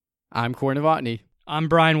I'm Corey Novotny. I'm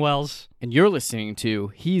Brian Wells. And you're listening to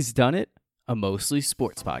He's Done It, a mostly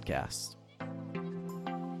sports podcast.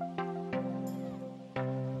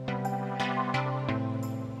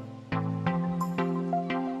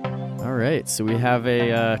 All right, so we have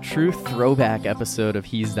a true throwback episode of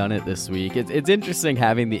He's Done It this week. It's interesting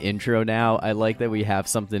having the intro now. I like that we have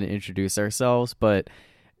something to introduce ourselves, but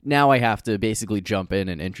now I have to basically jump in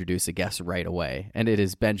and introduce a guest right away. And it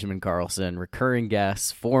is Benjamin Carlson, recurring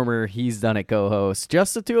guest, former He's Done It co-host.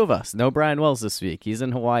 Just the two of us. No Brian Wells this week. He's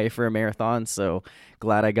in Hawaii for a marathon, so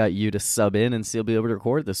glad I got you to sub in and still be able to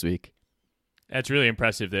record this week. That's really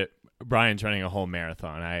impressive that Brian's running a whole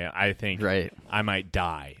marathon. I think right. I might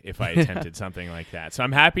die if I attempted something like that. So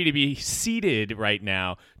I'm happy to be seated right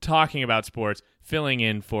now talking about sports, filling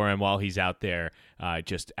in for him while he's out there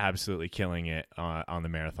just absolutely killing it on the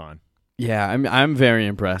marathon. Yeah, I'm very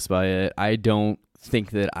impressed by it. I don't think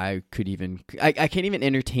that I could even I can't even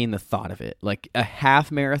entertain the thought of it. Like a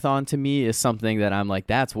half marathon to me is something that I'm like,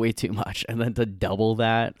 that's way too much. And then to double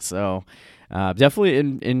that, so definitely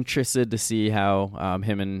interested to see how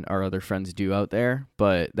him and our other friends do out there.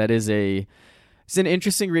 But that is it's an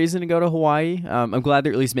interesting reason to go to Hawaii. I'm glad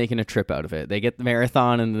they're at least making a trip out of it. They get the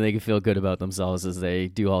marathon and then they can feel good about themselves as they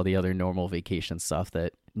do all the other normal vacation stuff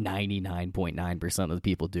that 99.9% of the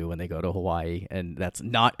people do when they go to Hawaii, and that's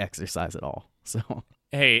not exercise at all. So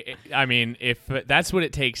hey, I mean, if that's what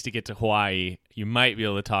it takes to get to Hawaii, you might be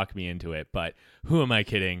able to talk me into it. But who am I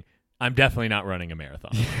kidding? I'm definitely not running a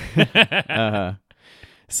marathon.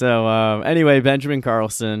 So anyway, Benjamin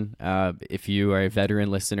Carlson, if you are a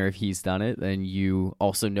veteran listener, if He's Done It, then you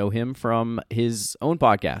also know him from his own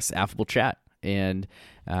podcast, Affable Chat. And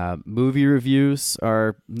movie reviews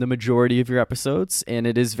are the majority of your episodes. And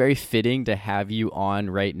it is very fitting to have you on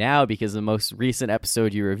right now because the most recent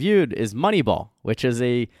episode you reviewed is Moneyball, which is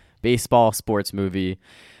a baseball sports movie.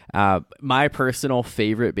 My personal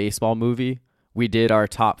favorite baseball movie. We did our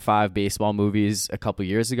top 5 baseball movies a couple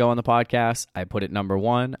years ago on the podcast. I put it number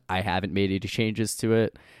 1. I haven't made any changes to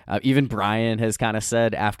it. Even Brian has kind of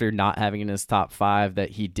said after not having it in his top 5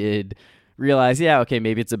 that he did realize, yeah, okay,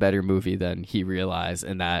 maybe it's a better movie than he realized,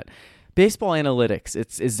 and that baseball analytics,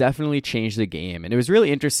 it's definitely changed the game. And it was really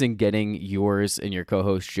interesting getting yours and your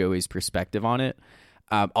co-host Joey's perspective on it.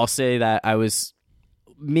 I'll say that I was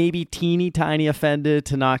maybe teeny tiny offended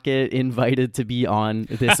to not get invited to be on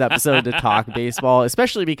this episode to talk baseball,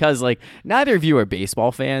 especially because like neither of you are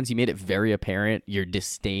baseball fans. You made it very apparent your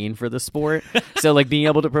disdain for the sport. So like being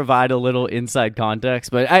able to provide a little inside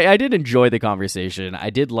context, but I did enjoy the conversation.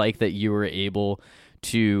 I did like that you were able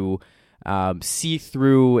to see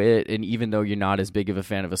through it, and even though you're not as big of a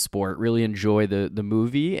fan of a sport, really enjoy the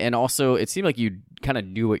movie. And also it seemed like you kind of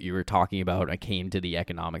knew what you were talking about when it came to the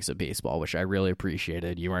economics of baseball, which I really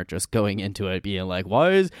appreciated. You weren't just going into it being like,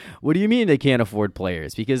 what do you mean they can't afford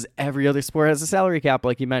players? Because every other sport has a salary cap,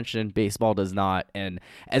 like you mentioned. Baseball does not. And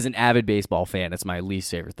as an avid baseball fan, it's my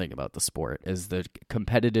least favorite thing about the sport is the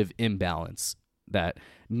competitive imbalance that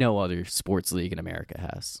no other sports league in America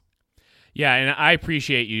has. Yeah, and I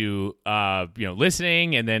appreciate you,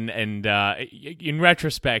 listening, and in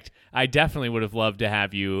retrospect, I definitely would have loved to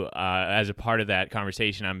have you as a part of that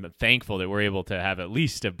conversation. I'm thankful that we're able to have at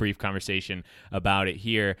least a brief conversation about it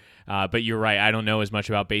here. But you're right, I don't know as much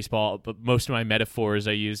about baseball, but most of my metaphors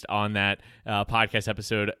I used on that podcast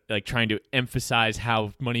episode, like trying to emphasize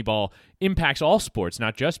how Moneyball impacts all sports,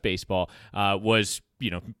 not just baseball, was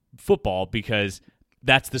football, because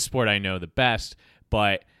that's the sport I know the best.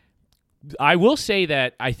 But I will say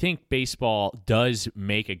that I think baseball does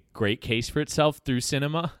make a great case for itself through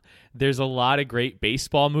cinema. There's a lot of great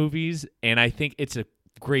baseball movies, and I think it's a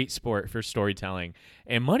great sport for storytelling.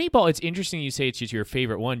 And Moneyball, it's interesting you say it's just your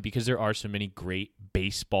favorite one because there are so many great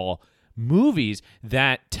baseball movies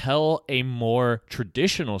that tell a more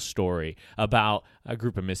traditional story about a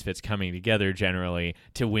group of misfits coming together generally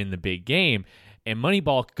to win the big game. And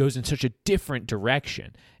Moneyball goes in such a different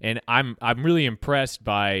direction. And I'm really impressed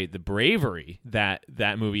by the bravery that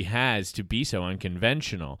movie has to be so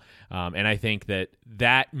unconventional. And I think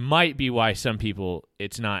that might be why some people,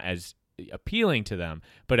 it's not as appealing to them.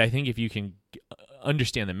 But I think if you can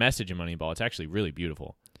understand the message of Moneyball, it's actually really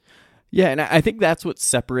beautiful. Yeah, and I think that's what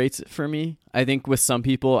separates it for me. I think with some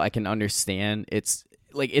people, I can understand it's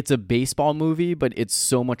a baseball movie, but it's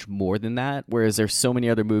so much more than that. Whereas there's so many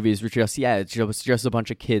other movies which it's just a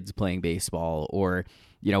bunch of kids playing baseball, or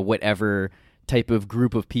whatever type of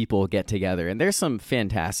group of people get together. And there's some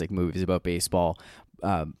fantastic movies about baseball,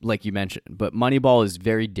 like you mentioned. But Moneyball is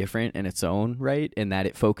very different in its own right, in that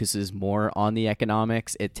it focuses more on the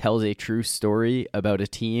economics. It tells a true story about a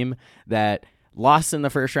team that, lost in the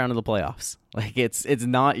first round of the playoffs. Like it's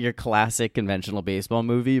not your classic conventional baseball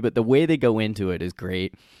movie, but the way they go into it is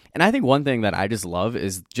great. And I think one thing that I just love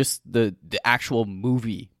is just the actual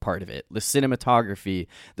movie part of it, the cinematography,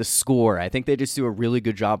 the score. I think they just do a really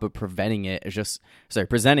good job of presenting it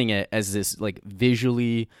as this like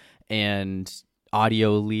visually and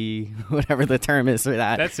audioly, whatever the term is for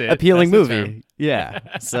that, that's it. Appealing That's movie. Yeah.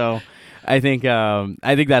 So I think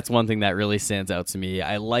that's one thing that really stands out to me.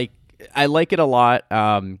 I like it a lot.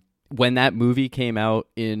 When that movie came out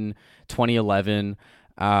in 2011,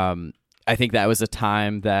 I think that was a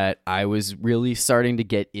time that I was really starting to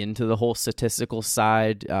get into the whole statistical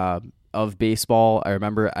side of baseball. I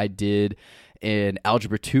remember I did an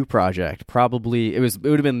Algebra 2 project. Probably it would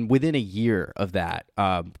have been within a year of that.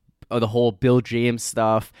 Of the whole Bill James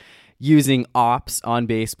stuff, using ops on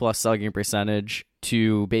base plus slugging percentage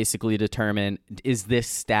to basically determine, is this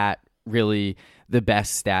stat really the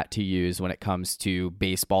best stat to use when it comes to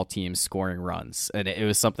baseball teams scoring runs? And it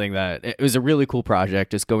was something that it was a really cool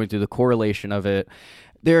project, just going through the correlation of it.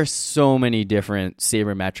 There are so many different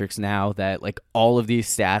sabermetrics now that like all of these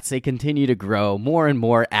stats, they continue to grow, more and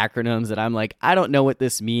more acronyms that I'm like, I don't know what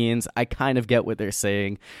this means. I kind of get what they're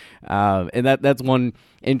saying. And that's one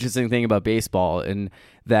interesting thing about baseball, and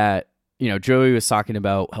that, you know, Joey was talking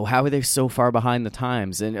about how are they so far behind the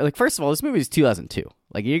times? And like, first of all, this movie is 2002.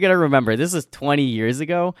 Like, you got to remember, this is 20 years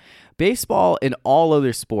ago. Baseball and all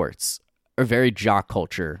other sports are very jock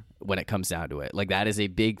culture when it comes down to it. Like, that is a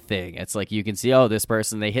big thing. It's like, you can see, oh, this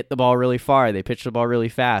person, they hit the ball really far, they pitch the ball really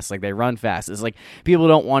fast, like they run fast. It's like people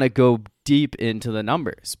don't want to go deep into the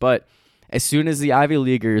numbers. But as soon as the Ivy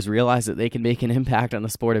Leaguers realize that they can make an impact on the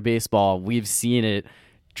sport of baseball, we've seen it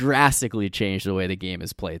drastically change the way the game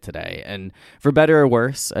is played today. And for better or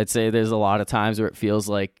worse, I'd say there's a lot of times where it feels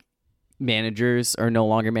like managers are no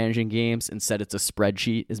longer managing games. Instead, it's a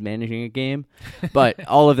spreadsheet is managing a game. But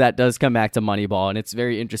all of that does come back to Moneyball, and it's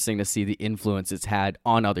very interesting to see the influence it's had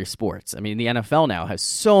on other sports. I mean, the NFL now has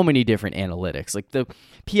so many different analytics. Like the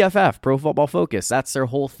PFF, Pro Football Focus, that's their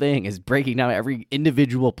whole thing, is breaking down every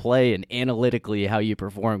individual play and analytically how you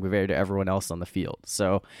perform compared to everyone else on the field.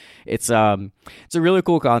 So it's a really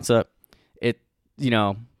cool concept. It, you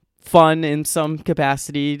know, fun in some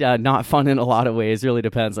capacity, not fun in a lot of ways. Really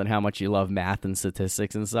depends on how much you love math and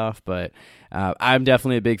statistics and stuff. But I'm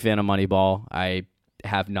definitely a big fan of Moneyball. I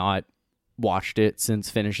have not watched it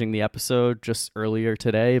since finishing the episode just earlier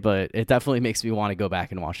today, but it definitely makes me want to go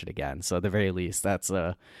back and watch it again. So at the very least, that's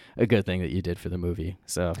a good thing that you did for the movie.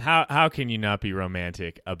 So how can you not be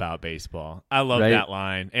romantic about baseball? I love that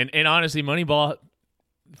line. And honestly, Moneyball,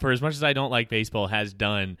 for as much as I don't like baseball, has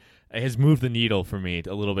moved the needle for me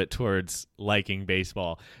a little bit towards liking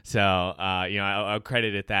baseball. So, I'll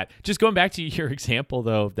credit it that. Just going back to your example,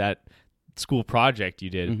 though, of that school project you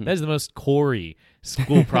did, Mm-hmm. that is the most Corey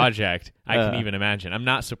school project I can even imagine. I'm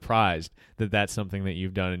not surprised that that's something that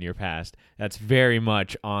you've done in your past. That's very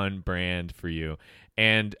much on brand for you.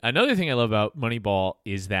 And another thing I love about Moneyball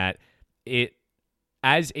is that it,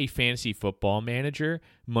 as a fantasy football manager,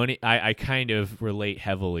 I kind of relate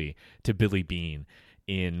heavily to Billy Beane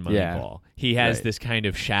in Moneyball. He has this kind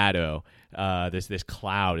of shadow, this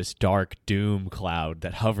cloud, this dark doom cloud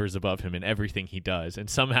that hovers above him in everything he does, and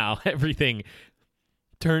somehow everything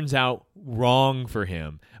turns out wrong for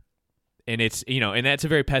him. And it's, and that's a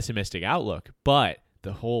very pessimistic outlook, but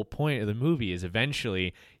the whole point of the movie is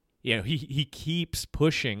eventually, he keeps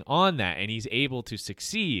pushing on that, and he's able to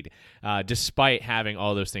succeed despite having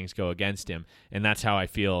all those things go against him. And that's how I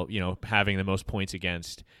feel, having the most points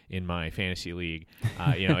against in my fantasy league.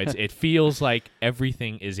 It feels like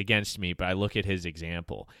everything is against me, but I look at his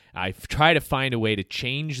example. I try to find a way to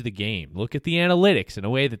change the game, look at the analytics in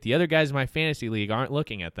a way that the other guys in my fantasy league aren't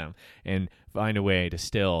looking at them, and find a way to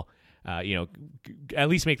still at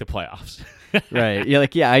least make the playoffs. Right. You're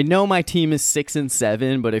like, I know my team is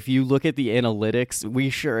 6-7, but if you look at the analytics, we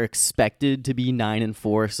sure are expected to be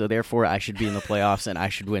 9-4. So therefore, I should be in the playoffs and I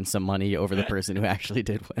should win some money over the person who actually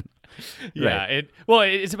did win. Yeah.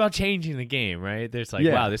 Right. It's about changing the game, right? There's like,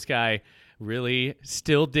 wow, this guy really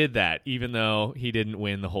still did that, even though he didn't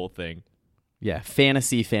win the whole thing. Yeah.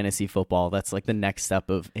 Fantasy football. That's like the next step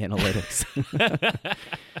of analytics.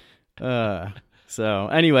 So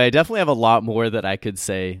anyway, I definitely have a lot more that I could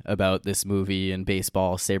say about this movie and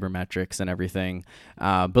baseball, sabermetrics and everything.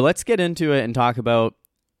 But let's get into it and talk about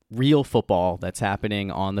real football that's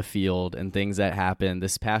happening on the field and things that happened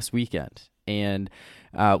this past weekend. And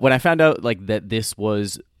when I found out that this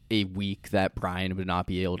was a week that Brian would not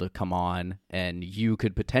be able to come on and you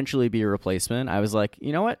could potentially be a replacement, I was like,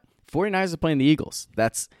 you know what? 49ers are playing the Eagles.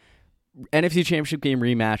 That's NFC Championship Game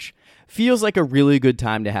rematch feels like a really good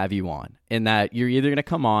time to have you on, in that you're either going to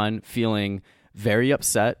come on feeling very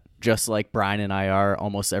upset, just like Brian and I are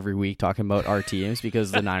almost every week talking about our teams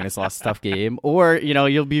because the Niners lost a tough game, or,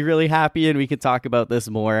 you'll be really happy and we could talk about this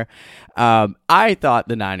more. I thought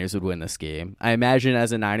the Niners would win this game. I imagine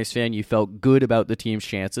as a Niners fan, you felt good about the team's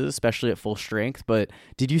chances, especially at full strength, but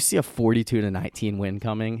did you see a 42-19 win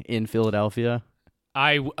coming in Philadelphia?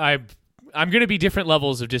 I'm going to be different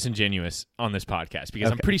levels of disingenuous on this podcast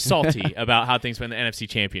because I'm pretty salty about how things went in the NFC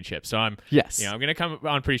Championship. So I'm going to come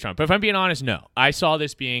on pretty strong. But if I'm being honest, no. I saw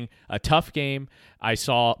this being a tough game.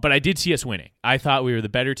 But I did see us winning. I thought we were the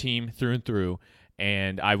better team through and through,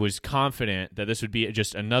 and I was confident that this would be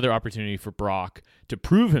just another opportunity for Brock to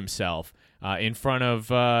prove himself in front of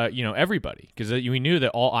everybody, because we knew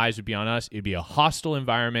that all eyes would be on us. It'd be a hostile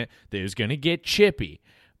environment that was going to get chippy,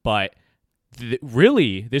 but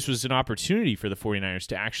really, this was an opportunity for the 49ers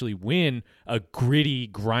to actually win a gritty,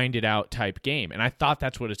 grinded-out type game. And I thought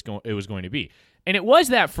that's what it was going to be. And it was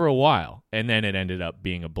that for a while, and then it ended up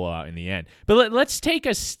being a blowout in the end. But let's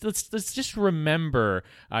just remember,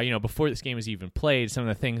 before this game was even played, some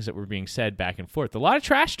of the things that were being said back and forth. A lot of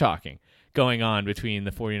trash talking going on between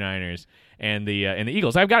the 49ers and the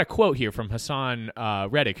Eagles. I've got a quote here from Hassan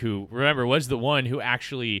Reddick, who, remember, was the one who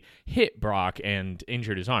actually hit Brock and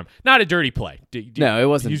injured his arm. Not a dirty play. No, it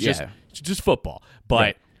wasn't. Just football.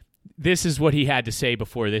 But This is what he had to say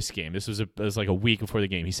before this game. This was like a week before the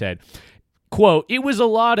game. He said, quote, "It was a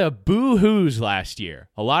lot of boo-hoos last year,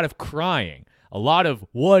 a lot of crying, a lot of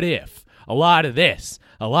what if, a lot of this,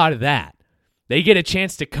 a lot of that. They get a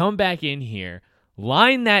chance to come back in here,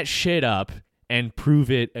 line that shit up, and prove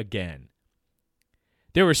it again."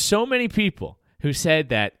 There were so many people who said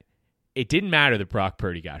that it didn't matter that Brock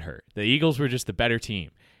Purdy got hurt. The Eagles were just the better team.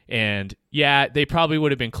 And yeah, they probably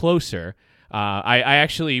would have been closer. I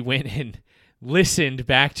actually went and listened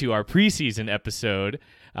back to our preseason episode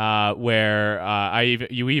where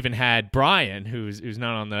you even had Brian, who's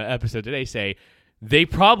not on the episode today, say they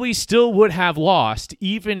probably still would have lost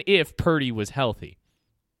even if Purdy was healthy.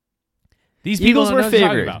 These Eagles were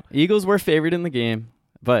favored. Eagles were favored in the game,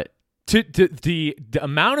 but to the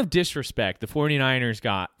amount of disrespect the 49ers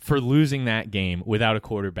got for losing that game without a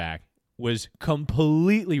quarterback was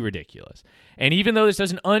completely ridiculous. And even though this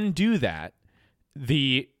doesn't undo that,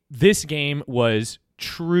 this game was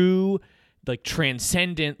true, like,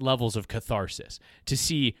 transcendent levels of catharsis to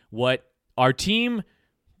see what our team.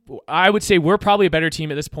 I would say we're probably a better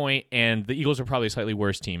team at this point, and the Eagles are probably a slightly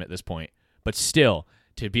worse team at this point. But still,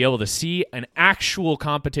 to be able to see an actual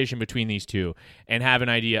competition between these two and have an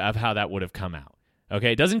idea of how that would have come out.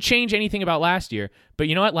 Okay, it doesn't change anything about last year, but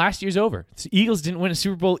you know what? Last year's over. The Eagles didn't win a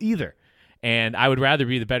Super Bowl either. And I would rather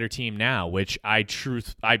be the better team now, which I do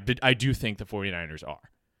think the 49ers are.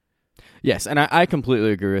 Yes, and I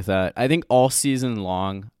completely agree with that. I think all season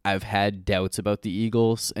long, I've had doubts about the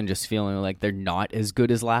Eagles and just feeling like they're not as good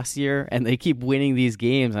as last year, and they keep winning these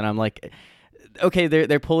games, and I'm like, okay,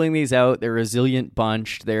 they're pulling these out. They're a resilient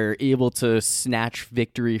bunch. They're able to snatch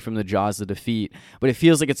victory from the jaws of defeat, but it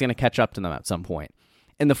feels like it's going to catch up to them at some point.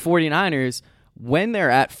 And the 49ers, when they're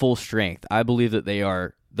at full strength, I believe that they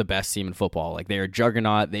are the best team in football. Like, they're a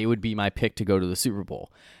juggernaut. They would be my pick to go to the Super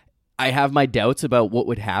Bowl. I have my doubts about what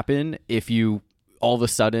would happen if you all of a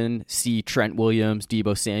sudden see Trent Williams,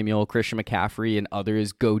 Deebo Samuel, Christian McCaffrey, and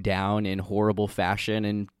others go down in horrible fashion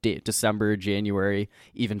in December, January,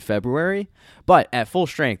 even February. But at full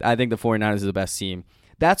strength, I think the 49ers are the best team.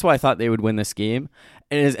 That's why I thought they would win this game.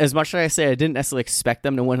 And as much as I say I didn't necessarily expect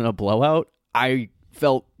them to win in a blowout, I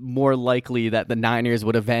felt more likely that the Niners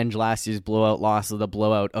would avenge last year's blowout loss of the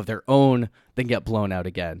blowout of their own than get blown out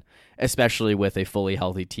again, especially with a fully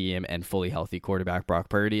healthy team and fully healthy quarterback Brock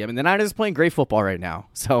Purdy. I mean, the Niners are playing great football right now.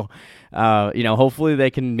 So, hopefully they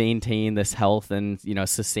can maintain this health and,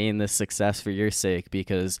 sustain this success for your sake,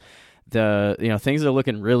 because things are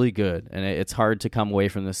looking really good, and it's hard to come away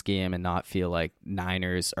from this game and not feel like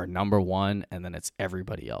Niners are number one and then it's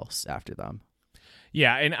everybody else after them.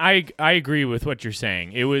 Yeah, and I agree with what you're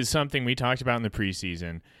saying. It was something we talked about in the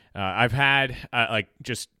preseason. I've had,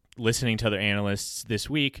 just listening to other analysts this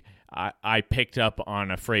week, I picked up on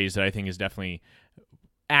a phrase that I think is definitely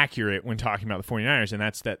accurate when talking about the 49ers, and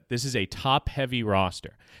that's that this is a top-heavy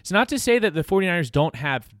roster. It's not to say that the 49ers don't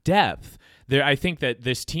have depth. I think that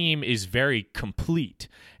this team is very complete,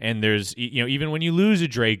 and there's, even when you lose a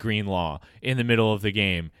Dre Greenlaw in the middle of the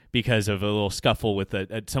game because of a little scuffle with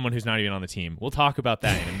someone who's not even on the team, we'll talk about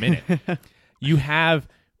that in a minute. You have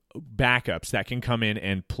backups that can come in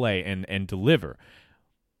and play and deliver,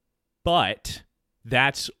 but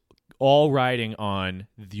that's all riding on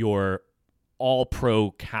your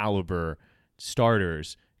all-pro caliber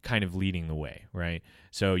starters kind of leading the way, right?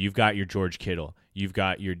 So you've got your George Kittle, you've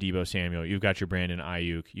got your Deebo Samuel, you've got your Brandon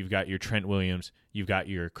Ayuk, you've got your Trent Williams, you've got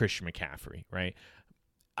your Christian McCaffrey, right?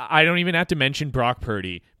 I don't even have to mention Brock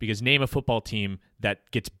Purdy, because name a football team that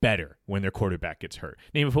gets better when their quarterback gets hurt.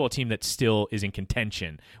 Name a football team that still is in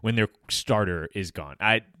contention when their starter is gone.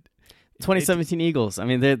 2017 Eagles. I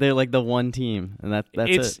mean, they're like the one team, and that's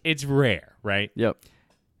it. It's rare, right? Yep.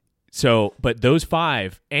 So, but those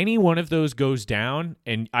 5, any one of those goes down,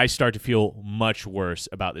 and I start to feel much worse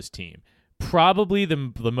about this team. Probably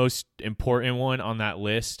the most important one on that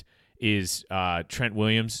list is Trent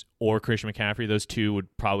Williams or Christian McCaffrey. Those two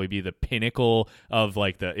would probably be the pinnacle of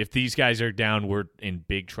like if these guys are down, we're in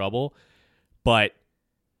big trouble. But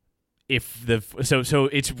so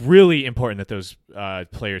it's really important that those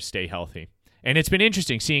players stay healthy. And it's been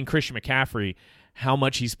interesting seeing Christian McCaffrey, how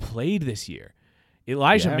much he's played this year.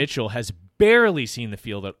 Elijah Mitchell has barely seen the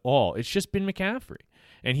field at all. It's just been McCaffrey.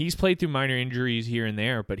 And he's played through minor injuries here and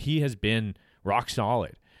there, but he has been rock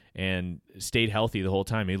solid and stayed healthy the whole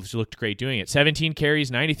time. He looked great doing it. 17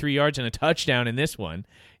 carries, 93 yards, and a touchdown in this one,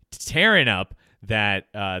 tearing up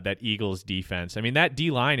that Eagles defense. I mean, that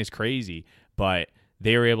D-line is crazy, but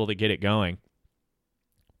they were able to get it going.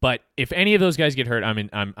 But if any of those guys get hurt,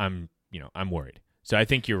 I'm worried. So I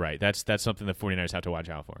think you're right. That's something the 49ers have to watch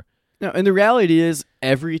out for. No, and the reality is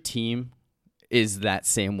every team is that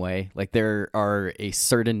same way. Like, there are a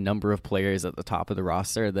certain number of players at the top of the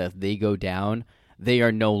roster that if they go down, they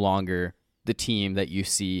are no longer the team that you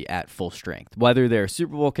see at full strength. Whether they're a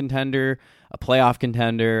Super Bowl contender, a playoff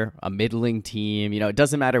contender, a middling team, it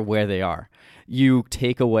doesn't matter where they are. You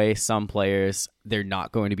take away some players, they're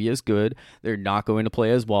not going to be as good. They're not going to play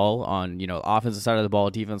as well on, offensive side of the ball,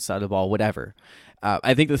 defensive side of the ball, whatever.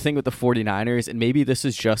 I think the thing with the 49ers, and maybe this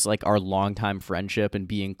is just like our longtime friendship and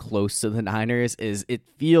being close to the Niners, is it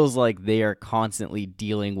feels like they are constantly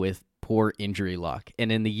dealing with poor injury luck.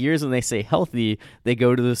 And in the years when they stay healthy, they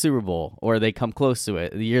go to the Super Bowl or they come close to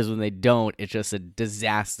it. The years when they don't, it's just a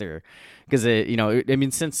disaster. Because,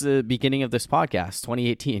 since the beginning of this podcast,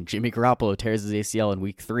 2018, Jimmy Garoppolo tears his ACL in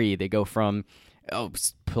week 3. They go from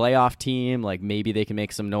playoff team, like maybe they can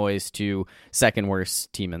make some noise, to second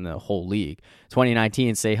worst team in the whole league.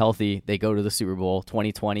 2019, stay healthy, they go to the Super Bowl.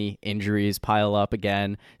 2020, injuries pile up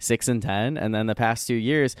again, 6-10, and then the past 2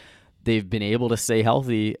 years, they've been able to stay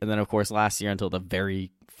healthy. And then, of course, last year until the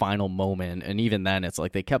very final moment, and even then, it's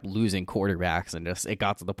like they kept losing quarterbacks, and it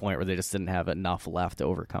got to the point where they just didn't have enough left to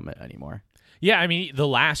overcome it anymore. Yeah, I mean, the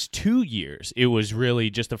last 2 years, it was really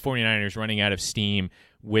just the 49ers running out of steam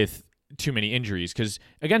with too many injuries, because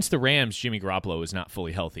against the Rams, Jimmy Garoppolo was not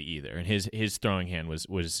fully healthy either, and his throwing hand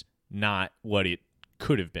was not what it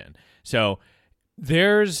could have been. So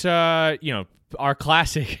there's our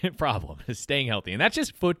classic problem is staying healthy, and that's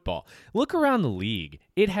just football. Look around the league;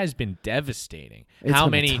 it has been devastating. How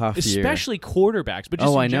many, especially quarterbacks, but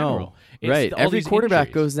just in general, right? Every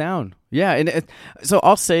quarterback goes down. Yeah, and so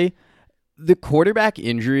I'll say the quarterback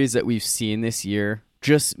injuries that we've seen this year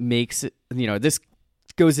just makes it. This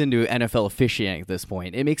goes into NFL officiating at this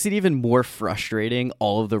point. It makes it even more frustrating,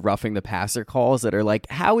 all of the roughing the passer calls that are like,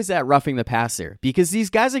 how is that roughing the passer? Because these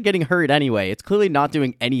guys are getting hurt anyway. It's clearly not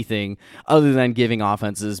doing anything other than giving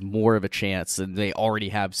offenses more of a chance, and they already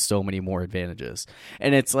have so many more advantages.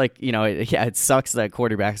 And it's like, it sucks that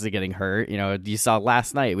quarterbacks are getting hurt. You saw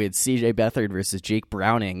last night we had CJ Beathard versus Jake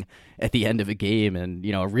Browning at the end of a game, and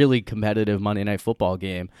a really competitive Monday Night Football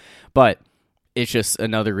game. But it's just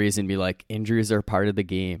another reason to be like, injuries are part of the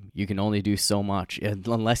game. You can only do so much. And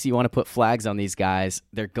unless you want to put flags on these guys,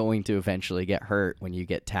 they're going to eventually get hurt when you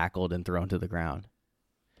get tackled and thrown to the ground.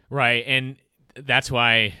 Right, and that's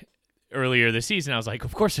why earlier this season I was like,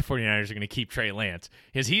 of course the 49ers are going to keep Trey Lance,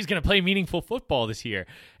 because he's going to play meaningful football this year.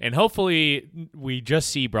 And hopefully we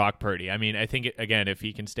just see Brock Purdy. I mean, I think, again, if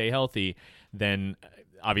he can stay healthy, then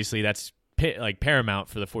obviously that's paramount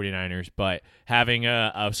for the 49ers, but having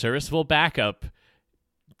a serviceable backup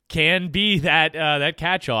can be that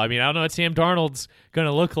catch-all. I mean, I don't know what Sam Darnold's going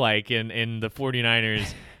to look like in the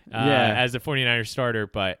 49ers as the 49ers starter,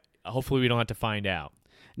 but hopefully we don't have to find out.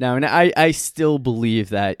 No, and I still believe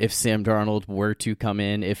that if Sam Darnold were to come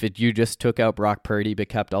in, you just took out Brock Purdy but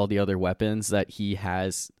kept all the other weapons that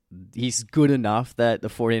he's good enough that the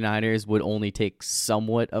 49ers would only take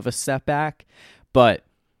somewhat of a step back. But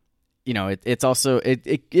it's also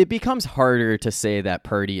it becomes harder to say that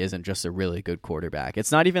Purdy isn't just a really good quarterback.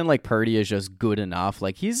 It's not even like Purdy is just good enough.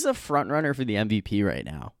 Like, he's a front runner for the MVP right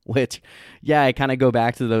now, which, yeah, I kind of go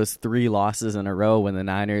back to those 3 losses in a row when the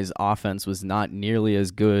Niners offense was not nearly as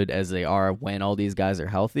good as they are when all these guys are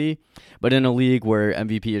healthy. But in a league where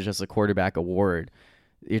MVP is just a quarterback award,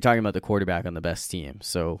 you're talking about the quarterback on the best team.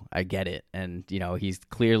 So I get it. And, he's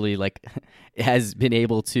clearly has been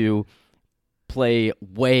able to play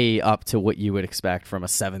way up to what you would expect from a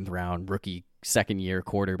 7th round rookie second year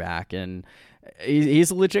quarterback. And he's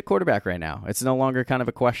a legit quarterback right now. It's no longer kind of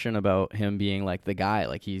a question about him being like the guy.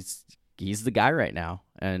 Like, he's the guy right now.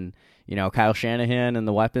 And, Kyle Shanahan and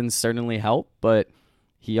the weapons certainly help, but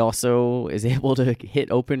he also is able to hit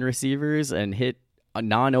open receivers and hit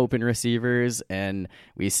non-open receivers. And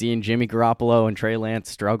we've seen Jimmy Garoppolo and Trey Lance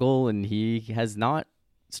struggle, and he has not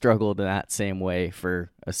struggled in that same way for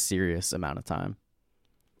a serious amount of time.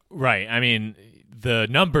 Right. I mean, the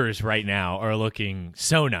numbers right now are looking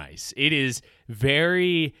so nice. It is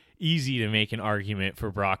very easy to make an argument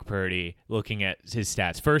for Brock Purdy looking at his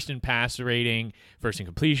stats. First in pass rating, first in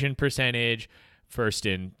completion percentage, first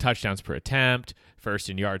in touchdowns per attempt, first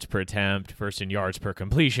in yards per attempt, first in yards per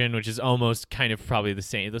completion, which is almost kind of probably the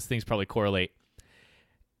same. Those things probably correlate.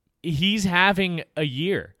 He's having a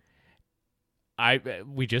year.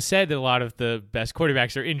 We just said that a lot of the best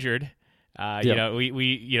quarterbacks are injured. Yep.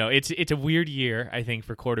 It's a weird year, I think,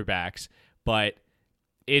 for quarterbacks, but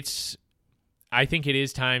I think it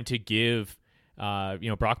is time to give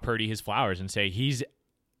Brock Purdy his flowers and say he's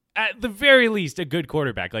at the very least a good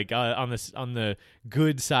quarterback, like on the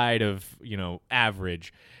good side of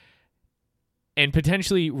average, and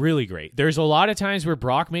potentially really great. There's a lot of times where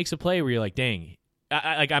Brock makes a play where you're like, dang,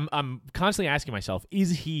 I'm constantly asking myself,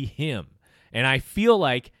 is he him? And I feel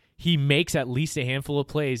like he makes at least a handful of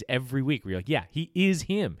plays every week where you're like, yeah, he is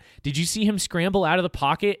him. Did you see him scramble out of the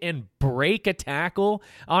pocket and break a tackle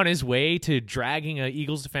on his way to dragging an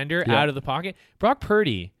Eagles defender out of the pocket? Brock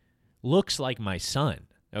Purdy looks like my son,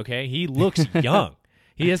 okay? He looks young.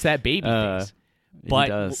 He has that baby face.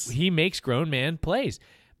 But he makes grown man plays.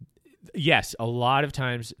 Yes, a lot of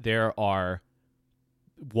times there are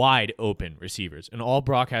wide open receivers, and all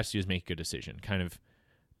Brock has to do is make a good decision, kind of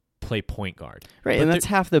play point guard. Right, but and that's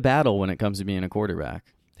half the battle when it comes to being a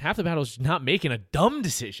quarterback. Half the battle is not making a dumb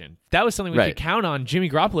decision. That was something we could count on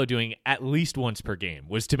Jimmy Garoppolo doing at least once per game,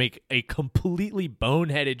 was to make a completely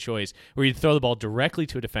boneheaded choice where he'd throw the ball directly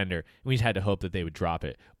to a defender, and we just had to hope that they would drop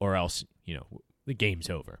it, or else, the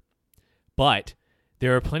game's over. But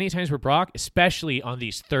there are plenty of times where Brock, especially on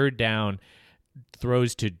these third down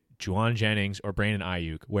throws to Juwan Jennings or Brandon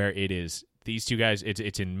Ayuk, where it is these two guys,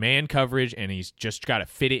 it's in man coverage, and he's just got to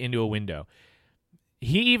fit it into a window.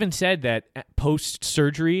 He even said that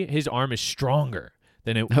post-surgery, his arm is stronger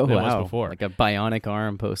than it was before. Like a bionic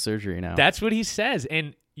arm post-surgery now. That's what he says,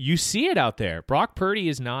 and you see it out there. Brock Purdy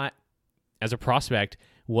is not, as a prospect,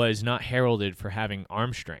 was not heralded for having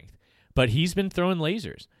arm strength, but he's been throwing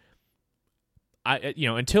lasers.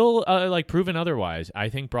 Until proven otherwise, I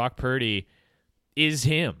think Brock Purdy is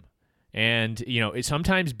him. And,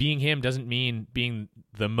 sometimes being him doesn't mean being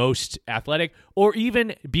the most athletic or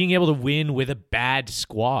even being able to win with a bad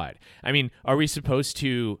squad. I mean, are we supposed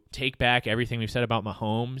to take back everything we've said about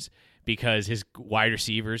Mahomes because his wide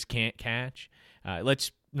receivers can't catch?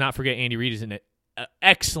 Let's not forget Andy Reid is an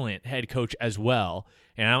excellent head coach as well.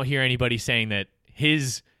 And I don't hear anybody saying that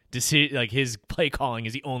his his play calling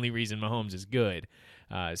is the only reason Mahomes is good.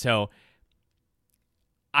 So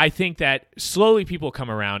I think that slowly people come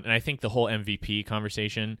around, and I think the whole MVP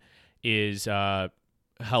conversation is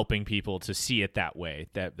helping people to see it that way,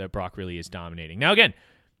 that Brock really is dominating. Now, again,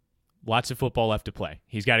 lots of football left to play.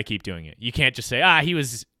 He's got to keep doing it. You can't just say, he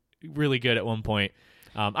was really good at one point.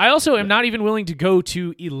 I also am not even willing to go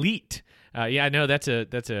to elite. I know that's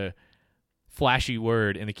a flashy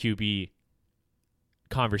word in the QB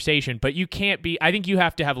conversation, but you can't be. I think you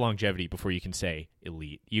have to have longevity before you can say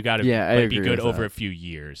elite. You got to be good over a few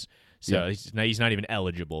years. So he's not even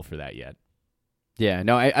eligible for that yet. Yeah,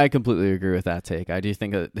 no, I completely agree with that take. I do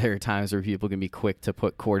think that there are times where people can be quick to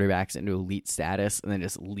put quarterbacks into elite status and then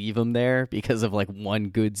just leave them there because of one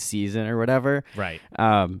good season or whatever. Right.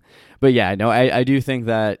 But yeah, no, I do think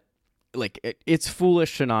that it's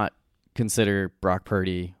foolish to not consider Brock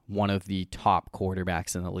Purdy one of the top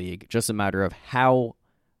quarterbacks in the league. Just a matter of how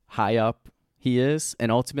high up he is.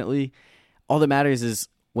 And ultimately, all that matters is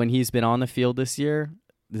when he's been on the field this year,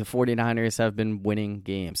 the 49ers have been winning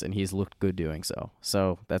games, and he's looked good doing so.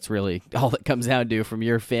 So that's really all it comes down to from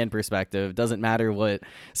your fan perspective. It doesn't matter what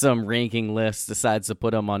some ranking list decides to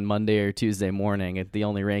put him on Monday or Tuesday morning. The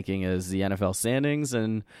only ranking is the NFL standings,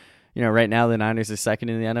 and right now the Niners are second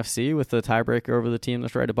in the NFC with the tiebreaker over the team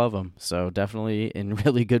that's right above them. So definitely in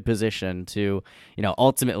really good position to,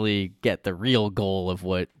 ultimately get the real goal of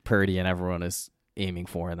what Purdy and everyone is aiming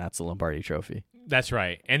for, and that's the Lombardi Trophy. That's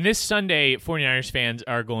right. And this Sunday, 49ers fans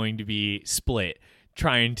are going to be split,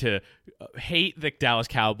 trying to hate the Dallas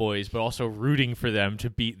Cowboys, but also rooting for them to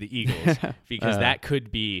beat the Eagles, because that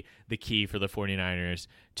could be the key for the 49ers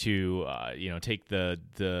to, take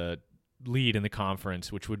the lead in the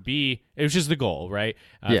conference, which would be, it was just the goal, right?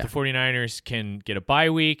 If the 49ers can get a bye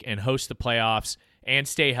week and host the playoffs and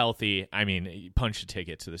stay healthy, I mean, punch a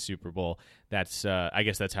ticket to the Super Bowl. That's, I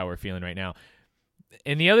guess that's how we're feeling right now.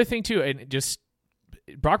 And the other thing too, and just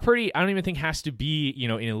Brock Purdy, I don't even think has to be,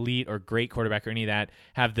 an elite or great quarterback or any of that.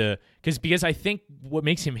 Because I think what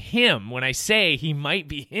makes him him, when I say he might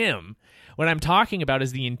be him, what I'm talking about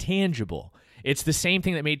is the intangible. It's the same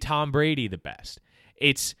thing that made Tom Brady the best.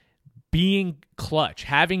 It's being clutch,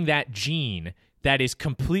 having that gene that is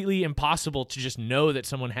completely impossible to just know that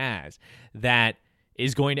someone has, that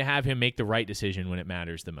is going to have him make the right decision when it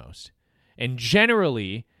matters the most. And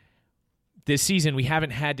generally, this season, we haven't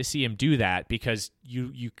had to see him do that because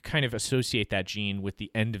you kind of associate that gene with the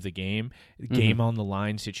end of the game on the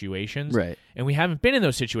line situations. Right. And we haven't been in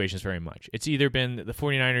those situations very much. It's either been the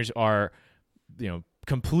 49ers are,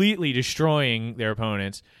 completely destroying their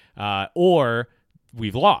opponents, or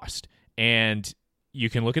we've lost. And you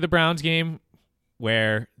can look at the Browns game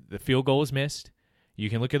where the field goal was missed. You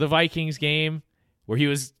can look at the Vikings game where he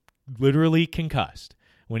was literally concussed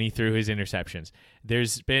when he threw his interceptions.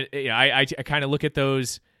 There's been, I kind of look at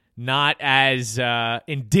those not as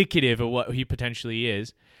indicative of what he potentially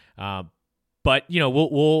is, but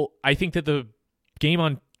I think that the game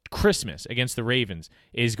on Christmas against the Ravens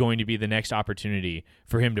is going to be the next opportunity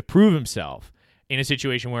for him to prove himself in a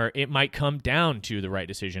situation where it might come down to the right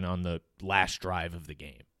decision on the last drive of the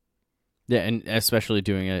game. Yeah, and especially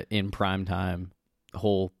doing it in prime time, the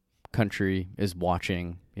whole country is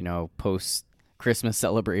watching, post Christmas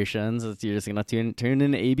celebrations. You're just going to tune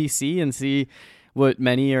in to ABC and see what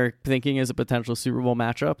many are thinking is a potential Super Bowl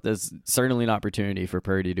matchup. There's certainly an opportunity for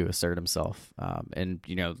Purdy to assert himself. And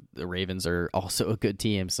the Ravens are also a good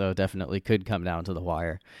team, so definitely could come down to the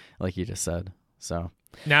wire, like you just said. So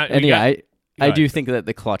now, I do think that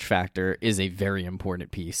the clutch factor is a very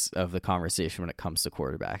important piece of the conversation when it comes to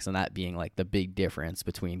quarterbacks, and that being like the big difference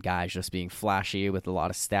between guys just being flashy with a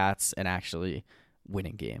lot of stats and actually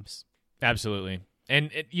winning games. Absolutely.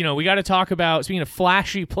 And, we got to talk about, speaking of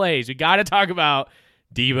flashy plays, we got to talk about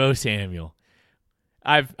Deebo Samuel.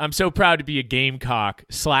 I'm so proud to be a Gamecock /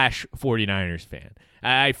 49ers fan.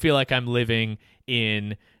 I feel like I'm living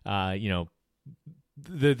in,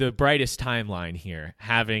 the brightest timeline here,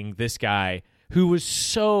 having this guy who was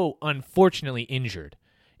so unfortunately injured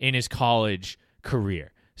in his college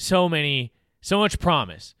career. So much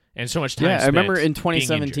promise. And so much time spent. I remember in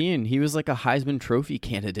 2017, he was like a Heisman Trophy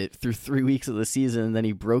candidate through 3 weeks of the season, and then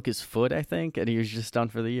he broke his foot, I think, and he was just done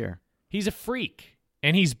for the year. He's a freak,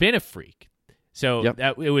 and he's been a freak. So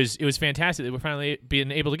it was fantastic that we're finally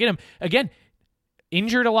being able to get him. Again,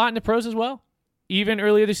 injured a lot in the pros as well, even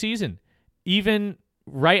earlier this season, even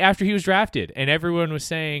right after he was drafted, and everyone was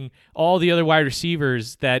saying all the other wide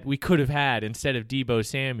receivers that we could have had instead of Deebo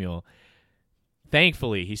Samuel.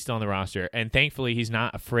 Thankfully, he's still on the roster, and thankfully he's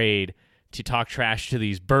not afraid to talk trash to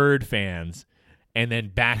these Bird fans and then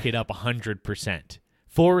back it up 100%.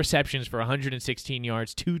 4 receptions for 116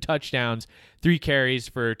 yards, 2 touchdowns, 3 carries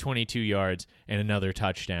for 22 yards, and another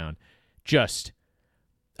touchdown. Just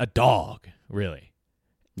a dog, really.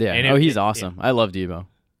 Yeah, and he's awesome. I love Deebo.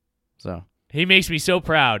 So he makes me so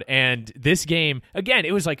proud. And this game, again,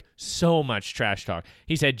 it was like so much trash talk.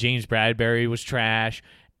 He said James Bradbury was trash.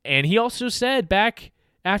 And he also said back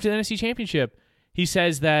after the NFC Championship, he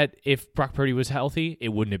says that if Brock Purdy was healthy, it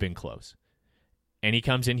wouldn't have been close. And he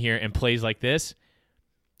comes in here and plays like this.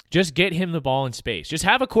 Just get him the ball in space. Just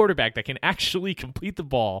have a quarterback that can actually complete the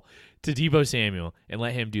ball to Deebo Samuel and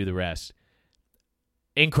let him do the rest.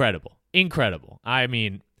 Incredible. I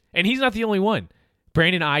mean, and he's not the only one.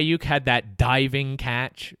 Brandon Ayuk had that diving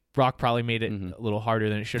catch. Brock probably made it a little harder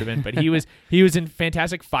than it should have been, but he was in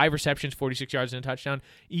fantastic. 5 receptions, 46 yards and a touchdown.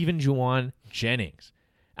 Even Juwan Jennings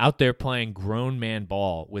out there playing grown man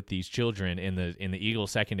ball with these children in the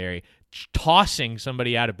Eagles secondary, tossing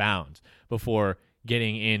somebody out of bounds before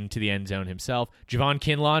getting into the end zone himself. Javon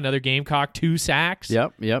Kinlaw, another Gamecock, 2 sacks.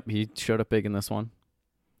 Yep. He showed up big in this one.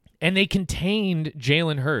 And they contained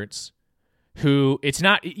Jalen Hurts, who it's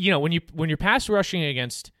not, when you're pass rushing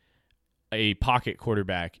against a pocket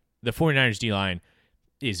quarterback, the 49ers D-line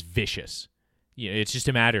is vicious. It's just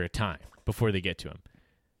a matter of time before they get to him.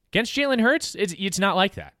 Against Jalen Hurts, it's not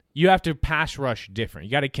like that. You have to pass rush different.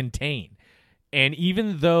 You got to contain. And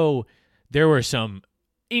even though there were some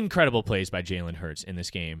incredible plays by Jalen Hurts in this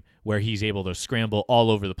game where he's able to scramble all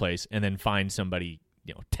over the place and then find somebody,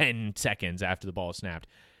 10 seconds after the ball is snapped,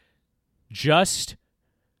 just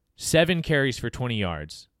 7 carries for 20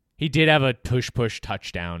 yards. He did have a push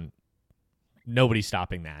touchdown. Nobody's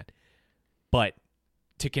stopping that. But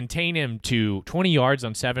to contain him to 20 yards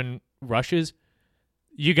on 7 rushes,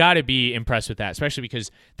 you got to be impressed with that, especially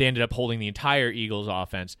because they ended up holding the entire Eagles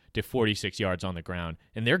offense to 46 yards on the ground,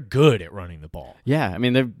 and they're good at running the ball. Yeah, I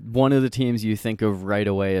mean, they're one of the teams you think of right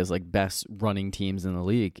away as like best running teams in the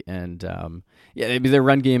league. And their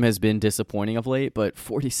run game has been disappointing of late, but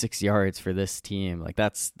 46 yards for this team, like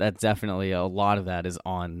that's definitely a lot of that is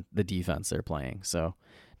on the defense they're playing. So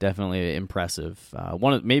definitely impressive.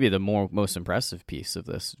 One of maybe the most impressive piece of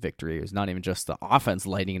this victory is not even just the offense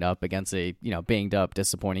lighting it up against a banged up,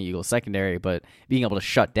 disappointing Eagles secondary, but being able to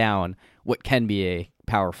shut down what can be a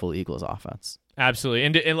powerful Eagles offense. Absolutely,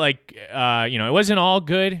 and it wasn't all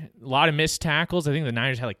good. A lot of missed tackles. I think the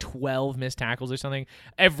Niners had like 12 missed tackles or something.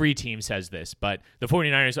 Every team says this, but the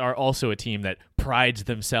 49ers are also a team that prides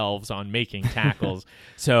themselves on making tackles.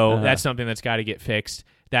 So that's something that's got to get fixed.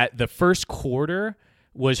 That the first quarter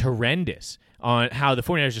was horrendous on how the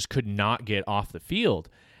 49ers just could not get off the field.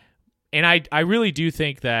 And I really do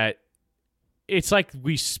think that it's like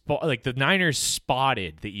the Niners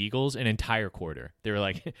spotted the Eagles an entire quarter. They were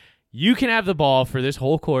like, you can have the ball for this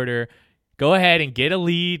whole quarter. Go ahead and get a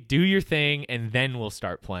lead, do your thing, and then we'll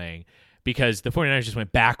start playing. Because the 49ers just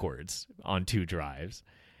went backwards on 2 drives.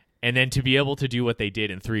 And then to be able to do what they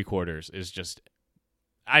did in 3 quarters is just...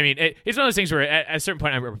 I mean, it's one of those things where at a certain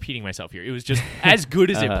point I'm repeating myself here. It was just as good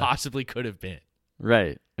as it possibly could have been.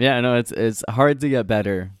 Right. Yeah, no, it's hard to get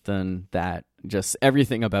better than that. Just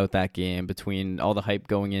everything about that game, between all the hype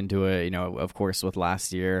going into it, of course, with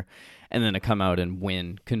last year, and then to come out and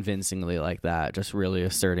win convincingly like that, just really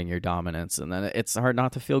asserting your dominance. And then it's hard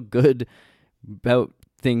not to feel good about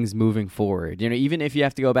things moving forward. Even if you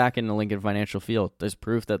have to go back into Lincoln Financial Field, there's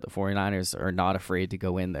proof that the 49ers are not afraid to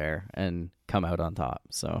go in there and come out on top.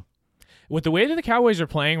 So with the way that the Cowboys are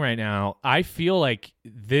playing right now, I feel like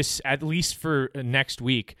this, at least for next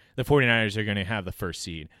week, the 49ers are going to have the first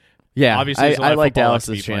seed. Yeah, obviously I like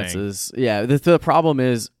Dallas's chances. Yeah, the problem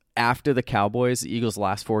is after the Cowboys, the Eagles'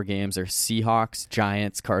 last 4 games are Seahawks,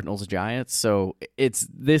 Giants, Cardinals, Giants. So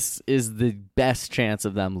this is the best chance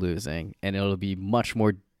of them losing, and it'll be much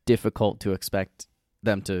more difficult to expect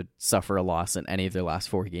them to suffer a loss in any of their last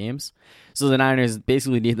 4 games. So the Niners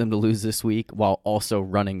basically need them to lose this week while also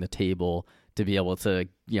running the table to be able to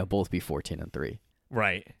both be 14-3.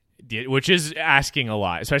 Right, which is asking a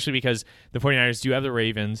lot, especially because the 49ers do have the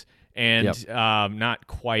Ravens, and not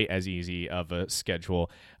quite as easy of a schedule.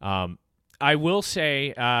 I will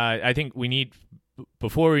say, I think we need,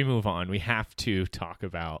 before we move on, we have to talk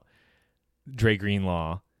about Dre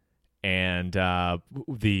Greenlaw and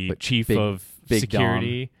the chief of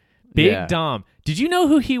security. Dom. Big Dom. Did you know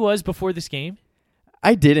who he was before this game?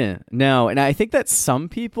 I didn't. No, and I think that some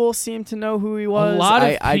people seem to know who he was. A lot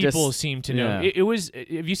of people seem to know. Yeah. It was.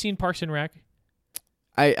 Have you seen Parks and Rec?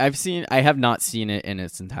 I have not seen it in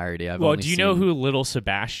its entirety. Do you know who Little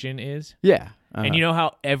Sebastian is? Yeah. And you know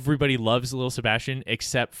how everybody loves Little Sebastian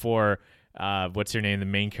except for what's her name, the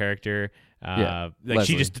main character.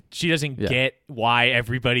 Leslie. She doesn't get why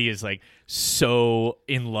everybody is like so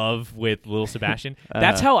in love with Little Sebastian.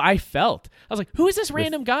 That's how I felt. I was like, who is this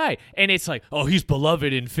random guy? And it's like, oh, he's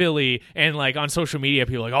beloved in Philly. And like on social media,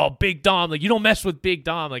 people are like, oh, Big Dom, like you don't mess with Big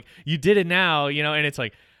Dom, like you did it now, and it's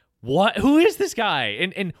like, what? Who is this guy?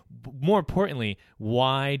 And more importantly,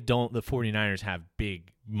 why don't the 49ers have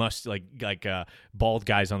big bald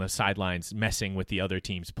guys on the sidelines messing with the other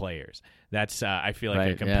team's players? That's I feel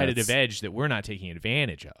like a competitive edge that we're not taking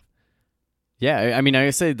advantage of. Yeah, I mean,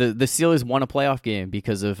 I say the Steelers won a playoff game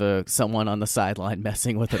because of someone on the sideline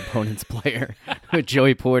messing with an opponent's player, with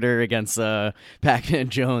Joey Porter against Pac-Man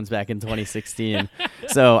Jones back in 2016.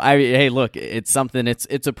 So, hey, look, it's something.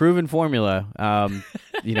 It's a proven formula,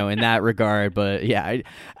 in that regard. But yeah,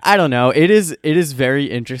 I don't know. It is very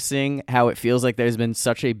interesting how it feels like there's been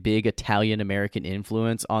such a big Italian American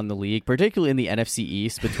influence on the league, particularly in the NFC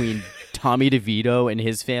East between Tommy DeVito and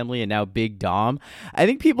his family and now Big Dom. I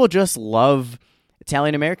think people just love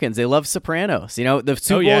Italian Americans. They love Sopranos. The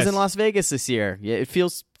Super Bowl's in Las Vegas this year. Yeah, it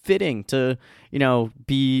feels fitting to,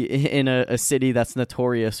 be in a city that's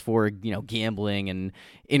notorious for, gambling and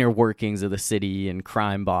inner workings of the city and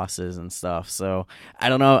crime bosses and stuff. So I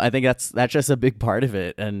don't know. I think that's just a big part of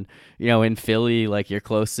it. And, in Philly, like, you're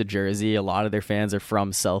close to Jersey. A lot of their fans are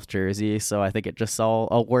from South Jersey. So I think it just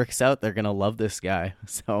all works out. They're going to love this guy.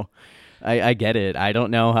 So I get it. I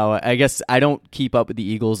don't know how, I guess I don't keep up with the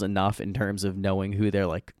Eagles enough in terms of knowing who their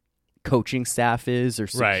like coaching staff is or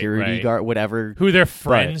security guard, whatever, who their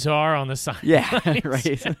friends are on the side. Yeah,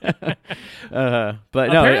 right. But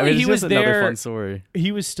no, apparently it's he was just there. another fun story.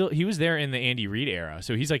 He was there in the Andy Reid era,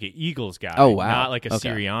 so he's like an Eagles guy. Oh wow, not like a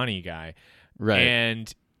Sirianni guy, right?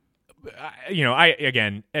 And I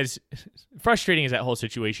again, as frustrating as that whole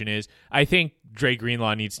situation is, I think Dre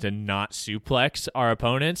Greenlaw needs to not suplex our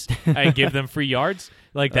opponents and give them free yards.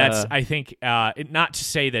 Like that's, I think, not to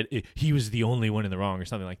say that he was the only one in the wrong or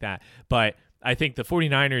something like that, but I think the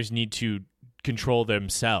 49ers need to control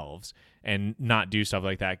themselves and not do stuff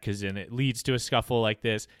like that, because then it leads to a scuffle like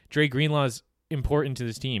this. Dre Greenlaw is important to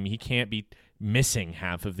this team. He can't be missing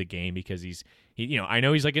half of the game because I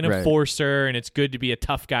know he's like an enforcer and it's good to be a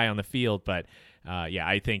tough guy on the field, but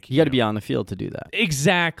I think you got to be on the field to do that.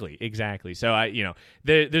 Exactly. So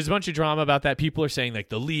there's a bunch of drama about that. People are saying like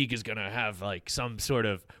the league is going to have like some sort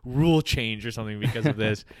of rule change or something because of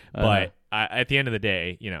this. But at the end of the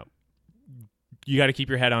day, you got to keep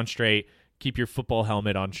your head on straight, keep your football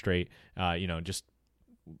helmet on straight. Just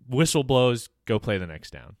whistle blows, go play the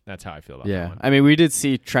next down. That's how I feel about that one. I mean, we did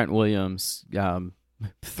see Trent Williams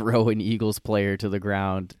throw an Eagles player to the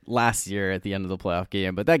ground last year at the end of the playoff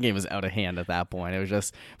game, but that game was out of hand at that point. It was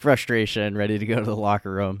just frustration, ready to go to the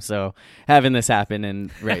locker room. So having this happen in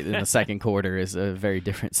the second quarter is a very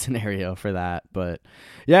different scenario for that. But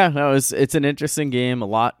yeah, it's an interesting game. A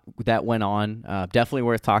lot that went on. Definitely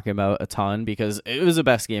worth talking about a ton because it was the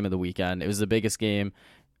best game of the weekend. It was the biggest game.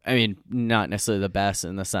 I mean, not necessarily the best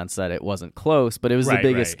in the sense that it wasn't close, but it was the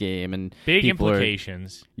biggest game and big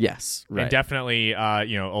implications. Yes, right. And definitely, a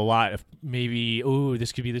lot of maybe,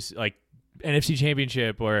 this could be this like NFC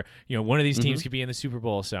Championship, or one of these teams could be in the Super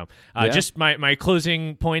Bowl. So, just my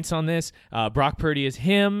closing points on this: Brock Purdy is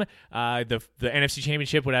him. The NFC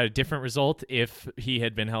Championship would have a different result if he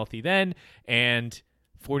had been healthy then, and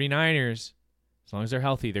 49ers. As long as they're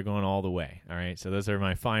healthy, they're going all the way. All right, so those are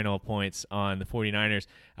my final points on the 49ers.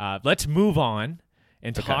 Let's move on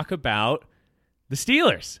and talk about the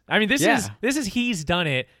Steelers. I mean, this is He's Done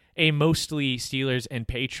It, a mostly Steelers and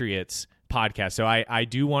Patriots podcast. So I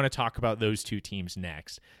do want to talk about those two teams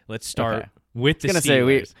next. Let's start with the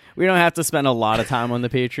Steelers. Say we don't have to spend a lot of time on the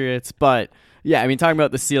Patriots, but yeah, I mean, talking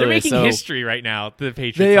about the Steelers, they're making history right now. The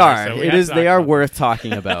Patriots, they are. They are worth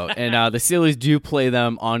talking about, and the Steelers do play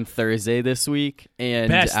them on Thursday this week, and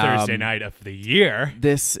best Thursday night of the year.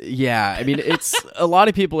 I mean, it's a lot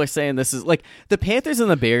of people are saying this is like the Panthers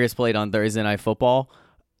and the Bears played on Thursday Night Football.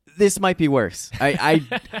 This might be worse.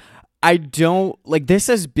 I don't like. This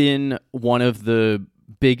has been one of the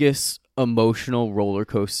biggest emotional roller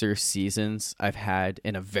coaster seasons I've had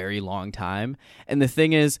in a very long time, and the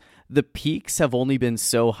thing is, the peaks have only been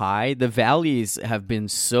so high. The valleys have been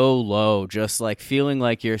so low, just like feeling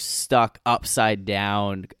like you're stuck upside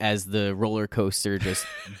down as the roller coaster just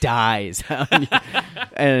dies. And,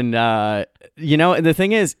 and the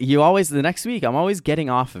thing is, the next week, I'm always getting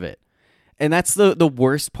off of it. And that's the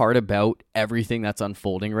worst part about everything that's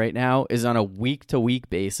unfolding right now is on a week-to-week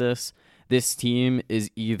basis, this team is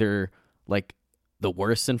either like the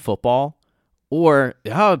worst in football or,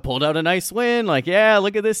 pulled out a nice win. Like, yeah,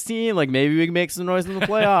 look at this team. Like, maybe we can make some noise in the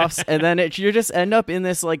playoffs. And then you just end up in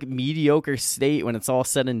this, like, mediocre state when it's all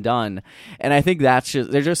said and done. And I think there's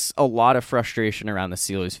just a lot of frustration around the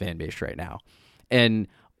Steelers fan base right now. And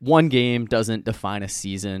one game doesn't define a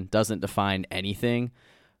season, doesn't define anything.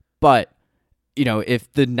 But,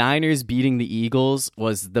 if the Niners beating the Eagles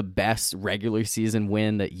was the best regular season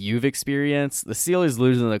win that you've experienced, the Steelers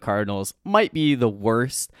losing to the Cardinals might be the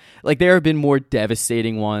worst. Like, there have been more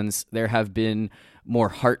devastating ones. There have been more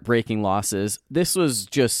heartbreaking losses. This was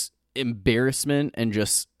just embarrassment and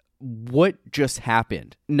just what just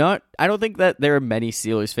happened. I don't think that there are many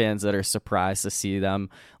Steelers fans that are surprised to see them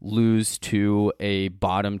lose to a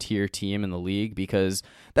bottom tier team in the league, because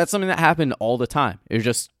that's something that happened all the time. It was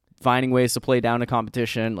just finding ways to play down a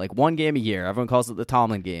competition, like one game a year. Everyone calls it the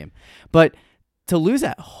Tomlin game. But to lose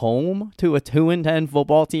at home to a 2-10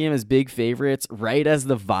 football team as big favorites, right as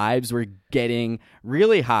the vibes were getting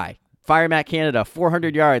really high. Fire Matt Canada,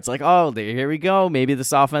 400 yards. Like, here we go. Maybe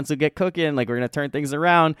this offense will get cooking. Like, we're going to turn things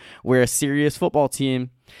around. We're a serious football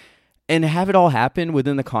team. and have it all happen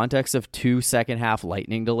within the context of 2 second half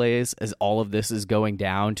lightning delays as all of this is going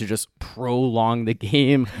down to just prolong the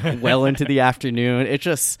game well into the afternoon. It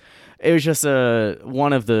was just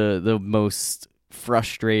one of the most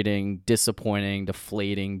frustrating, disappointing,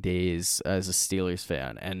 deflating days as a Steelers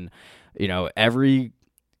fan. And, every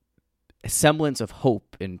semblance of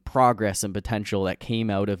hope and progress and potential that came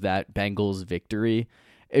out of that Bengals victory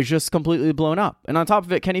is just completely blown up. And on top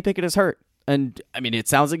of it, Kenny Pickett is hurt. And I mean, it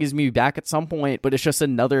sounds like he's going to be back at some point, but it's just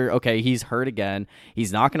another, okay, he's hurt again.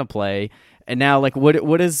 He's not going to play. And now, like, what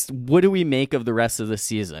do we make of the rest of the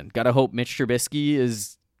season? Gotta hope Mitch Trubisky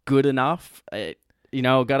is good enough.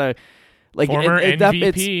 Gotta, like, former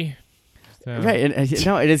MVP. Right. And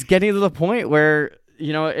it is getting to the point where,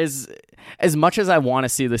 as much as I want to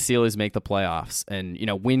see the Steelers make the playoffs and,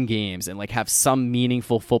 win games and like have some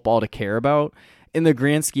meaningful football to care about, in the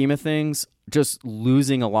grand scheme of things, just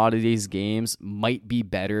losing a lot of these games might be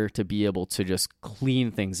better to be able to just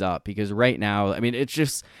clean things up, because right now, I mean, it's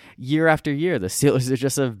just year after year, the Steelers are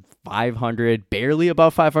just a 500, barely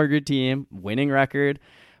above 500 team, winning record,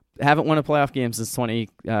 haven't won a playoff game since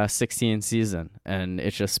 2016 season, and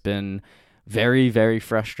it's just been very, very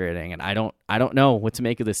frustrating, and I don't know what to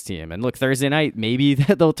make of this team. And look, Thursday night, maybe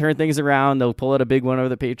they'll turn things around. They'll pull out a big one over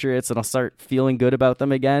the Patriots, and I'll start feeling good about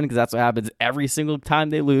them again, because that's what happens every single time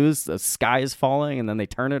they lose. The sky is falling, and then they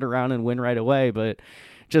turn it around and win right away. But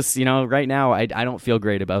just, right now, I don't feel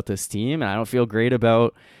great about this team, and I don't feel great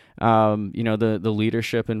about the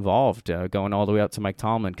leadership involved, going all the way up to Mike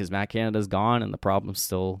Tomlin, because Matt Canada's gone, and the problems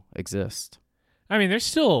still exist. I mean, they're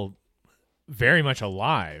still very much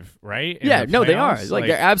alive, right? Yeah, no, they are. Like,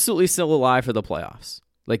 they're absolutely still alive for the playoffs.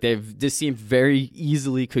 Like, this team very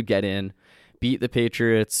easily could get in, beat the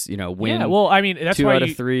Patriots, win. Yeah, well, I mean, that's 2 out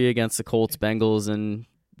of 3 against the Colts, Bengals, and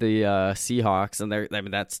the Seahawks,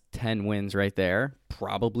 and that's 10 wins right there.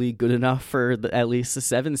 Probably good enough for at least a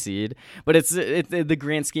 7 seed. But it's the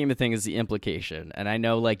grand scheme of things is the implication. And I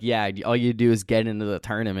know, like, yeah, all you do is get into the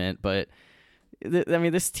tournament, but I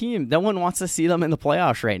mean, this team, no one wants to see them in the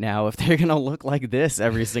playoffs right now if they're going to look like this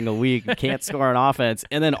every single week, can't score on offense,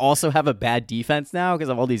 and then also have a bad defense now because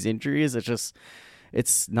of all these injuries.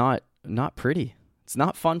 It's not pretty. It's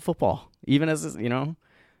not fun football, even as,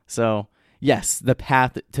 So, yes, the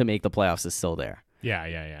path to make the playoffs is still there.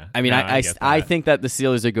 Yeah. I mean, I think that the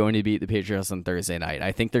Steelers are going to beat the Patriots on Thursday night.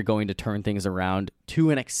 I think they're going to turn things around to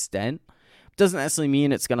an extent. Doesn't necessarily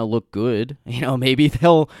mean it's going to look good. Maybe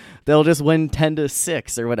they'll just win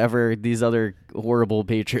 10-6 or whatever these other horrible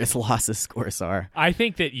Patriots losses scores are. I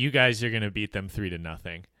think that you guys are going to beat them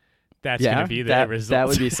 3-0. That's going to be the result. That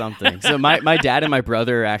would be something. So my dad and my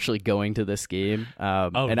brother are actually going to this game,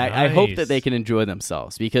 and nice. I hope that they can enjoy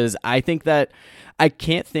themselves, because I think that I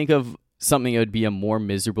can't think of something that would be a more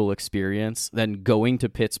miserable experience than going to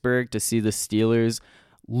Pittsburgh to see the Steelers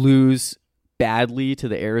lose badly to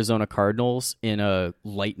the Arizona Cardinals in a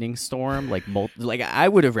lightning storm. Like I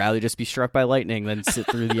would have rather just be struck by lightning than sit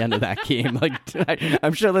through the end of that game. Like,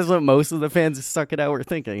 I'm sure that's what most of the fans who stuck it out were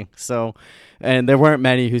thinking. So, and there weren't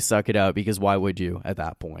many who stuck it out, because why would you at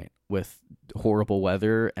that point with horrible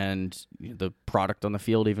weather and the product on the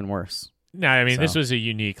field even worse? No, I mean, This was a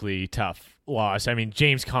uniquely tough loss. I mean,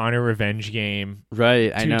 James Conner revenge game.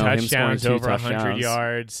 Right, I know. 2 touchdowns, over 100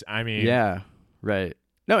 yards. I mean, yeah, right.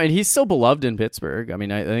 No, and he's still beloved in Pittsburgh. I mean,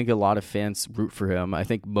 I think a lot of fans root for him. I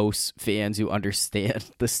think most fans who understand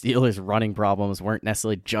the Steelers' running problems weren't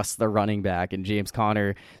necessarily just the running back, and James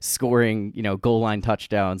Conner scoring, goal line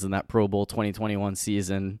touchdowns in that Pro Bowl 2021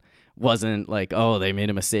 season wasn't like, oh, they made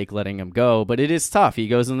a mistake letting him go. But it is tough. He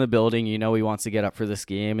goes in the building, he wants to get up for this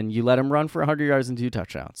game, and you let him run for 100 yards and 2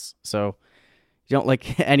 touchdowns. So you don't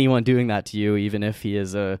like anyone doing that to you, even if he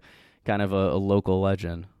is a kind of a local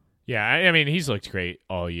legend. Yeah, I mean, he's looked great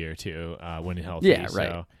all year, too, when healthy. Yeah,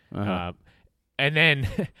 right. So, and then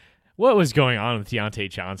what was going on with Deontay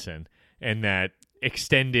Johnson and that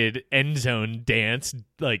extended end zone dance,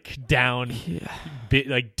 like down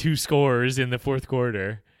 2 scores in the fourth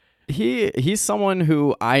quarter? He's someone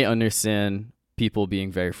who I understand people being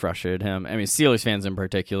very frustrated at him. I mean, Steelers fans in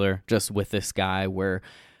particular, just with this guy where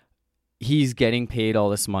he's getting paid all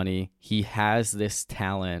this money. He has this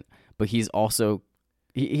talent, but he's also...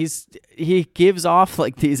 He gives off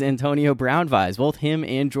like these Antonio Brown vibes, both him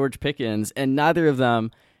and George Pickens, and neither of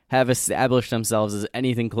them have established themselves as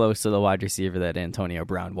anything close to the wide receiver that Antonio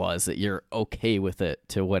Brown was, that you're okay with it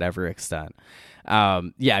to whatever extent. I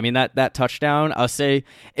mean, that touchdown, I'll say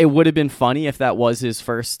it would have been funny if that was his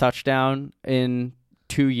first touchdown in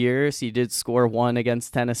 2 years. He did score 1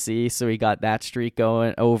 against Tennessee, so he got that streak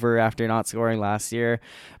going over after not scoring last year.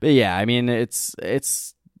 But yeah, I mean, it's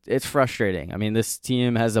it's frustrating. I mean, this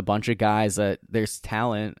team has a bunch of guys that there's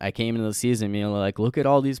talent. I came into the season being like, look at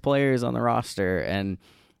all these players on the roster, and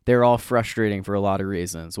they're all frustrating for a lot of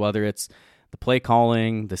reasons, whether it's the play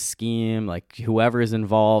calling, the scheme, like whoever is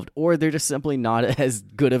involved, or they're just simply not as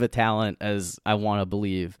good of a talent as I want to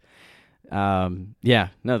believe.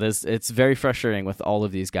 It's very frustrating with all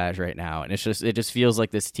of these guys right now. And it just feels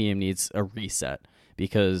like this team needs a reset,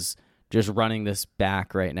 because just running this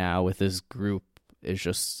back right now with this group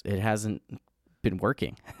it hasn't been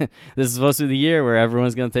working. This is supposed to be the year where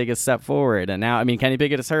everyone's going to take a step forward. And now, I mean, Kenny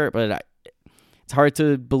Pickett is hurt, but it's hard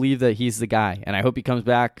to believe that he's the guy. And I hope he comes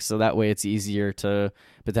back, so that way it's easier to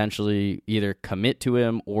potentially either commit to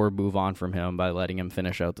him or move on from him by letting him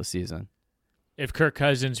finish out the season. If Kirk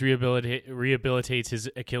Cousins rehabilitates his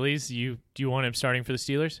Achilles, do you want him starting for the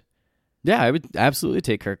Steelers? Yeah, I would absolutely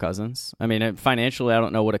take Kirk Cousins. I mean, financially, I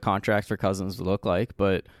don't know what a contract for Cousins would look like,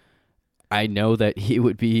 but I know that he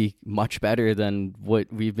would be much better than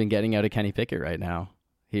what we've been getting out of Kenny Pickett right now.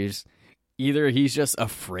 He's just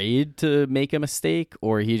afraid to make a mistake,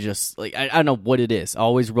 or he just, like, I don't know what it is.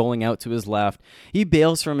 Always rolling out to his left. He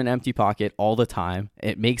bails from an empty pocket all the time.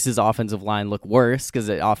 It makes his offensive line look worse because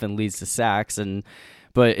it often leads to sacks.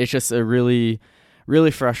 But it's just a really,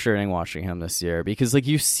 really frustrating watching him this year, because like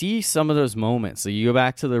you see some of those moments. So you go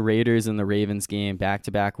back to the Raiders and the Ravens game,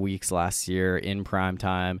 back-to-back weeks last year in prime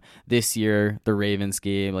time. This year, the Ravens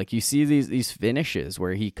game, like you see these finishes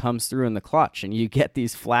where he comes through in the clutch, and you get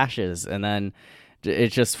these flashes, and then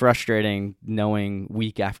it's just frustrating knowing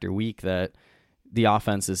week after week that the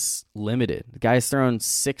offense is limited. The guy's thrown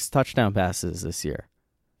 6 touchdown passes this year.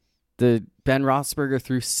 The Ben Roethlisberger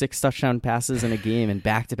threw 6 touchdown passes in a game in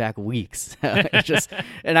back-to-back weeks.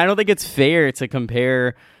 And I don't think it's fair to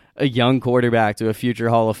compare a young quarterback to a future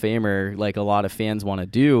Hall of Famer like a lot of fans want to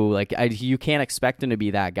do. Like, you can't expect him to be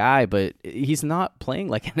that guy, but he's not playing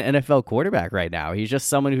like an NFL quarterback right now. He's just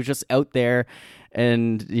someone who's just out there,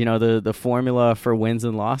 and you know the formula for wins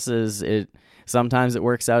and losses. Sometimes it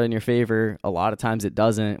works out in your favor. A lot of times it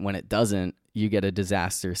doesn't. When it doesn't, you get a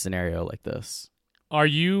disaster scenario like this. Are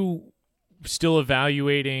you still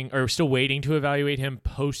evaluating or still waiting to evaluate him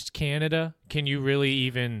post Canada? Can you really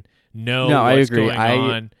even know what's going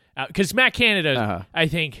on? Because Matt Canada, I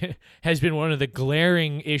think, has been one of the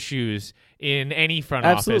glaring issues in any front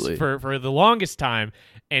office for the longest time,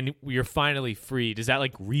 and you're finally free. Does that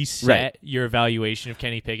like reset your evaluation of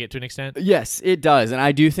Kenny Pickett to an extent? Yes, it does. And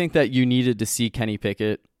I do think that you needed to see Kenny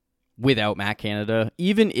Pickett without Matt Canada,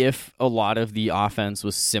 even if a lot of the offense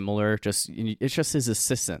was similar. It's just his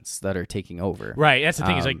assistants that are taking over. Right. That's the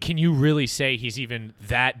thing. Is like, can you really say he's even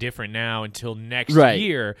that different now until next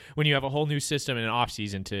year when you have a whole new system and an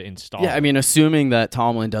offseason to install? Yeah, I mean, assuming that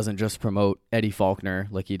Tomlin doesn't just promote Eddie Faulkner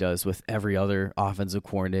like he does with every other offensive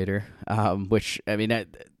coordinator, which, I mean,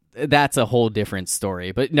 that's a whole different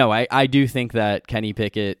story. But no, I do think that Kenny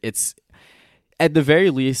Pickett, at the very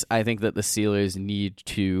least, I think that the Steelers need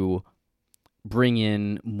to bring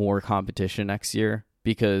in more competition next year,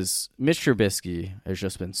 because Mitch Trubisky has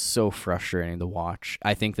just been so frustrating to watch.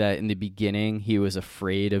 I think that in the beginning, he was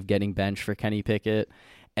afraid of getting benched for Kenny Pickett,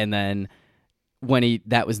 and then when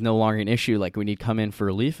that was no longer an issue, like when he'd come in for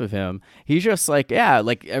relief of him, he's just like,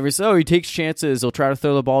 he takes chances. He'll try to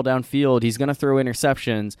throw the ball downfield. He's going to throw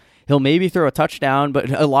interceptions. He'll maybe throw a touchdown, but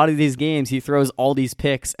a lot of these games, he throws all these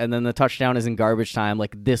picks, and then the touchdown is in garbage time,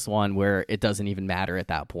 like this one, where it doesn't even matter at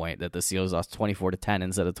that point that the Steelers lost 24-10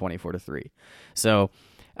 instead of 24-3. So,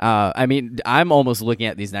 I mean, I'm almost looking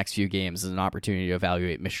at these next few games as an opportunity to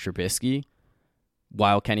evaluate Mitch Trubisky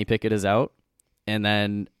while Kenny Pickett is out. And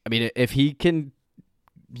then, I mean, if he can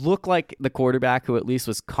look like the quarterback who at least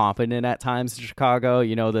was competent at times in Chicago,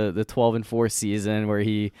 you know, the 12-4 season where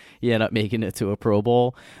he ended up making it to a Pro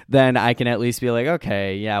Bowl, then I can at least be like,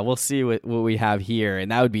 okay, yeah, we'll see what we have here.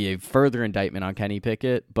 And that would be a further indictment on Kenny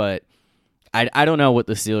Pickett. But I don't know what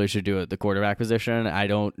the Steelers should do at the quarterback position. I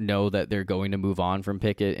don't know that they're going to move on from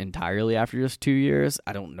Pickett entirely after just 2 years.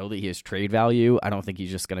 I don't know that he has trade value. I don't think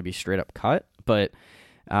he's just going to be straight up cut. But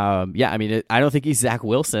I mean, I don't think he's Zach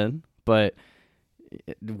Wilson, but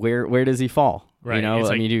where does he fall? Right. You know,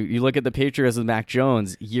 I mean, you look at the Patriots with Mac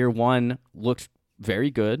Jones. Year 1 looked very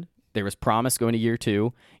good. There was promise going to year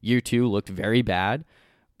 2. Year 2 looked very bad.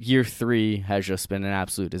 Year 3 has just been an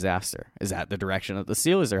absolute disaster. Is that the direction that the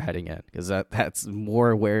Steelers are heading in? Because that's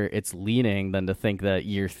more where it's leaning than to think that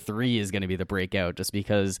year 3 is going to be the breakout just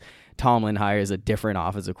because Tomlin hires a different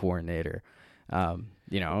offensive coordinator.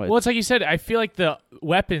 Well, it's like you said, I feel like the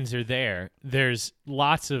weapons are there. There's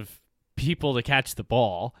lots of people to catch the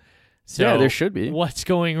ball. So yeah, there should be. What's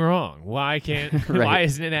going wrong? Why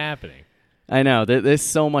isn't it happening? I know. There's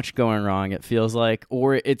so much going wrong, it feels like.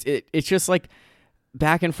 Or it's just like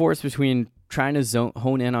back and forth between trying to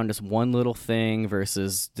hone in on just one little thing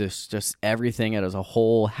versus just everything as a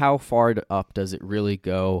whole. How far up does it really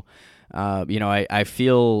go? I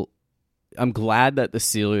feel I'm glad that the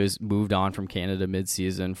Steelers moved on from Canada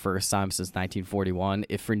midseason, first time since 1941,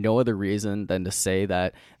 if for no other reason than to say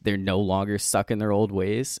that they're no longer stuck in their old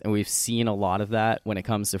ways. And we've seen a lot of that when it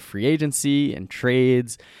comes to free agency and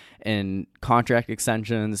trades and contract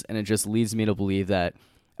extensions. And it just leads me to believe that,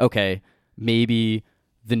 okay, maybe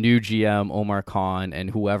the new GM, Omar Khan,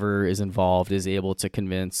 and whoever is involved is able to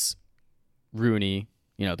convince Rooney,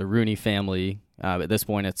 the Rooney family. At this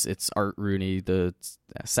point, it's Art Rooney, the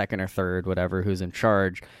second or third, whatever, who's in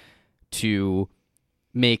charge, to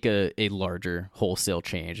make a larger wholesale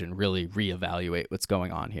change and really reevaluate what's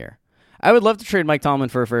going on here. I would love to trade Mike Tomlin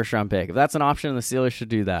for a first-round pick. If that's an option, the Steelers should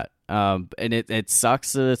do that. And it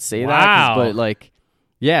sucks to say that, but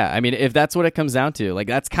yeah, I mean, if that's what it comes down to,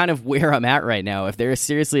 that's kind of where I'm at right now. If there is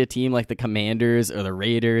seriously a team like the Commanders or the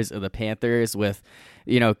Raiders or the Panthers with,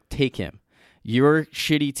 take him. Your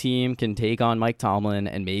shitty team can take on Mike Tomlin,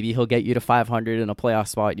 and maybe he'll get you to 500 in a playoff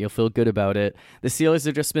spot, and you'll feel good about it. The Steelers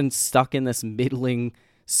have just been stuck in this middling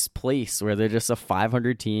place where they're just a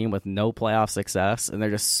 500 team with no playoff success, and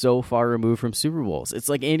they're just so far removed from Super Bowls. It's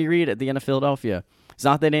like Andy Reid at the end of Philadelphia. It's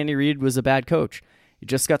not that Andy Reid was a bad coach. He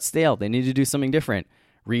just got stale. They need to do something different.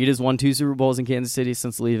 Reid has won 2 Super Bowls in Kansas City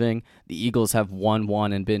since leaving. The Eagles have won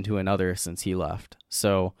one and been to another since he left.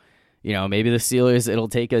 So, maybe the Steelers, it'll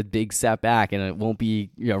take a big step back, and it won't be,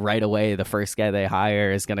 right away the first guy they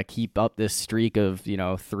hire is going to keep up this streak of,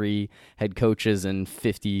 3 head coaches in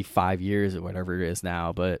 55 years or whatever it is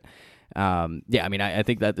now. But, I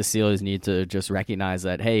think that the Steelers need to just recognize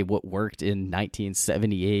that, hey, what worked in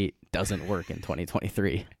 1978 doesn't work in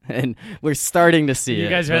 2023. And we're starting to see it. You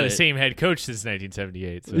guys have had the same head coach since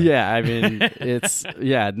 1978. So. Yeah, I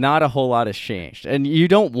mean, not a whole lot has changed. And you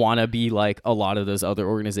don't want to be like a lot of those other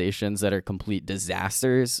organizations that are complete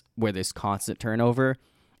disasters where there's constant turnover.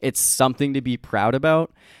 It's something to be proud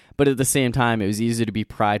about. But at the same time, it was easy to be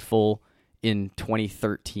prideful in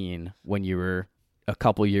 2013 when you were a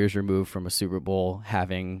couple years removed from a Super Bowl,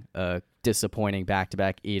 having a disappointing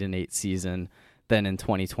back-to-back 8-8 season, than in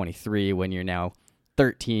 2023 when you're now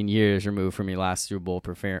 13 years removed from your last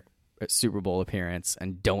Super Bowl appearance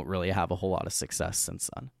and don't really have a whole lot of success since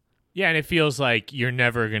then. Yeah, and it feels like you're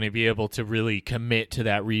never going to be able to really commit to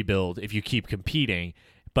that rebuild if you keep competing,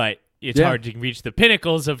 but it's hard to reach the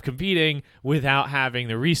pinnacles of competing without having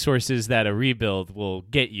the resources that a rebuild will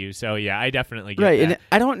get you. So, yeah, I definitely get that. And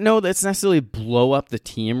I don't know that it's necessarily blow up the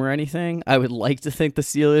team or anything. I would like to think the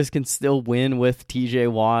Steelers can still win with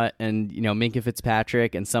TJ Watt and, Minkah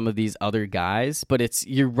Fitzpatrick and some of these other guys, but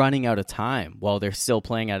you're running out of time while they're still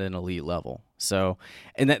playing at an elite level. So,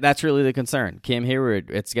 and that's really the concern. Cam Hayward,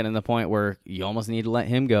 it's getting to the point where you almost need to let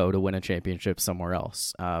him go to win a championship somewhere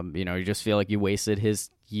else. You just feel like you wasted his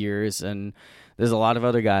years, and there's a lot of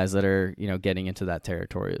other guys that are, getting into that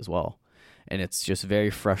territory as well. And it's just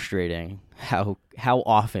very frustrating how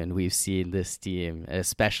often we've seen this team,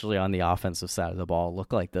 especially on the offensive side of the ball,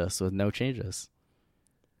 look like this with no changes.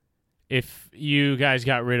 If you guys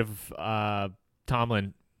got rid of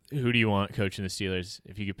Tomlin, who do you want coaching the Steelers?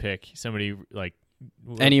 If you could pick somebody like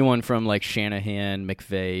anyone from like Shanahan,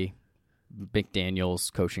 McVay,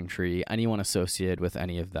 McDaniels coaching tree, anyone associated with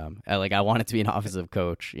any of them. I want it to be an offensive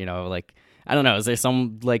coach, I don't know. Is there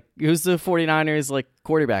some who's the 49ers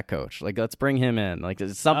quarterback coach? Let's bring him in.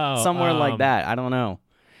 Somewhere like that. I don't know.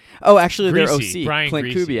 Oh, actually, Greasy, their OC, Brian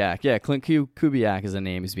Clint Greasy. Kubiak. Yeah, Clint Kubiak is a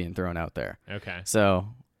name who's being thrown out there. Okay. So,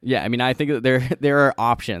 yeah, I mean, I think that there are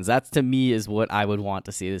options. That's, to me, is what I would want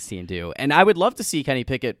to see this team do. And I would love to see Kenny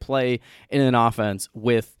Pickett play in an offense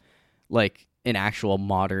with, an actual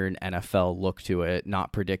modern NFL look to it,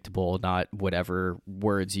 not predictable, not whatever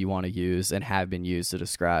words you want to use and have been used to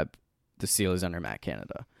describe the Steelers under Matt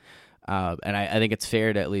Canada. And I think it's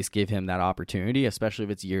fair to at least give him that opportunity, especially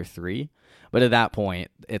if it's year 3. But at that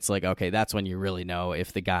point, it's okay, that's when you really know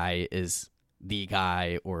if the guy is the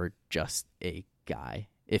guy or just a guy.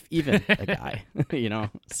 If even a guy,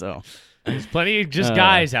 so there's plenty of just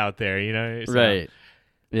guys out there, so. Right.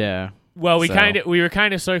 Yeah. Well, we were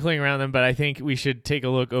kind of circling around them, but I think we should take a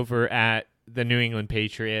look over at the New England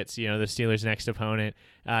Patriots, the Steelers' next opponent.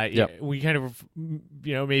 We kind of,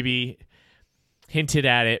 maybe hinted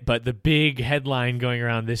at it, but the big headline going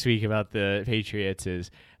around this week about the Patriots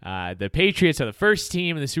is the Patriots are the first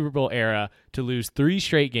team in the Super Bowl era to lose 3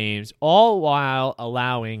 straight games, all while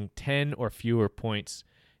allowing 10 or fewer points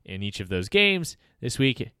in each of those games. This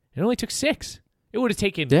week, it only took 6. It would have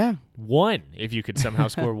taken one if you could somehow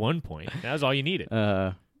score 1 point. That was all you needed.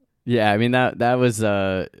 Yeah, I mean that was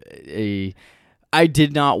I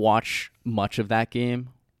did not watch much of that game.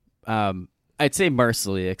 I'd say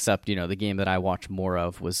mercilessly, except the game that I watched more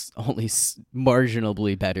of was only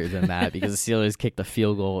marginally better than that because the Steelers kicked a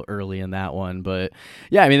field goal early in that one. But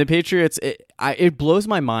yeah, I mean the Patriots. It blows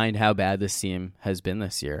my mind how bad this team has been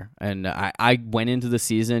this year. And I went into the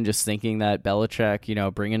season just thinking that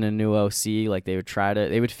Belichick, bringing a new OC, like they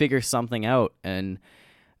would figure something out, and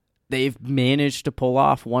they've managed to pull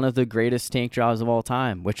off one of the greatest tank jobs of all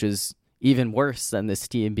time, which is even worse than this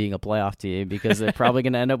team being a playoff team because they're probably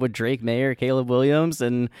going to end up with Drake Mayer, Caleb Williams,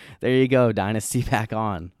 and there you go, dynasty back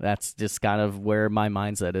on. That's just kind of where my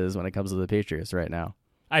mindset is when it comes to the Patriots right now.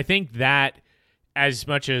 I think that as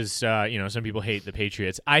much as some people hate the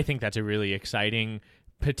Patriots, I think that's a really exciting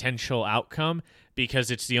potential outcome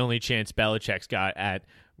because it's the only chance Belichick's got at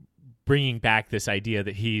bringing back this idea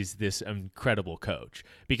that he's this incredible coach,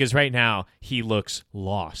 because right now he looks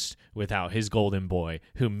lost without his golden boy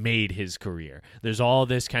who made his career. There's all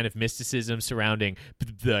this kind of mysticism surrounding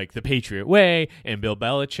the Patriot way and Bill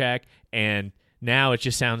Belichick, and now it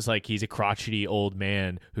just sounds like he's a crotchety old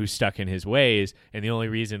man who's stuck in his ways, and the only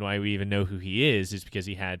reason why we even know who he is because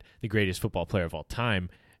he had the greatest football player of all time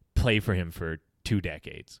play for him for 2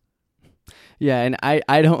 decades. Yeah, and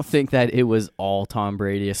I don't think that it was all Tom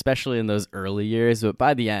Brady, especially in those early years. But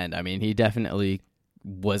by the end, I mean, he definitely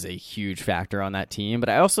was a huge factor on that team. But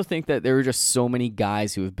I also think that there were just so many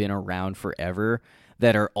guys who have been around forever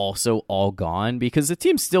that are also all gone because the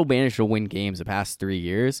team still managed to win games the past 3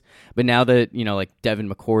 years. But now that, like Devin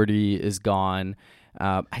McCourty is gone,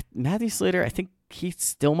 Matthew Slater, I think he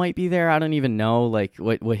still might be there. I don't even know like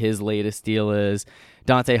what his latest deal is.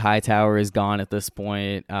 Dante Hightower is gone at this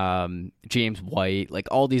point. James White, like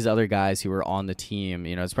all these other guys who were on the team,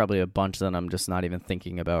 it's probably a bunch that I'm just not even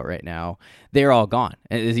thinking about right now. They're all gone.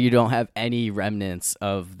 And you don't have any remnants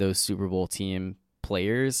of those Super Bowl team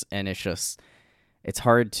players. And it's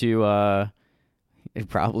hard to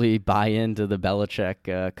probably buy into the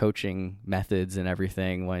Belichick coaching methods and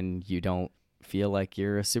everything when you don't feel like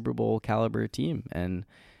you're a Super Bowl caliber team. And,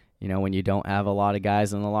 when you don't have a lot of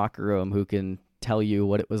guys in the locker room who can tell you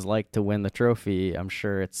what it was like to win the trophy, I'm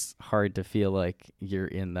sure it's hard to feel like you're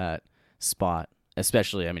in that spot,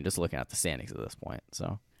 especially, just looking at the standings at this point.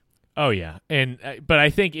 So, oh yeah. But I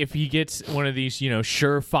think if he gets one of these,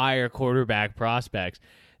 surefire quarterback prospects,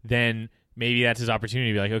 then maybe that's his opportunity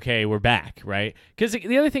to be like, okay, we're back, right? Because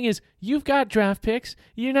the other thing is, you've got draft picks.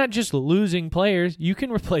 You're not just losing players. You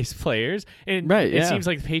can replace players. And it seems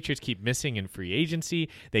like the Patriots keep missing in free agency.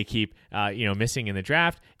 They keep, missing in the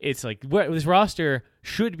draft. It's like this roster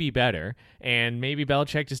should be better, and maybe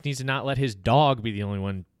Belichick just needs to not let his dog be the only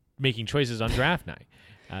one making choices on draft night.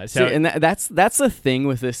 And that's the thing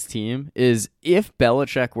with this team is if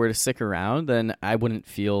Belichick were to stick around, then I wouldn't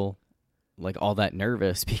feel like all that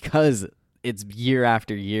nervous because it's year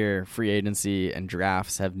after year, free agency and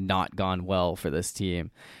drafts have not gone well for this team.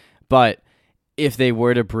 But if they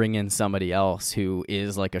were to bring in somebody else who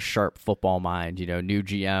is like a sharp football mind, new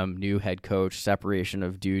GM, new head coach, separation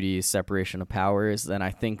of duties, separation of powers, then I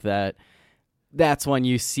think that's when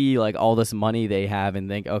you see like all this money they have and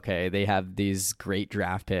think, okay, they have these great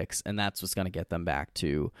draft picks, and that's what's going to get them back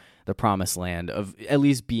to the promised land of at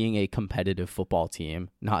least being a competitive football team,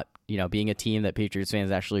 not, being a team that Patriots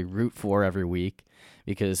fans actually root for every week.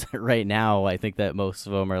 Because right now, I think that most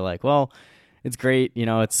of them are like, well, it's great,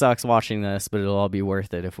 it sucks watching this, but it'll all be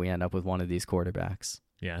worth it if we end up with one of these quarterbacks.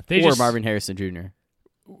 Yeah, Marvin Harrison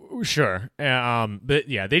Jr. Sure. But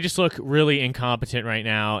yeah, they just look really incompetent right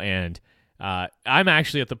now, and I'm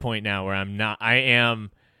actually at the point now where I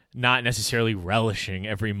am not necessarily relishing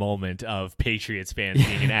every moment of Patriots fans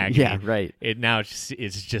being in agony. Yeah, right.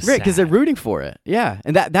 It's just right because they're sad. rooting for it. Yeah,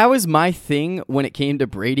 and that was my thing when it came to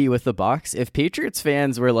Brady with the Bucs. If Patriots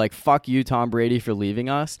fans were like, "Fuck you, Tom Brady, for leaving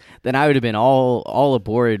us," then I would have been all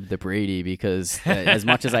aboard the Brady because as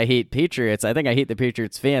much as I hate Patriots, I think I hate the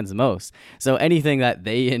Patriots fans most. So anything that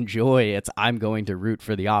they enjoy, I'm going to root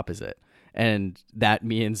for the opposite. And that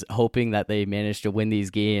means hoping that they manage to win these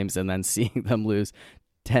games and then seeing them lose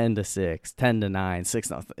 10-6, 10-9,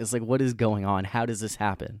 6-0. It's like, what is going on? How does this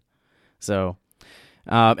happen? So,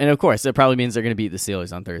 and of course, it probably means they're going to beat the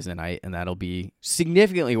Steelers on Thursday night, and that'll be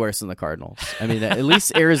significantly worse than the Cardinals. I mean, at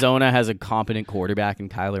least Arizona has a competent quarterback in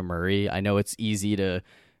Kyler Murray. I know it's easy to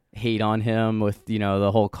hate on him with,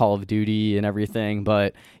 the whole Call of Duty and everything,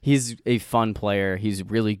 but he's a fun player. He's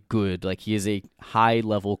really good. Like, he is a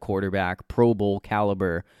high-level quarterback, Pro Bowl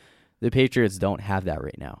caliber. The Patriots don't have that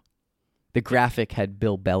right now. the graphic had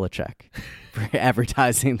Bill Belichick for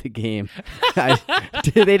advertising the game. They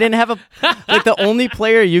didn't have the only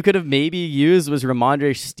player you could have maybe used was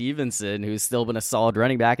Ramondre Stevenson, who's still been a solid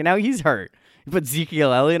running back, and now he's hurt. You put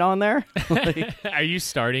Ezekiel Elliott on there? Are you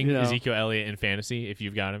starting Ezekiel Elliott in fantasy if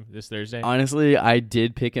you've got him this Thursday? Honestly, I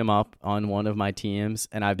did pick him up on one of my teams,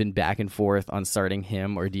 and I've been back and forth on starting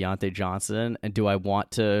him or Deontay Johnson. And do I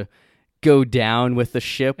want to go down with the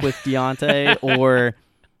ship with Deontay, or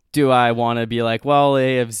do I want to be like, well,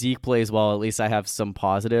 if Zeke plays well, at least I have some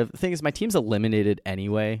positive? The thing is, my team's eliminated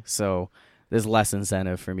anyway, so there's less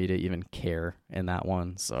incentive for me to even care in that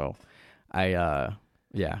one. So I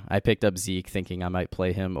picked up Zeke thinking I might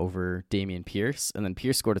play him over Dameon Pierce, and then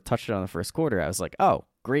Pierce scored a touchdown in the first quarter. I was like, oh,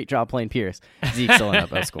 great job playing Pierce. Zeke still ended up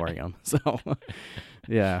outscoring him. So,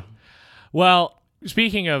 yeah. Well,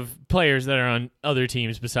 speaking of players that are on other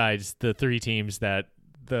teams besides the 3 teams that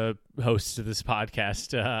the hosts of this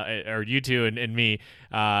podcast, or you two and me,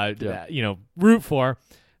 root for,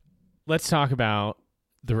 let's talk about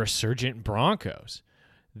the resurgent Broncos.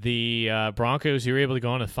 The Broncos who were able to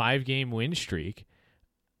go on a 5-game win streak.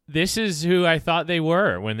 This is who I thought they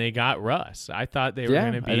were when they got Russ. I thought they were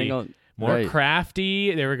going to be more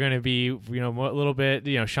crafty. They were going to be, a little bit,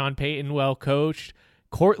 Sean Payton well coached.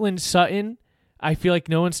 Cortland Sutton. I feel like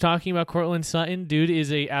no one's talking about Cortland Sutton. Dude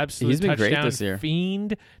is a absolute touchdown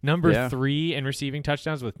fiend. Number 3 in receiving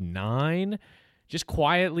touchdowns with 9. Just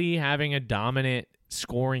quietly having a dominant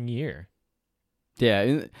scoring year.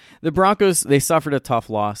 Yeah, the Broncos, they suffered a tough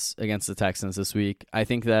loss against the Texans this week. I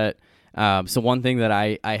think that so one thing that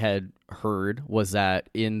I had heard was that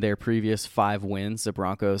in their previous 5 wins, the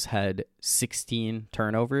Broncos had 16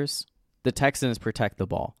 turnovers. The Texans protect the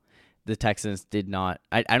ball. The Texans did not.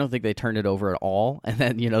 I don't think they turned it over at all. And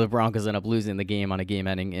then, the Broncos end up losing the game on a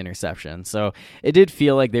game-ending interception. So it did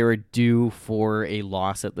feel like they were due for a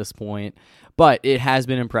loss at this point. But it has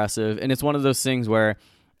been impressive. And it's one of those things where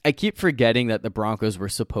I keep forgetting that the Broncos were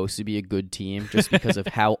supposed to be a good team just because of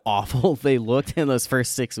how awful they looked in those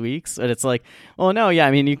first 6 weeks. And it's like, well, no, yeah,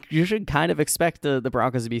 I mean, you should kind of expect the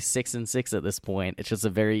Broncos to be 6-6 at this point. It's just a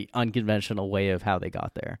very unconventional way of how they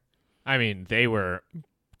got there. I mean, they were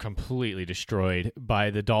completely destroyed by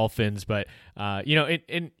the Dolphins, but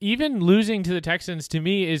and even losing to the Texans to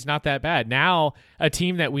me is not that bad. Now, a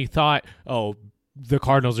team that we thought, oh, the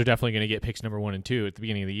Cardinals are definitely going to get picks number 1 and 2 at the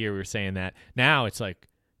beginning of the year. We were saying that. Now it's like,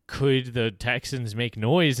 could the Texans make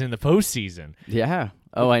noise in the postseason? Yeah.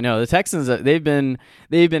 Oh, I know. The Texans, they've been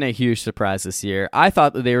a huge surprise this year. I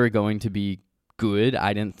thought that they were going to be good.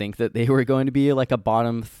 I didn't think that they were going to be like a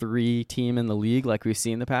bottom 3 team in the league like we've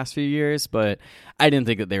seen the past few years, but I didn't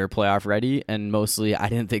think that they were playoff ready, and mostly I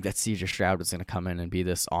didn't think that C.J. Stroud was going to come in and be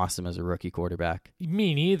this awesome as a rookie quarterback.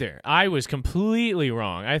 Me neither. I was completely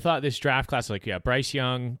wrong. I thought this draft class, Bryce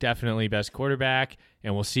Young, definitely best quarterback,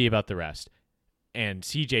 and we'll see about the rest. And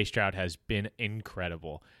C.J. Stroud has been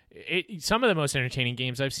incredible. Some of the most entertaining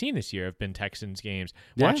games I've seen this year have been Texans games.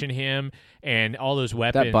 Yeah. Watching him and all those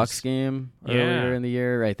weapons. That Bucs game earlier in the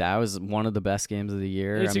year, right? That was one of the best games of the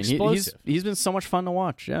year. It's explosive. He's been so much fun to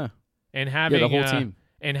watch. Yeah, and having the whole team,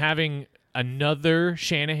 and having another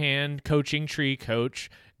Shanahan coaching tree coach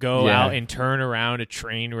go out and turn around a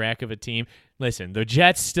train wreck of a team. Listen, the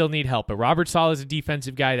Jets still need help, but Robert Saleh is a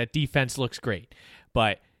defensive guy. That defense looks great,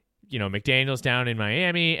 but McDaniel's down in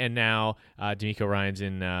Miami, and now DeMeco Ryans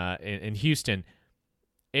in Houston.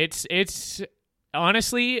 It's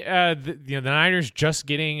honestly the Niners just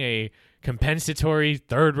getting a compensatory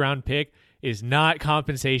 3rd-round pick is not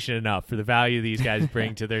compensation enough for the value these guys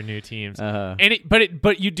bring to their new teams.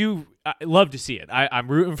 But you do love to see it. I'm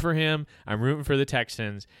rooting for him. I'm rooting for the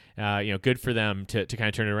Texans. Good for them to kind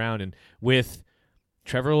of turn it around. And with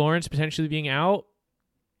Trevor Lawrence potentially being out,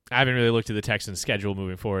 I haven't really looked at the Texans' schedule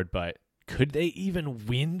moving forward, but could they even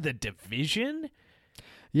win the division?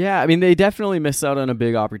 Yeah, I mean, they definitely missed out on a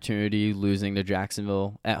big opportunity losing to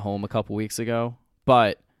Jacksonville at home a couple weeks ago.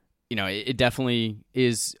 But, it definitely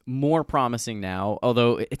is more promising now.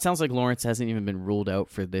 Although it sounds like Lawrence hasn't even been ruled out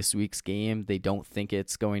for this week's game. They don't think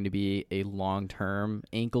it's going to be a long-term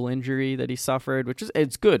ankle injury that he suffered, which is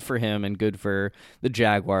it's good for him and good for the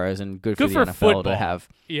Jaguars and good for the NFL football. To have.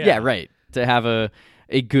 Yeah, right. To have a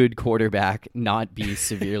good quarterback not be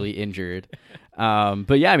severely injured.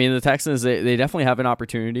 But yeah, I mean, the Texans, they definitely have an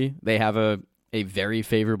opportunity. They have a very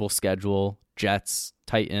favorable schedule. Jets,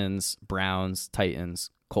 Titans, Browns,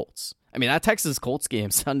 Titans, Colts. I mean, that Texans-Colts game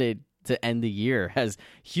Sunday to end the year has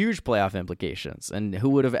huge playoff implications. And who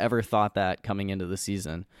would have ever thought that coming into the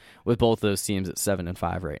season with both those teams at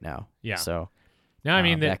 7-5 right now? Yeah. So, no, I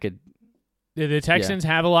mean, the Texans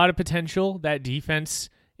have a lot of potential. That defense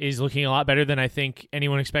is looking a lot better than I think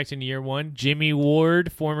anyone expected in year one. Jimmy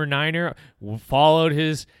Ward, former Niner, followed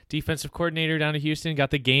his defensive coordinator down to Houston, got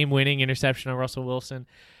the game-winning interception on Russell Wilson.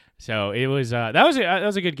 So it was that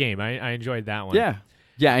was a good game. I enjoyed that one.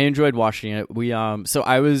 Yeah, I enjoyed watching it. We so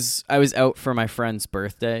I was out for my friend's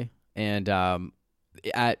birthday, and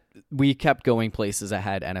we kept going places that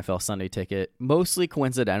had NFL Sunday Ticket, mostly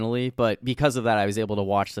coincidentally, but because of that, I was able to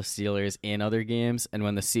watch the Steelers and other games. And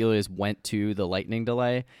when the Steelers went to the lightning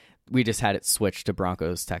delay, we just had it switched to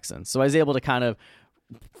Broncos Texans. So I was able to kind of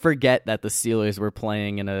forget that the Steelers were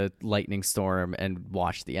playing in a lightning storm and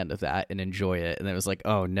watch the end of that and enjoy it. And it was like,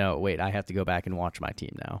 oh no, wait, I have to go back and watch my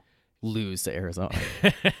team now lose to Arizona.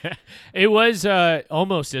 It was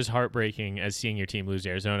almost as heartbreaking as seeing your team lose to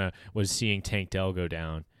Arizona was seeing Tank Dell go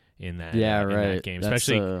down in that, in that game.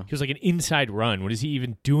 Especially, he was like an inside run. What is he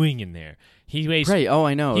even doing in there? He weighs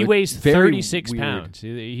I know. He weighs 36 pounds.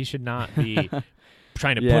 He should not be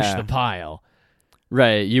trying to push the pile.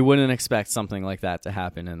 Right. You wouldn't expect something like that to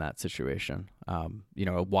happen in that situation. A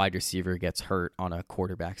wide receiver gets hurt on a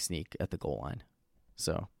quarterback sneak at the goal line.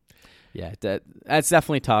 So, yeah, that's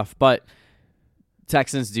definitely tough. But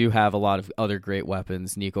Texans do have a lot of other great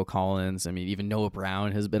weapons. Nico Collins. I mean, even Noah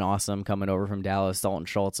Brown has been awesome coming over from Dallas. Dalton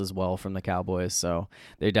Schultz as well from the Cowboys. So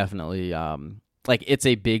they definitely it's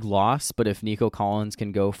a big loss. But if Nico Collins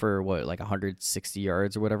can go for 160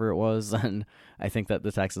 yards or whatever it was, then I think that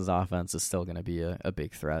the Texans offense is still going to be a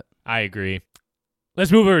big threat. I agree.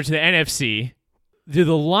 Let's move over to the NFC. Do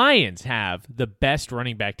the Lions have the best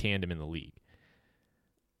running back tandem in the league?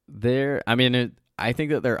 I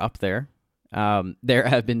think that they're up there. There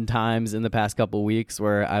have been times in the past couple weeks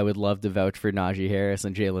where I would love to vouch for Najee Harris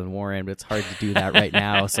and Jaylen Warren, but it's hard to do that right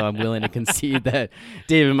now. So I'm willing to concede that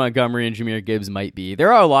David Montgomery and Jahmyr Gibbs might be.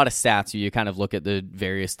 There are a lot of stats where you kind of look at the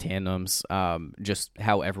various tandems, just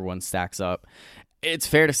how everyone stacks up. It's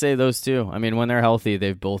fair to say those two. I mean, when they're healthy,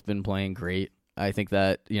 they've both been playing great. I think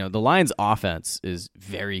that, the Lions offense is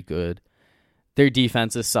very good. Their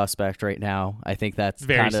defense is suspect right now. I think that's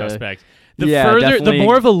very suspect. The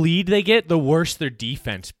more of a lead they get, the worse their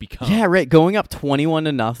defense becomes. Yeah, right. Going up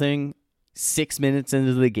 21-0, 6 minutes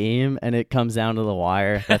into the game, and it comes down to the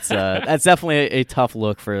wire. That's definitely a tough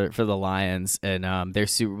look for the Lions and their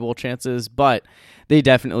Super Bowl chances. But they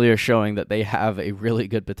definitely are showing that they have a really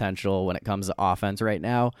good potential when it comes to offense right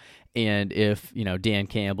now. And if, Dan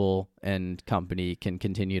Campbell and company can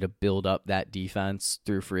continue to build up that defense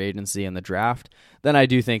through free agency and the draft, then I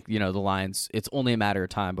do think, the Lions, it's only a matter of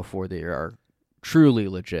time before they are truly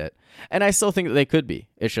legit. And I still think that they could be.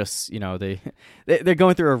 It's just, they're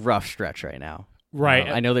going through a rough stretch right now. Right.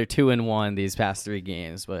 I know they're 2-1 these past 3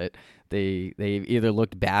 games, but they either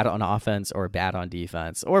looked bad on offense or bad on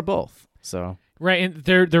defense or both. So. Right, and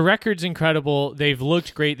their record's incredible. They've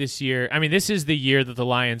looked great this year. I mean, this is the year that the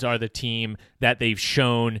Lions are the team that they've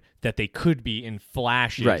shown that they could be in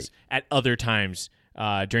flashes at other times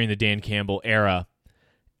during the Dan Campbell era.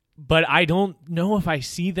 But I don't know if I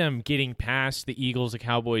see them getting past the Eagles, the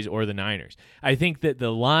Cowboys, or the Niners. I think that the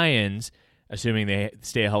Lions, assuming they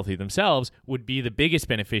stay healthy themselves, would be the biggest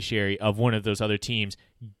beneficiary of one of those other teams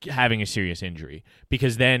having a serious injury,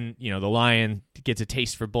 because then the lion gets a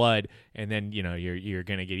taste for blood, and then you're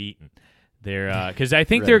gonna get eaten. They're because I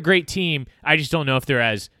think they're a great team. I just don't know if they're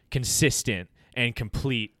as consistent and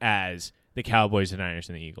complete as the Cowboys, the Niners,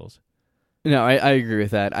 and the Eagles. No, I agree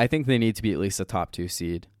with that. I think they need to be at least a top 2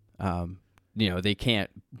 seed. They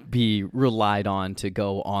can't be relied on to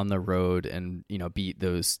go on the road and, beat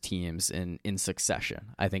those teams in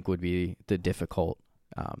succession, I think would be the difficult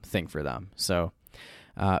thing for them. So,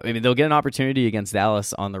 they'll get an opportunity against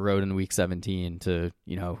Dallas on the road in week 17 to,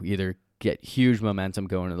 either get huge momentum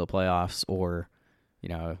going to the playoffs or,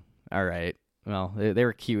 all right, well, they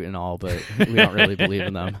were cute and all, but we don't really believe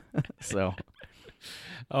in them. So,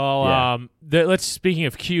 speaking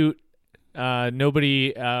of cute,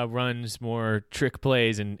 nobody runs more trick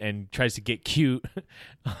plays and tries to get cute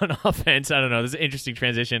on offense. I don't know. This is an interesting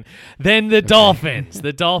transition. Then the Dolphins.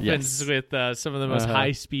 The Dolphins with some of the most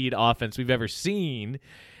high-speed offense we've ever seen.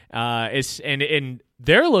 And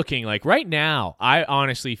they're looking like right now, I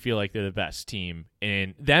honestly feel like they're the best team.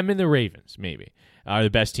 And them and the Ravens, maybe, are the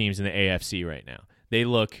best teams in the AFC right now. They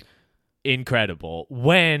look incredible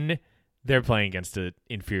when they're playing against an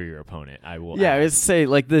inferior opponent. I would say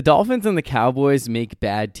the Dolphins and the Cowboys make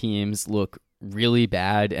bad teams look really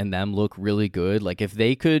bad and them look really good. Like if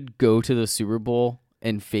they could go to the Super Bowl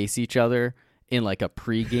and face each other in a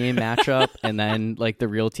pregame matchup and then the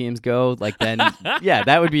real teams go, then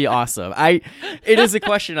that would be awesome. It is a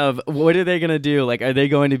question of what are they going to do? Are they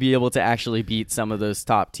going to be able to actually beat some of those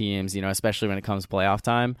top teams, especially when it comes to playoff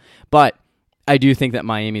time? But I do think that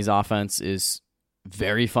Miami's offense is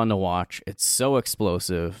very fun to watch. It's so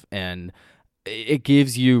explosive, and it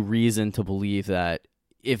gives you reason to believe that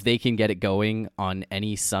if they can get it going on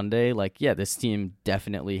any Sunday, like, yeah, this team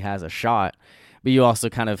definitely has a shot. But you also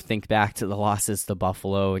kind of think back to the losses to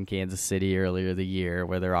Buffalo and Kansas City earlier the year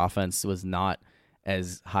where their offense was not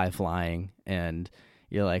as high-flying, and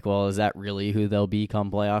you're like, well, is that really who they'll be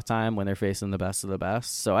come playoff time when they're facing the best of the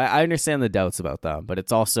best? So I understand the doubts about them, but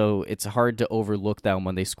it's hard to overlook them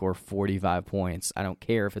when they score 45 points. I don't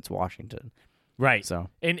care if it's Washington. Right. So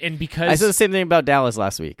and because I said the same thing about Dallas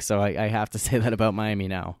last week, so I have to say that about Miami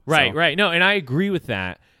now. Right, so. right. No, and I agree with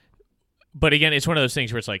that. But again, it's one of those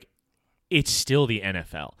things where it's like, it's still the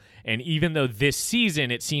NFL. And even though this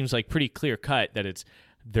season it seems like pretty clear cut that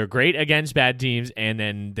they're great against bad teams and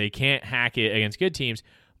then they can't hack it against good teams,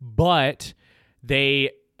 but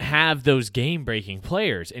they have those game-breaking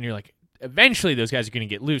players, and you're like, eventually those guys are going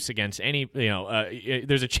to get loose against any,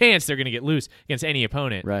 there's a chance they're going to get loose against any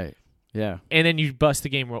opponent. Right. Yeah. And then you bust the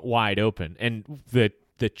game wide open. And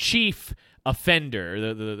the chief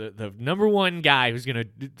offender, the number one guy has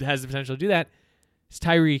the potential to do that is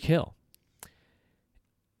Tyreek Hill.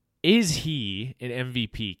 Is he an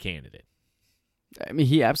MVP candidate? I mean,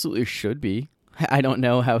 he absolutely should be. I don't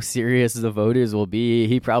know how serious the voters will be.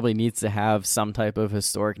 He probably needs to have some type of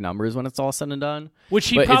historic numbers when it's all said and done. Which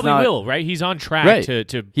he probably will, right? He's on track right.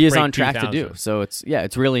 to He is break on track 2,000. to do. So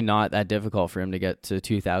it's really not that difficult for him to get to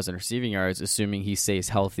 2,000 receiving yards, assuming he stays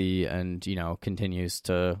healthy and, continues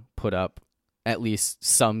to put up at least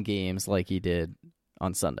some games like he did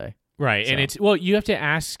on Sunday. Right. So. And you have to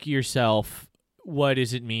ask yourself, what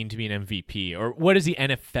does it mean to be an MVP? Or what does the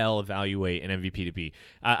NFL evaluate an MVP to be?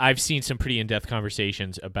 I've seen some pretty in-depth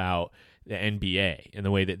conversations about the NBA and the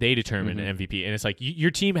way that they determine an MVP. And it's like, your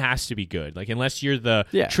team has to be good. Like, unless you're the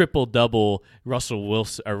triple-double Russell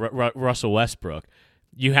Wilson or Russell Westbrook,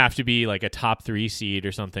 you have to be like a top 3 seed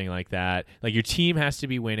or something like that. Like, your team has to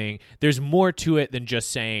be winning. There's more to it than just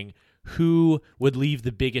saying who would leave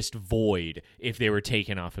the biggest void if they were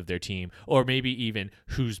taken off of their team, or maybe even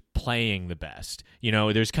who's playing the best.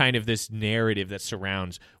 There's kind of this narrative that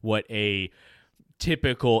surrounds what a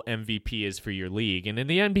typical MVP is for your league. And in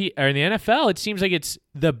the NFL, it seems like it's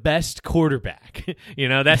the best quarterback.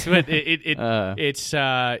 That's what it's.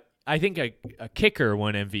 I think a kicker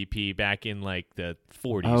won MVP back in like the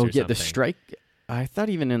 40s. Oh, or something. The strike. I thought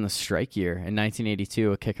even in the strike year in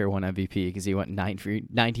 1982, a kicker won MVP because he went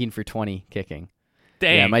 19 for 20 kicking.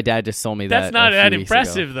 Dang. Yeah, my dad just told me that's that. That's not that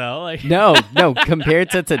impressive though. Like no, compared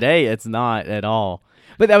to today, it's not at all.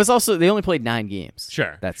 But that was also, they only played 9 games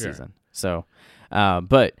that season. So,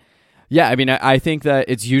 but yeah, I mean, I think that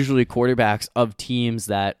it's usually quarterbacks of teams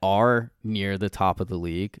that are near the top of the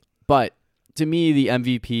league. But to me, the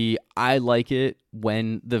MVP, I like it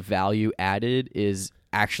when the value added is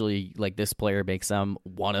actually like this player makes them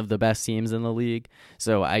one of the best teams in the league.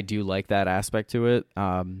 So I do like that aspect to it.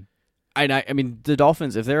 And I mean, the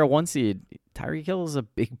Dolphins, if they're a 1 seed, Tyreek Hill is a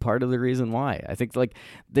big part of the reason why. I think like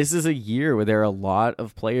this is a year where there are a lot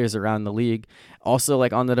of players around the league, also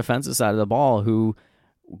like on the defensive side of the ball, who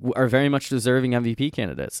are very much deserving MVP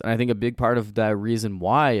candidates. And I think a big part of that reason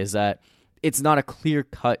why is that it's not a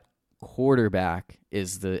clear-cut quarterback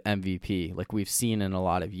is the MVP, like we've seen in a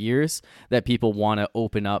lot of years, that people want to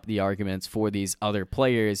open up the arguments for these other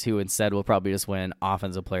players who instead will probably just win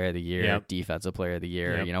Offensive Player of the Year, Defensive Player of the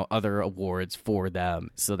Year, other awards for them.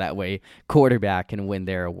 So that way quarterback can win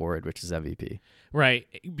their award, which is MVP. Right.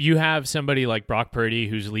 You have somebody like Brock Purdy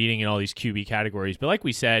who's leading in all these QB categories, but like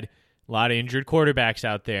we said, a lot of injured quarterbacks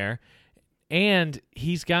out there. And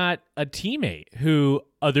he's got a teammate who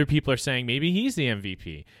other people are saying maybe he's the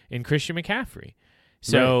MVP in Christian McCaffrey.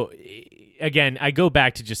 So, again, I go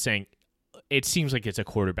back to just saying it seems like it's a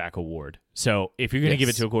quarterback award. So if you're going to give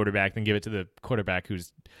it to a quarterback, then give it to the quarterback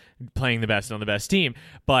who's playing the best on the best team.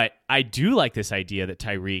 But I do like this idea that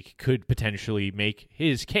Tyreek could potentially make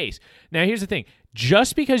his case. Now, here's the thing.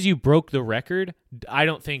 Just because you broke the record, I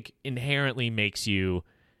don't think inherently makes you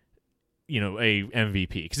a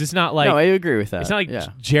MVP, because it's not like, no, I agree with that. It's not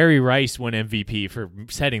like Jerry Rice won MVP for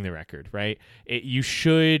setting the record, right? You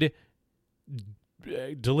should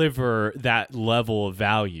deliver that level of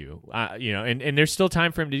value, and there's still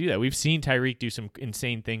time for him to do that. We've seen Tyreek do some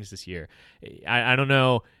insane things this year. I don't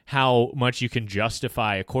know how much you can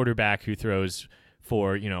justify a quarterback who throws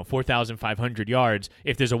for 4,500 yards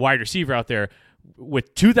if there's a wide receiver out there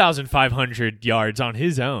with 2,500 yards on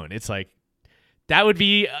his own. It's like, that would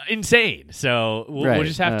be insane. So we'll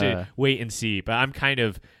just have to wait and see. But I'm kind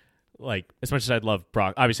of like, as much as I'd love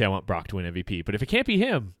Brock, obviously I want Brock to win MVP. But if it can't be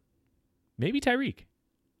him, maybe Tyreek.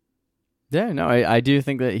 Yeah, no, I do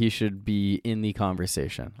think that he should be in the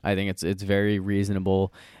conversation. I think it's very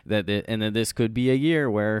reasonable and that this could be a year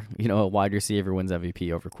where, a wide receiver wins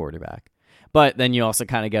MVP over quarterback. But then you also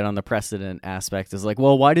kind of get on the precedent aspect is like,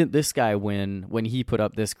 well, why didn't this guy win when he put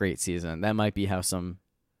up this great season? That might be how some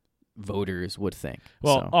voters would think.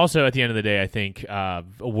 Well, also at the end of the day, I think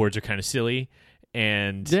awards are kind of silly.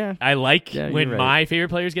 And I like when my favorite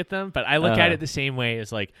players get them, but I look at it the same way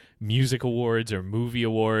as like music awards or movie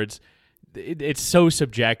awards. It's so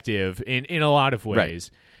subjective in a lot of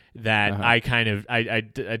ways that I kind of I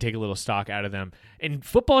take a little stock out of them. And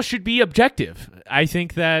football should be objective. I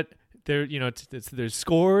think that there's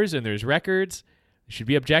scores and there's records. It should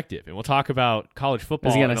be objective, and we'll talk about college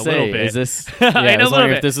football in a little bit. Is this? I was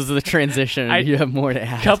wondering if this was the transition. You have more to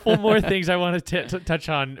add. Couple more things I want to touch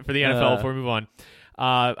on for the NFL before we move on.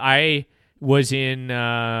 I was in,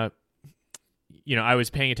 I was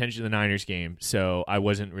paying attention to the Niners game, so I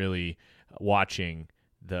wasn't really watching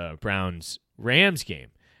the Browns-Rams game.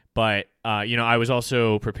 But I was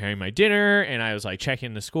also preparing my dinner, and I was like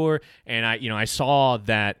checking the score, and I saw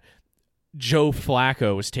that Joe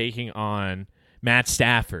Flacco was taking on Matt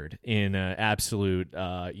Stafford in an absolute,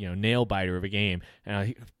 nail biter of a game, and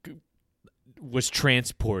I was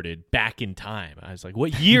transported back in time. I was like,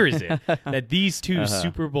 "What year is it that these two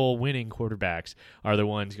Super Bowl winning quarterbacks are the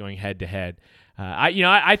ones going head to head?"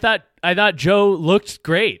 I thought Joe looked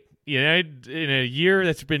great. In a year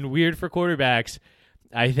that's been weird for quarterbacks,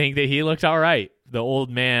 I think that he looked all right. The old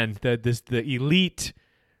man, the elite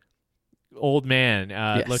old man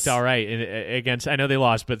looked all right against. I know they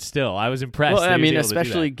lost, but still, I was impressed. Well,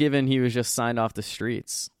 especially given he was just signed off the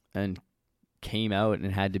streets and came out and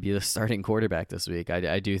had to be the starting quarterback this week.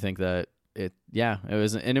 I do think that it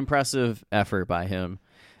was an impressive effort by him.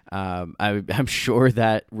 I'm sure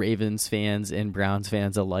that Ravens fans and Browns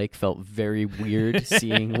fans alike felt very weird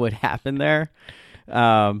seeing what happened there.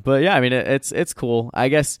 But yeah, it's cool. I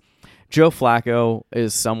guess Joe Flacco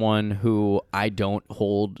is someone who I don't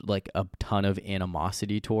hold like a ton of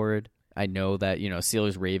animosity toward. I know that,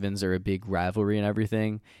 Steelers-Ravens are a big rivalry and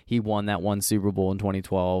everything. He won that one Super Bowl in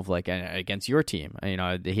 2012, like against your team.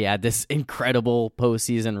 He had this incredible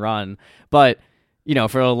postseason run, but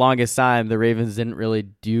for the longest time, the Ravens didn't really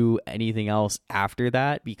do anything else after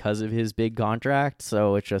that because of his big contract.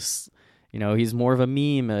 So it's just, he's more of a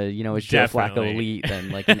meme, it's Joe Flacco elite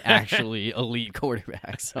than like an actually elite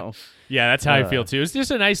quarterback. So yeah, that's how I feel too. It's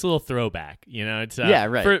just a nice little throwback, It's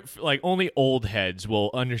right. For like only old heads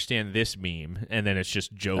will understand this meme, and then it's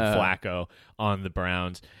just Joe Flacco on the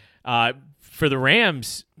Browns. For the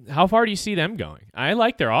Rams, how far do you see them going? I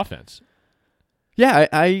like their offense. Yeah,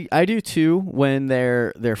 I do too when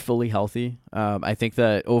they're fully healthy. I think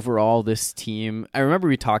that overall this team, I remember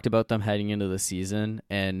we talked about them heading into the season,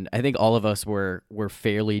 and I think all of us were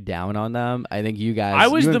fairly down on them. I think you guys, I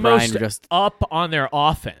was the most just up on their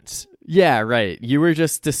offense. Yeah, right. You were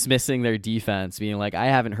just dismissing their defense, being like, I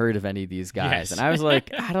haven't heard of any of these guys. Yes. And I was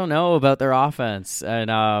like, I don't know about their offense. And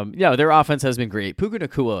their offense has been great. Puka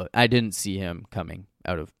Nacua, I didn't see him coming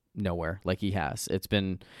out of nowhere like he has.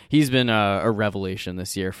 He's been a revelation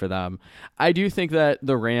this year for them. I do think that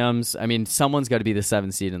the Rams, someone's got to be the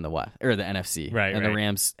 7th seed in the West or the NFC, right? And right. The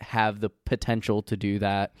Rams have the potential to do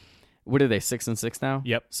that. What are they, 6-6 now?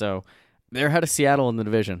 Yep. So they're ahead of Seattle in the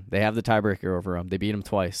division. They have the tiebreaker over them. They beat them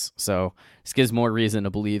twice. So this gives more reason to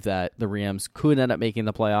believe that the Rams could end up making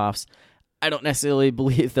the playoffs. I don't necessarily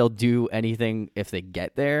believe they'll do anything if they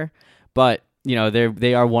get there, but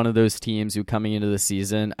they are one of those teams who, coming into the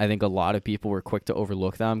season, I think a lot of people were quick to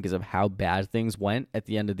overlook them because of how bad things went at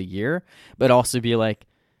the end of the year, but also be like,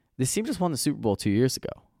 this team just won the Super Bowl 2 years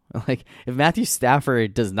ago. Like, if Matthew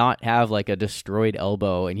Stafford does not have like a destroyed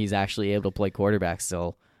elbow and he's actually able to play quarterback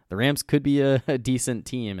still, the Rams could be a decent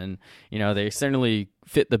team, and they certainly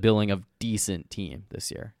fit the billing of decent team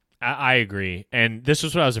this year. I agree. And this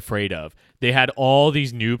was what I was afraid of. They had all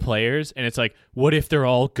these new players, and it's like, what if they're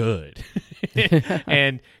all good?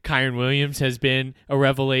 And Kyron Williams has been a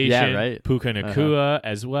revelation. Yeah, right. Puka Nacua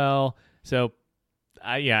as well. So,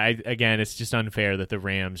 again, it's just unfair that the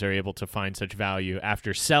Rams are able to find such value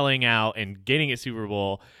after selling out and getting a Super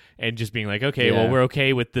Bowl and just being like, okay, well, we're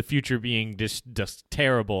okay with the future being just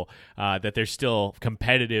terrible, that they're still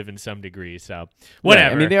competitive in some degree. So,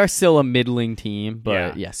 whatever. Right. They are still a middling team,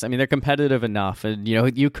 but yes, they're competitive enough. And,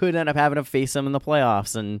 you could end up having to face them in the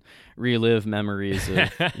playoffs and relive memories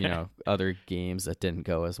of, other games that didn't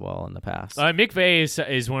go as well in the past. McVay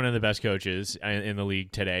is one of the best coaches in the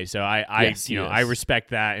league today. So, I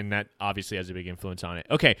respect that, and that obviously has a big influence on it.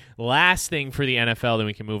 Okay, last thing for the NFL, then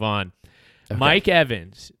we can move on. Okay. Mike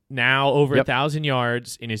Evans, now over 1,000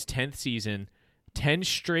 yards in his 10th season, 10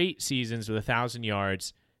 straight seasons with 1,000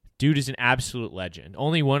 yards. Dude is an absolute legend.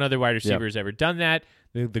 Only one other wide receiver has ever done that.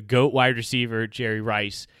 The GOAT wide receiver, Jerry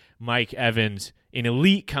Rice, Mike Evans, in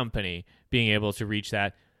elite company, being able to reach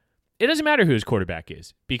that. It doesn't matter who his quarterback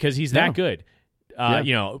is because he's that good.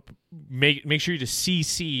 Make sure you just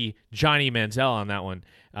CC Johnny Manziel on that one.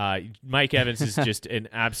 Mike Evans is just an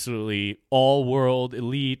absolutely all-world,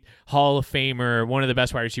 elite, Hall of Famer, one of the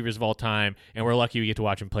best wide receivers of all time, and we're lucky we get to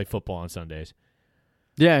watch him play football on Sundays.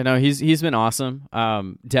 Yeah, no, he's been awesome.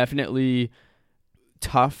 Definitely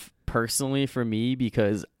tough personally for me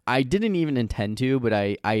because I didn't even intend to, but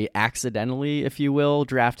I accidentally, if you will,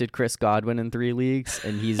 drafted Chris Godwin in 3 leagues,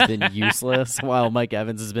 and he's been useless while Mike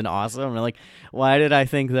Evans has been awesome. I'm like, why did I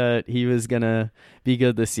think that he was going to be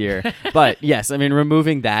good this year? But yes, I mean,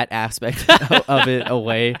 removing that aspect of it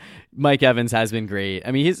away, Mike Evans has been great.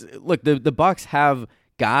 I mean, the Bucs have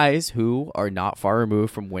guys who are not far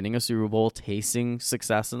removed from winning a Super Bowl, tasting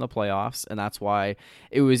success in the playoffs, and that's why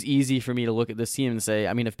it was easy for me to look at this team and say,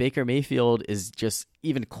 I mean, if Baker Mayfield is just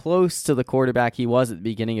even close to the quarterback he was at the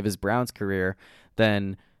beginning of his Browns career,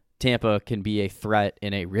 then Tampa can be a threat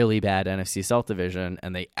in a really bad NFC South division,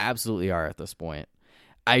 and they absolutely are at this point.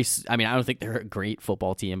 I mean, I don't think they're a great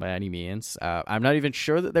football team by any means. I'm not even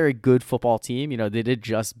sure that they're a good football team. You know, they did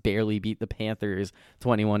just barely beat the Panthers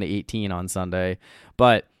 21-18 on Sunday.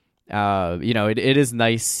 But, it is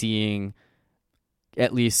nice seeing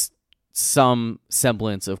at least some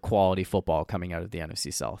semblance of quality football coming out of the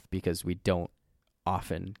NFC South because we don't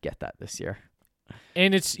often get that this year.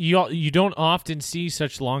 And it's you don't often see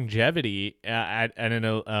such longevity at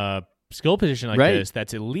an skill position like this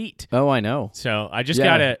that's elite. Oh, I know. So I just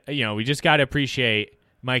we just gotta appreciate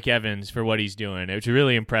Mike Evans for what he's doing. It's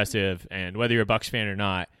really impressive, and whether you're a Bucs fan or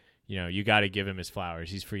not, you got to give him his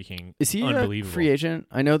flowers. He's freaking Is he unbelievable. A free agent?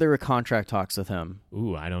 I know there were contract talks with him.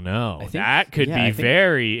 Ooh, I don't know. That could be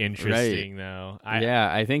very interesting, though.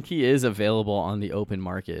 I think he is available on the open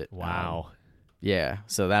market. Wow. Yeah,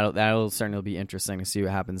 so that'll certainly be interesting to see what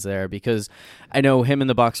happens there because I know him and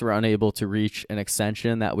the Bucs were unable to reach an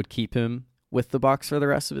extension that would keep him with the Bucs for the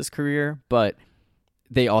rest of his career, but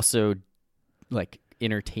they also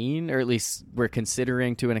entertain, or at least were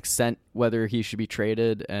considering to an extent whether he should be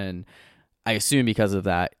traded, and I assume because of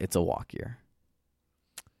that it's a walk year.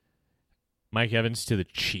 Mike Evans to the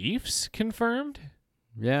Chiefs confirmed?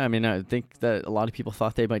 Yeah, I mean, I think that a lot of people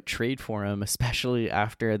thought they might trade for him, especially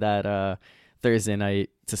after that Thursday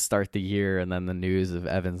night to start the year, and then the news of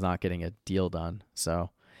Evans not getting a deal done.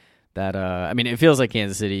 So that, it feels like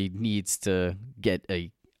Kansas City needs to get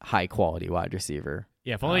a high quality wide receiver.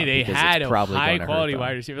 Yeah, if only they had a high quality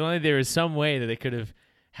wide receiver. If only there was some way that they could have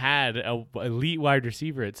had a elite wide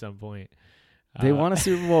receiver at some point. They won a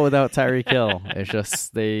Super Bowl without Tyreek Hill. It's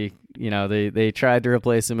just they tried to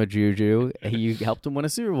replace him with Juju. He helped him win a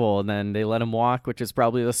Super Bowl, and then they let him walk, which is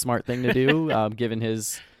probably the smart thing to do, given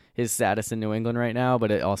his status in New England right now,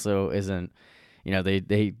 but it also isn't,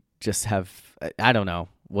 they just have, I don't know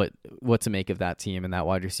what to make of that team and that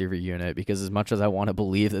wide receiver unit, because as much as I want to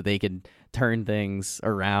believe that they can turn things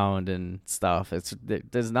around and stuff,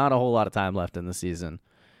 there's not a whole lot of time left in the season,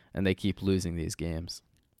 and they keep losing these games.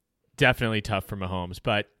 Definitely tough for Mahomes,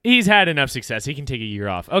 but he's had enough success. He can take a year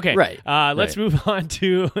off. Okay, right. Let's move on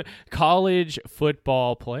to college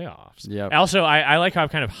football playoffs. Yeah. Also, I like how I've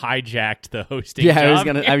kind of hijacked the hosting. Yeah,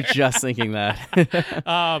 job I was just thinking that.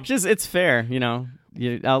 It's fair,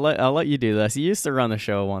 I'll let you do this. You used to run the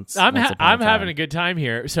show once. I'm having a good time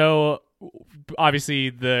here. So obviously,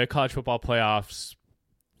 the college football playoffs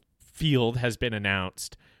field has been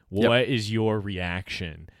announced. What is your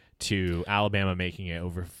reaction to Alabama making it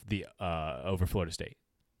over Florida State?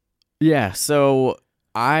 Yeah, so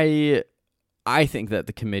I think that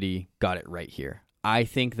the committee got it right here. I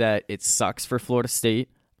think that it sucks for Florida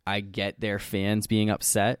State. I get their fans being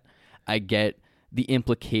upset. I get the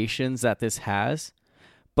implications that this has.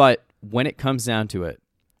 But when it comes down to it,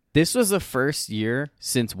 this was the first year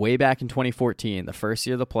since way back in 2014, the first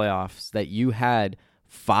year of the playoffs, that you had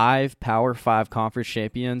 5 Power 5 conference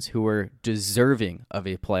champions who were deserving of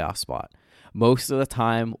a playoff spot. Most of the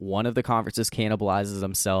time, one of the conferences cannibalizes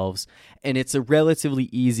themselves, and it's a relatively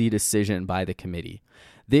easy decision by the committee.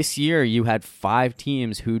 This year, you had 5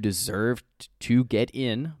 teams who deserved to get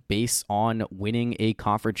in based on winning a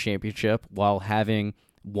conference championship while having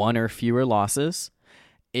 1 or fewer losses.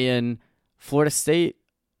 In Florida State,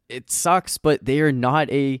 it sucks, but they are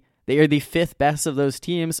the 5th best of those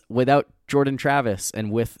teams without Jordan Travis and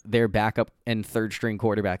with their backup and third string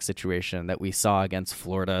quarterback situation that we saw against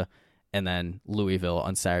Florida and then Louisville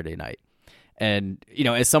on Saturday night. And,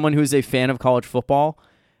 as someone who's a fan of college football,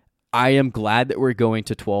 I am glad that we're going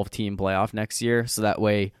to 12-team playoff next year, so that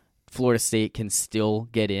way Florida State can still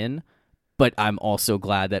get in. But I'm also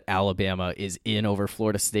glad that Alabama is in over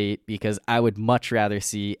Florida State, because I would much rather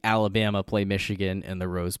see Alabama play Michigan in the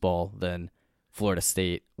Rose Bowl than Florida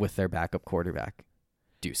State with their backup quarterback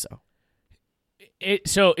do so.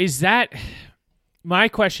 So is that my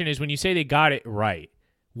question? Is when you say they got it right,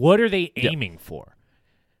 what are they aiming for?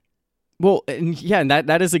 Well, and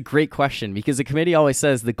that is a great question, because the committee always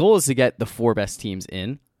says the goal is to get the 4 best teams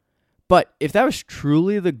in. But if that was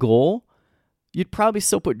truly the goal, you'd probably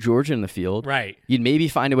still put Georgia in the field. Right. You'd maybe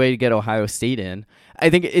find a way to get Ohio State in. I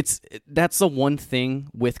think that's the one thing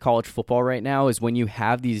with college football right now, is when you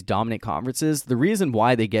have these dominant conferences, the reason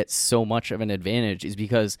why they get so much of an advantage is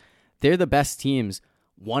because they're the best teams.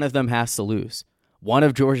 One of them has to lose. One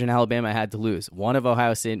of Georgia and Alabama had to lose. One of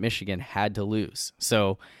Ohio State and Michigan had to lose.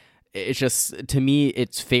 So it's just, to me,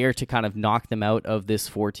 it's fair to kind of knock them out of this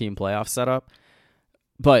 4-team playoff setup.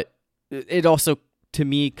 But it also, to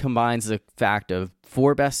me, combines the fact of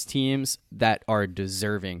 4 best teams that are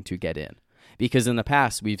deserving to get in. Because in the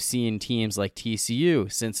past, we've seen teams like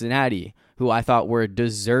TCU, Cincinnati, who I thought were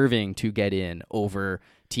deserving to get in over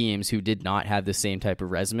teams who did not have the same type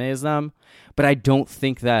of resume as them. But I don't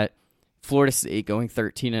think that Florida State going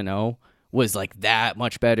 13-0 was like that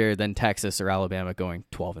much better than Texas or Alabama going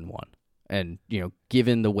 12-1. And,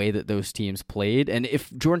 given the way that those teams played, and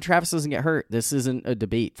if Jordan Travis doesn't get hurt, this isn't a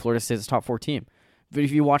debate. Florida State's a top 4 team. But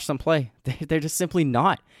if you watch them play, they're just simply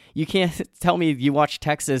not. You can't tell me you watch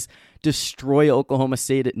Texas destroy Oklahoma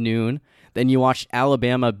State at noon, then you watch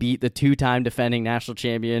Alabama beat the 2-time defending national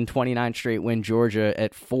champion, 29 straight win Georgia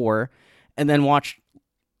at 4, and then watch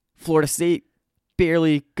Florida State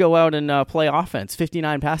barely go out and play offense,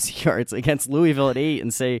 59 passing yards against Louisville at 8,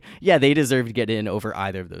 and say, yeah, they deserve to get in over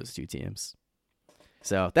either of those 2 teams.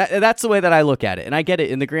 So that's the way that I look at it. And I get it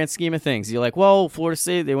in the grand scheme of things. You're like, well, Florida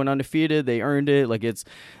State, they went undefeated. They earned it. Like, it's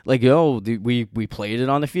like, we played it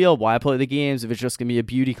on the field. Why play the games if it's just going to be a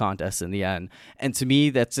beauty contest in the end? And to me,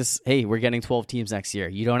 that's just, hey, we're getting 12 teams next year.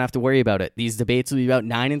 You don't have to worry about it. These debates will be about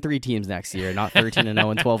 9-3 teams next year, not 13-0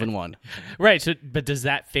 and 12-1. Right. So, but does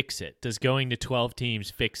that fix it? Does going to 12 teams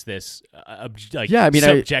fix this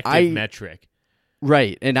subjective metric?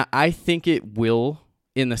 Right. And I think it will,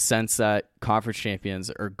 in the sense that conference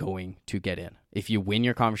champions are going to get in. If you win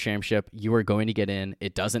your conference championship, you are going to get in.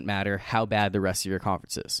 It doesn't matter how bad the rest of your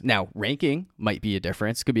conference is. Now, ranking might be a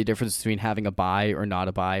difference. Could be a difference between having a bye or not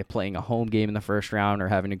a bye, playing a home game in the first round or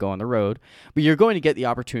having to go on the road. But you're going to get the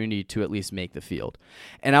opportunity to at least make the field.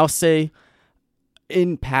 And I'll say,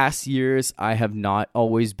 in past years, I have not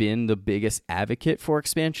always been the biggest advocate for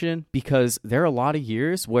expansion, because there are a lot of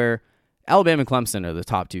years where Alabama and Clemson are the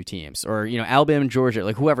top 2 teams, or, Alabama and Georgia,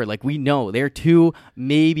 like whoever, like we know they're 2,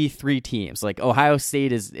 maybe 3 teams. Like Ohio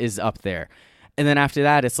State is up there. And then after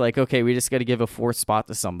that, it's like, okay, we just got to give a 4th spot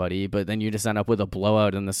to somebody, but then you just end up with a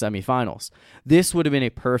blowout in the semifinals. This would have been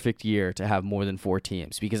a perfect year to have more than 4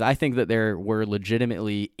 teams, because I think that there were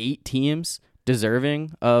legitimately 8 teams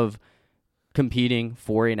deserving of competing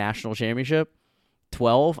for a national championship.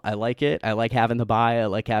 12, I like it. I like having the bye. I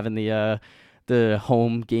like having the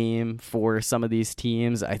home game for some of these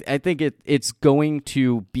teams. I think it's going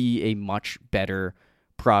to be a much better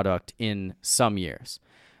product in some years.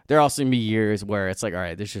 There are also going to be years where it's like, all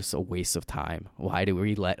right, this is just a waste of time. Why do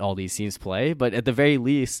we let all these teams play? But at the very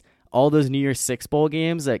least, all those New Year's Six bowl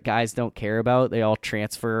games that guys don't care about, they all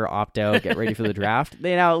transfer, opt out, get ready for the draft.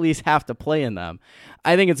 They now at least have to play in them.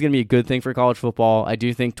 I think it's going to be a good thing for college football. I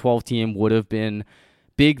do think 12-team would have been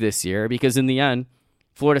big this year, because in the end,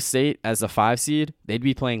 Florida State as a 5 seed, they'd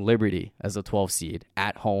be playing Liberty as a 12 seed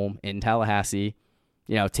at home in Tallahassee.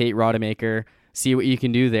 Tate Rodemaker, see what you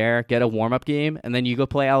can do there, get a warm-up game, and then you go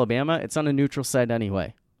play Alabama. It's on a neutral site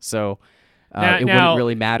anyway. So it wouldn't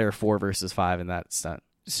really matter 4 versus 5 in that extent.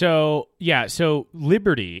 So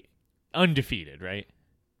Liberty, undefeated, right?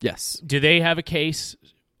 Yes. Do they have a case?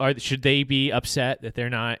 Should they be upset that they're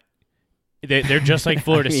not? They're just like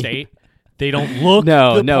Florida State. They don't look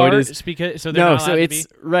the part, it is because so they're not allowed to be?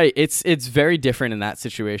 Right. It's very different in that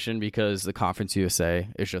situation, because the Conference USA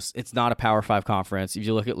it's not a Power 5 conference. If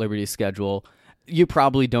you look at Liberty's schedule, you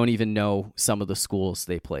probably don't even know some of the schools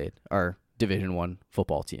they played are Division I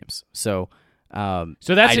football teams. So that's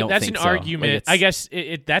an argument. I guess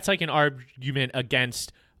that's like an argument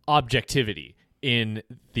against objectivity in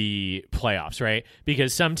the playoffs, right?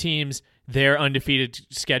 Because some teams, their undefeated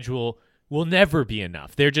schedule will never be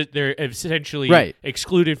enough. They're essentially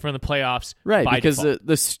excluded from the playoffs, right? By because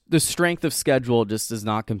default. the strength of schedule just does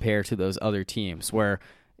not compare to those other teams, where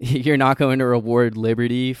you're not going to reward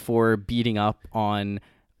Liberty for beating up on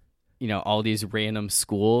all these random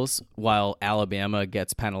schools while Alabama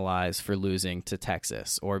gets penalized for losing to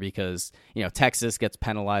Texas, or because, Texas gets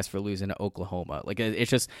penalized for losing to Oklahoma. Like,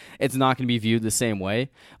 it's not going to be viewed the same way.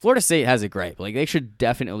 Florida State has it great. Like, they should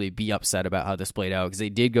definitely be upset about how this played out, because they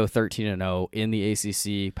did go 13-0 in the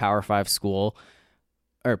ACC Power 5 school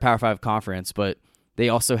or Power 5 conference, but they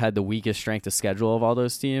also had the weakest strength of schedule of all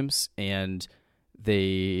those teams, and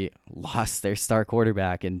they lost their star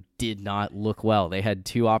quarterback and did not look well. They had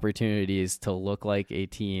 2 opportunities to look like a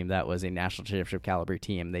team that was a national championship caliber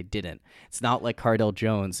team. They didn't. It's not like Cardell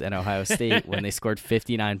Jones and Ohio State when they scored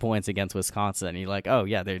 59 points against Wisconsin. And you're like, oh,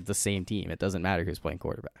 yeah, they're the same team. It doesn't matter who's playing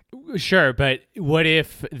quarterback. Sure, but what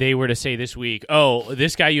if they were to say this week, oh,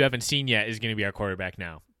 this guy you haven't seen yet is going to be our quarterback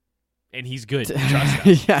now? And he's good. Trust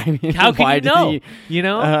us. Yeah, I mean, how can you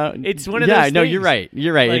know? It's one of those things. No, you're right.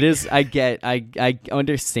 You're right. It is. I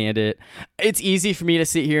understand it. It's easy for me to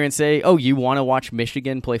sit here and say, oh, you want to watch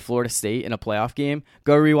Michigan play Florida State in a playoff game?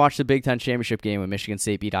 Go rewatch the Big Ten Championship game when Michigan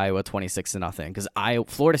State beat Iowa 26-0. Because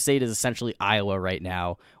Florida State is essentially Iowa right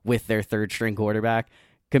now with their third string quarterback,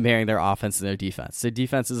 comparing their offense and their defense. Their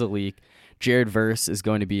defense is elite. Jared Verse is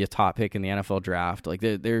going to be a top pick in the NFL draft. Like,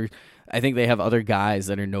 I think they have other guys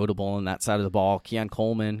that are notable on that side of the ball. Keon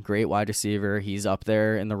Coleman, great wide receiver. He's up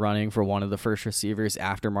there in the running for one of the first receivers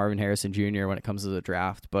after Marvin Harrison Jr. when it comes to the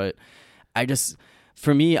draft. But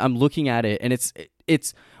for me, I'm looking at it, and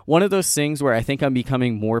it's one of those things where I think I'm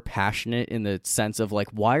becoming more passionate in the sense of, like,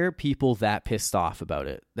 why are people that pissed off about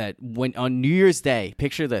it? That when on New Year's Day,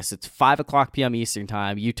 picture this, it's 5:00 p.m. Eastern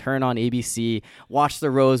time, you turn on ABC, watch the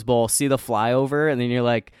Rose Bowl, see the flyover, and then you're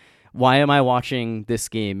like, why am I watching this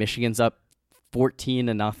game? Michigan's up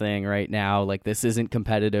 14-0 right now. Like, this isn't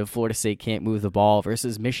competitive. Florida State can't move the ball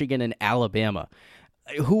versus Michigan and Alabama.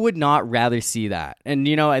 Who would not rather see that? And,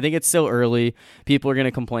 I think it's still early. People are going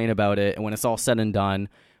to complain about it. And when it's all said and done,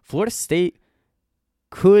 Florida State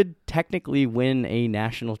could technically win a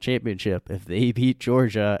national championship if they beat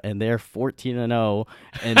Georgia and they're 14-0.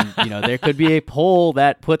 And, there could be a poll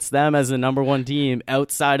that puts them as the number 1 team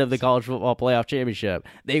outside of the college football playoff championship.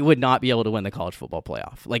 They would not be able to win the college football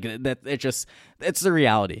playoff. Like, it's the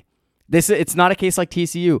reality. It's not a case like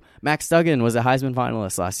TCU. Max Duggan was a Heisman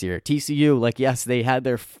finalist last year. TCU, like, yes, they had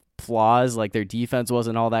their flaws. Like, their defense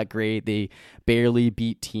wasn't all that great. They barely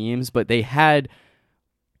beat teams, but they had,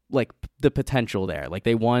 like, the potential there. Like,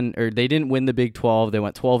 they didn't win the Big 12. They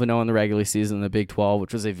went 12-0 in the regular season in the Big 12,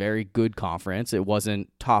 which was a very good conference. It wasn't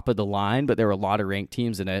top of the line, but there were a lot of ranked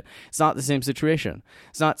teams in it. It's not the same situation.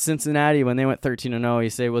 It's not Cincinnati when they went 13-0. You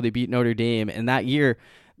say, well, they beat Notre Dame, and that year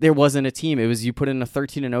there wasn't a team. It was you put in a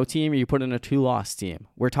 13-0 team or you put in a 2-loss team.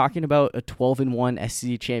 We're talking about a 12-1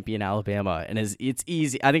 SEC champion Alabama, and it's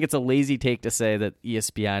easy. I think it's a lazy take to say that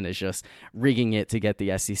ESPN is just rigging it to get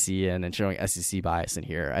the SEC in and showing SEC bias in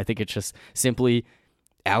here. I think it's just simply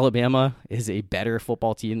Alabama is a better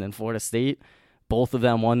football team than Florida State. Both of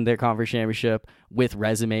them won their conference championship with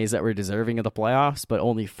resumes that were deserving of the playoffs, but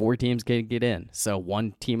only 4 teams can get in. So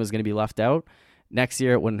one team was going to be left out. Next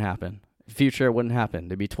year, it wouldn't happen. Future, it wouldn't happen.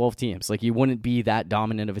 There'd be 12 teams. Like, you wouldn't be that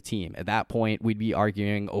dominant of a team. At that point, we'd be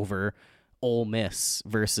arguing over Ole Miss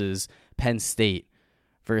versus Penn State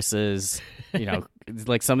versus,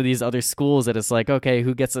 like some of these other schools that it's like, okay,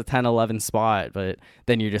 who gets a 10-11 spot? But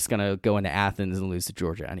then you're just going to go into Athens and lose to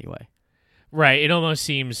Georgia anyway. Right. It almost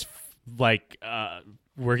seems like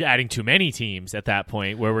we're adding too many teams at that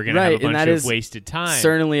point where we're going to have a bunch of wasted time.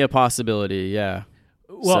 Certainly a possibility, yeah.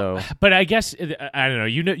 Well, but I guess, I don't know,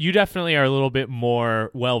 you definitely are a little bit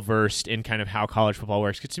more well-versed in kind of how college football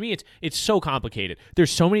works. Because to me, it's so complicated.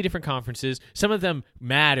 There's so many different conferences. Some of them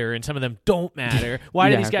matter and some of them don't matter.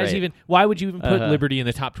 Why do these guys why would you even put Liberty in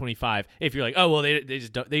the top 25 if you're like, oh, well,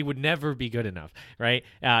 they would never be good enough, right?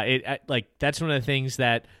 Like, that's one of the things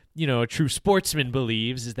that, a true sportsman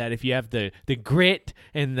believes, is that if you have the grit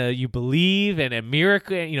and you believe and a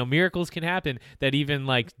miracle, miracles can happen, that even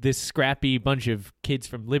like this scrappy bunch of kids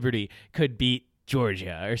from Liberty could beat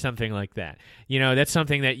Georgia or something like that. That's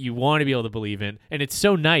something that you want to be able to believe in. And it's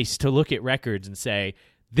so nice to look at records and say,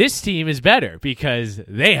 this team is better because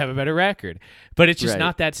they have a better record. But it's just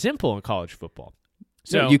not that simple in college football.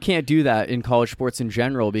 So you can't do that in college sports in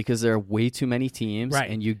general because there are way too many teams,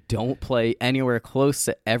 and you don't play anywhere close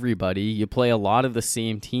to everybody. You play a lot of the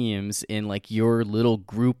same teams in like your little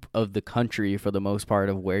group of the country for the most part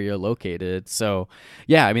of where you're located. So,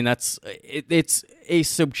 yeah, I mean, it's a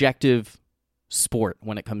subjective sport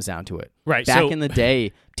when it comes down to it. Right. Back in the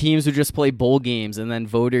day, teams would just play bowl games and then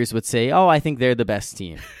voters would say, oh, I think they're the best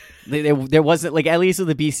team. There wasn't, like, at least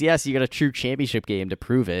with the BCS, you got a true championship game to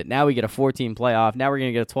prove it. Now we get a 14 playoff. Now we're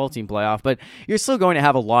going to get a 12-team playoff. But you're still going to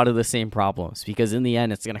have a lot of the same problems because in the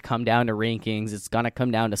end, it's going to come down to rankings. It's going to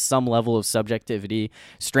come down to some level of subjectivity,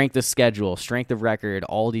 strength of schedule, strength of record,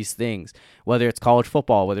 all these things. Whether it's college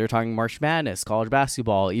football, whether you're talking March Madness, college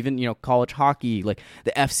basketball, even, college hockey, like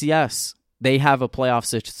the FCS, they have a playoff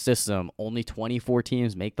system. Only 24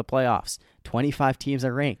 teams make the playoffs. 25 teams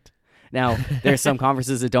are ranked. Now, there's some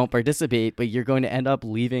conferences that don't participate, but you're going to end up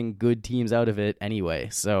leaving good teams out of it anyway.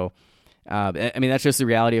 So, that's just the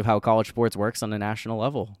reality of how college sports works on a national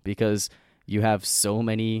level because you have so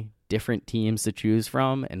many different teams to choose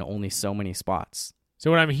from and only so many spots. So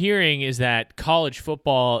what I'm hearing is that college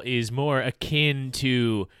football is more akin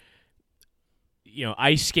to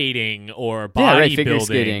ice skating or bodybuilding, figure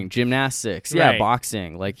skating, gymnastics,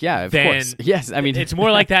 boxing, of course. Yes, it's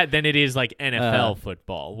more like that than it is like NFL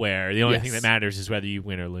football, where the only thing that matters is whether you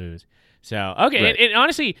win or lose. So, okay, right. and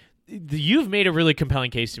honestly, you've made a really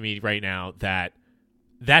compelling case to me right now that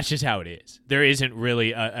that's just how it is. There isn't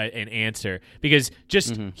really an answer because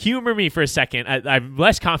just humor me for a second. I'm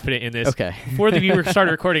less confident in this. Okay. Before we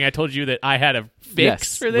started recording, I told you that I had a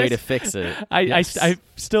fix for this. Way to fix it. I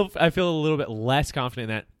feel a little bit less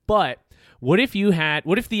confident in that. But what if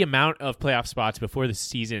the amount of playoff spots before the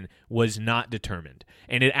season was not determined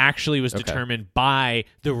and it actually was determined by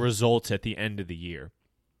the results at the end of the year?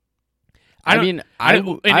 Let me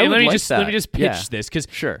just pitch this because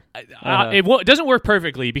sure. It doesn't work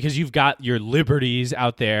perfectly because you've got your Liberties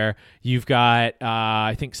out there. You've got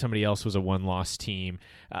I think somebody else was a one-loss team.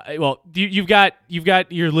 You've got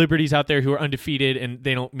your Liberties out there who are undefeated and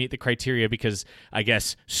they don't meet the criteria because I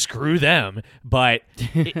guess screw them. But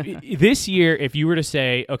this year, if you were to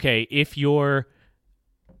say, okay, if you're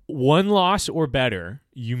one loss or better,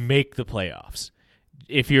 you make the playoffs.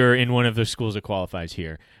 If you're in one of the schools that qualifies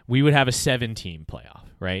here, we would have a 7-team playoff,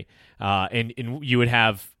 right? And you would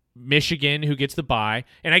have Michigan who gets the bye.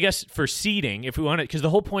 And I guess for seeding, if we want to, because the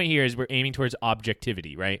whole point here is we're aiming towards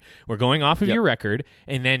objectivity, right? We're going off of your record,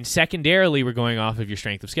 and then secondarily, we're going off of your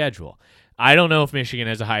strength of schedule. I don't know if Michigan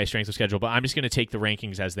has the highest strength of schedule, but I'm just going to take the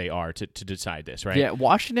rankings as they are to decide this, right? Yeah,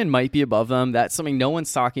 Washington might be above them. That's something no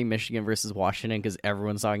one's talking Michigan versus Washington because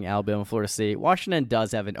everyone's talking Alabama, Florida State. Washington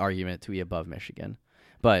does have an argument to be above Michigan.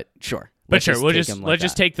 But sure. Let's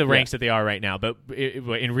just take the ranks that they are right now. But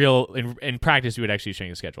in practice, we would actually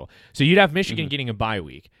change the schedule. So you'd have Michigan getting a bye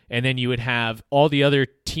week, and then you would have all the other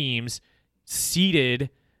teams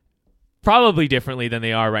seeded probably differently than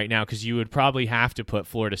they are right now because you would probably have to put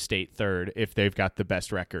Florida State third if they've got the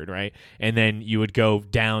best record, right? And then you would go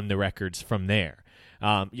down the records from there.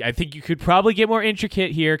 I think you could probably get more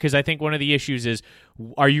intricate here because I think one of the issues is,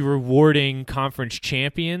 are you rewarding conference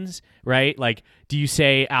champions, right? Like, do you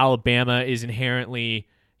say Alabama is inherently,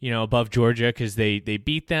 above Georgia because they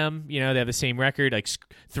beat them, they have the same record? Like,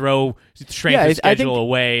 throw strength of schedule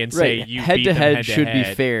away and say you beat them head-to-head should be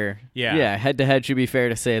fair. Yeah, head-to-head should be fair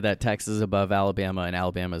to say that Texas is above Alabama and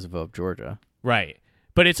Alabama is above Georgia. Right.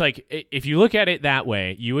 But it's like, if you look at it that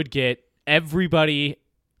way, you would get everybody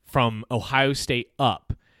from Ohio State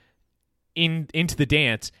up into the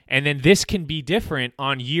dance, and then this can be different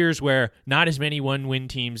on years where not as many one-win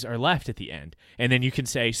teams are left at the end, and then you can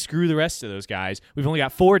say, screw the rest of those guys. We've only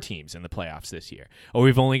got 4 teams in the playoffs this year, or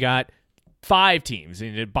we've only got 5 teams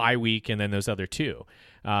in a bye week, and then those other 2.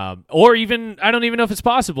 Or even, I don't even know if it's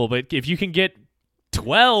possible, but if you can get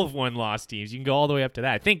 12 one-loss teams, you can go all the way up to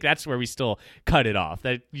that. I think that's where we still cut it off.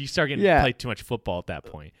 That you start getting to play too much football at that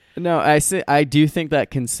point. No, I do think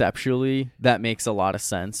that conceptually that makes a lot of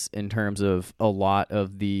sense in terms of a lot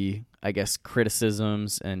of the, I guess,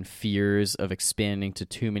 criticisms and fears of expanding to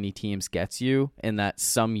too many teams gets you, and that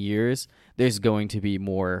some years there's going to be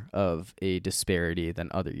more of a disparity than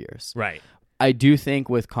other years. Right. I do think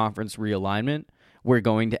with conference realignment, we're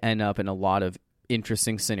going to end up in a lot of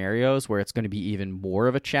interesting scenarios where it's going to be even more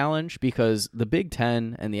of a challenge because the Big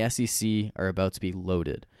Ten and the SEC are about to be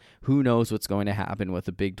loaded. Who knows what's going to happen with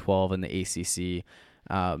the Big 12 and the ACC?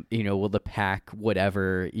 Will the Pac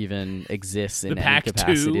whatever even exist in any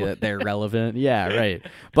capacity that they're relevant? Yeah, right.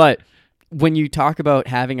 But when you talk about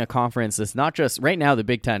having a conference that's not just right now the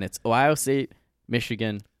Big Ten, it's Ohio State,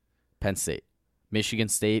 Michigan, Penn State. Michigan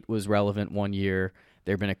State was relevant one year.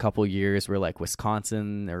 There have been a couple years where like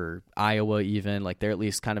Wisconsin or Iowa even, like they're at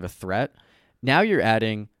least kind of a threat. Now you're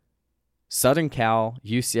adding Southern Cal,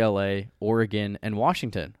 UCLA, Oregon, and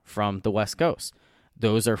Washington from the West Coast.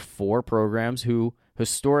 Those are 4 programs who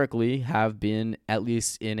historically have been at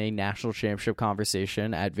least in a national championship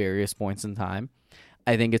conversation at various points in time.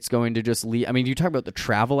 I think it's going to just lead. I mean, you talk about the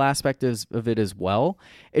travel aspect of it as well.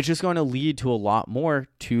 It's just going to lead to a lot more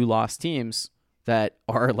 2-loss teams that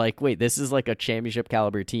are like, wait, this is like a championship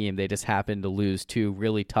caliber team. They just happened to lose 2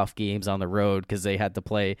 really tough games on the road because they had to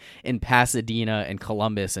play in Pasadena and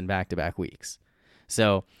Columbus in back-to-back weeks.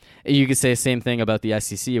 So you could say the same thing about the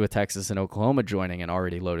SEC with Texas and Oklahoma joining an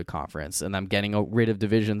already loaded conference and them getting rid of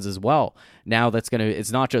divisions as well. Now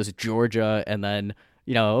it's not just Georgia and then,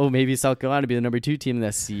 maybe South Carolina be the number 2 team in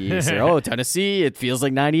the SEC East, or Tennessee, it feels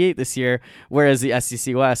like 98 this year. Whereas the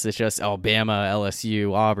SEC West, it's just Alabama,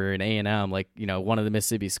 LSU, Auburn, A&M, one of the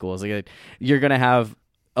Mississippi schools. Like, you're going to have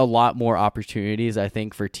a lot more opportunities, I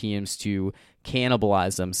think, for teams to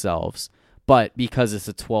cannibalize themselves. But because it's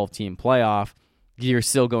a 12-team playoff, you're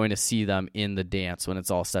still going to see them in the dance when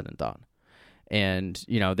it's all said and done. And,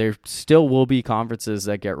 there still will be conferences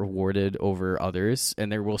that get rewarded over others, and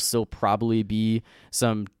there will still probably be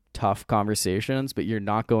some tough conversations, but you're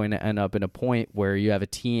not going to end up in a point where you have a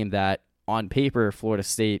team that, on paper, Florida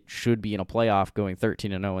State should be in a playoff going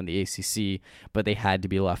 13-0 in the ACC, but they had to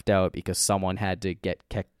be left out because someone had to get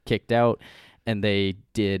kicked out, and they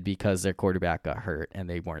did because their quarterback got hurt, and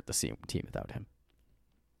they weren't the same team without him.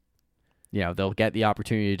 They'll get the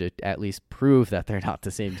opportunity to at least prove that they're not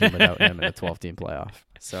the same team without him in a 12-team playoff.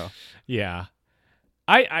 So, yeah.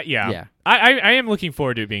 I am looking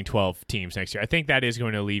forward to it being 12 teams next year. I think that is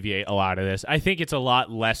going to alleviate a lot of this. I think it's a lot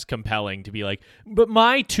less compelling to be like, but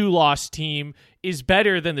my 2-loss team is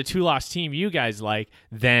better than the 2-loss team you guys like.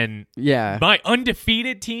 Then my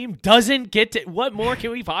undefeated team doesn't get to. What more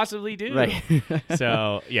can we possibly do? Right.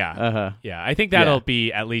 So I think that'll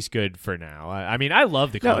be at least good for now. I mean, I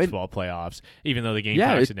love the college football playoffs, even though the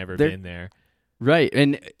Gamecocks had never been there. Right,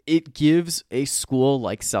 and it gives a school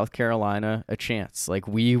like South Carolina a chance. Like,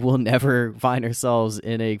 we will never find ourselves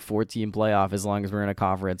in a 14 playoff as long as we're in a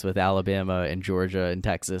conference with Alabama and Georgia and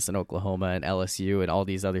Texas and Oklahoma and LSU and all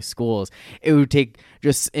these other schools. It would take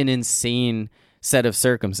just an insane set of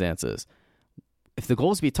circumstances. If the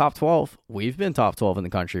goal is to be top 12, we've been top 12 in the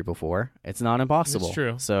country before. It's not impossible. It's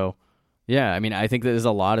true. So, yeah, I mean, I think there's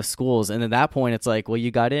a lot of schools. And at that point, it's like, well,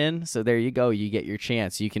 you got in, so there you go. You get your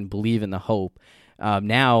chance. You can believe in the hope.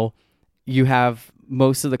 Now you have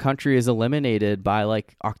most of the country is eliminated by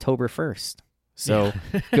like October 1st. So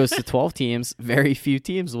it goes to 12 teams. Very few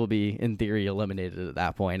teams will be, in theory, eliminated at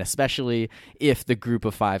that point, especially if the group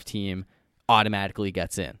of 5 team automatically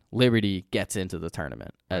gets in. Liberty gets into the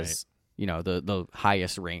tournament as, the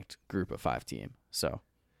highest ranked group of 5 team. So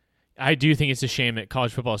I do think it's a shame that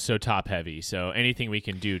college football is so top heavy. So anything we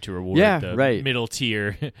can do to reward the middle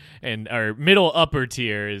tier and our middle upper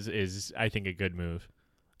tier is I think a good move.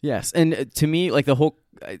 Yes, and to me, like the whole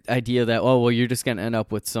idea that you're just going to end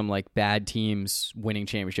up with some like bad teams winning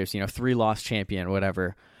championships, 3-loss champion,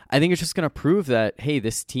 whatever. I think it's just going to prove that, hey,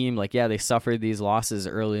 this team, they suffered these losses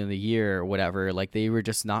early in the year or whatever. Like, they were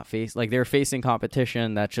just not they're facing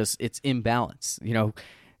competition that's just, it's imbalance.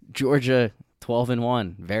 Georgia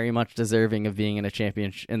 12-1, very much deserving of being in a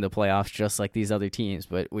championship in the playoffs, just like these other teams.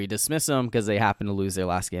 But we dismiss them because they happen to lose their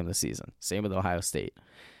last game of the season. Same with Ohio State.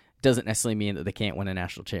 Doesn't necessarily mean that they can't win a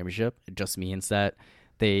national championship. It just means that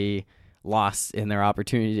they lost in their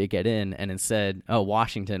opportunity to get in, and instead,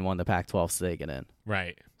 Washington won the Pac-12, so they get in.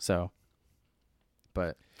 Right. So,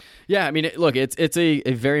 but yeah, I mean, it's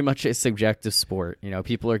a very much a subjective sport.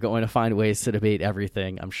 People are going to find ways to debate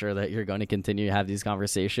everything. I'm sure that you're going to continue to have these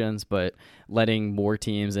conversations, but letting more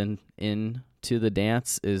teams into the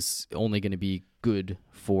dance is only going to be good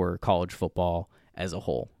for college football as a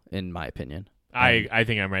whole, in my opinion. I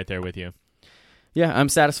think I'm right there with you. Yeah, I'm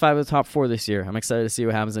satisfied with the top 4 this year. I'm excited to see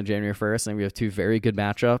what happens on January 1st. I think we have 2 very good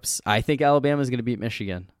matchups. I think Alabama is going to beat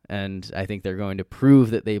Michigan, and I think they're going to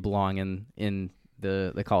prove that they belong in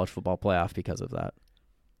the college football playoff because of that.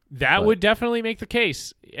 That would definitely make the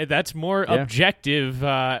case. That's more objective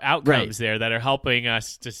outcomes there that are helping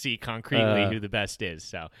us to see concretely who the best is.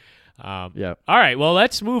 So, all right, well,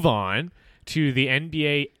 let's move on to the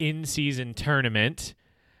NBA in-season tournament.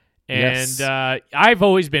 And I've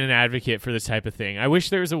always been an advocate for this type of thing. I wish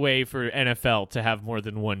there was a way for NFL to have more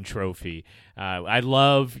than one trophy. I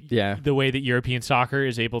love the way that European soccer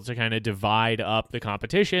is able to kind of divide up the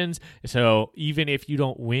competitions. So even if you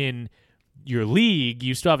don't win your league,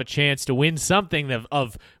 you still have a chance to win something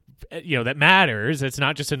that matters. It's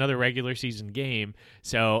not just another regular season game.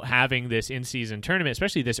 So having this in-season tournament,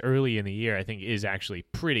 especially this early in the year, I think is actually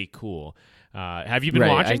pretty cool. Have you been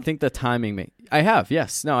Right. watching? I think the timing. I have.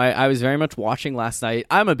 Yes. No. I was very much watching last night.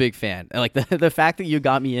 I'm a big fan. Like the fact that you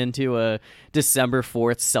got me into a December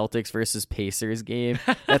 4th Celtics versus Pacers game.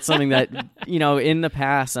 That's something that in the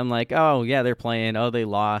past I'm like, oh yeah, they're playing. Oh, they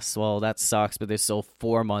lost. Well, that sucks. But there's still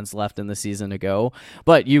 4 months left in the season to go.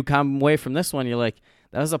 But you come away from this one, you're like,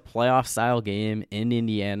 that was a playoff style game in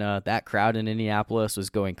Indiana. That crowd in Indianapolis was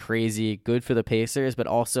going crazy. Good for the Pacers, but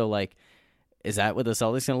also like, is that what the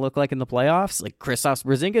Celtics going to look like in the playoffs? Like Kristaps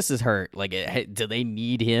Porzingis is hurt. Like, do they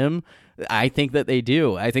need him? I think that they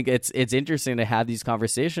do. I think it's interesting to have these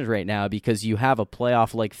conversations right now because you have a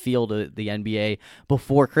playoff-like feel to the NBA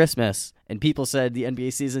before Christmas, and people said the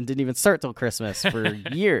NBA season didn't even start till Christmas for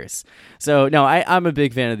years. So, no, I'm a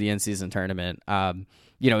big fan of the in-season tournament.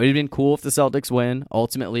 It'd been cool if the Celtics win.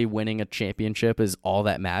 Ultimately, winning a championship is all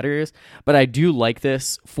that matters. But I do like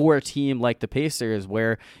this for a team like the Pacers,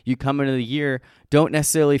 where you come into the year, don't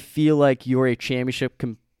necessarily feel like you're a championship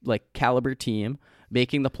caliber team.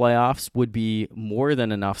 Making the playoffs would be more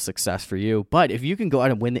than enough success for you. But if you can go out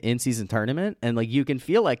and win the in-season tournament and you can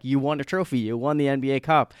feel like you won a trophy, you won the NBA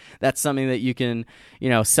Cup, that's something that you can,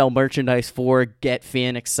 sell merchandise for, get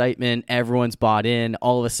fan excitement, everyone's bought in.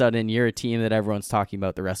 All of a sudden, you're a team that everyone's talking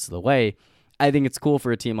about the rest of the way. I think it's cool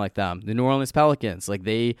for a team like them. The New Orleans Pelicans,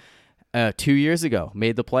 they 2 years ago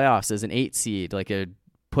made the playoffs as an 8 seed,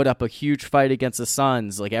 put up a huge fight against the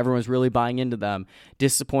Suns. Everyone's really buying into them.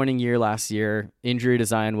 Disappointing year last year. Injury to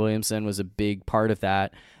Zion Williamson was a big part of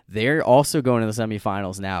that. They're also going to the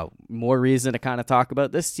semifinals now. More reason to kind of talk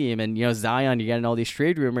about this team. And, Zion, you're getting all these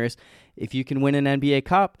trade rumors. If you can win an NBA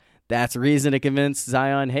Cup, that's reason to convince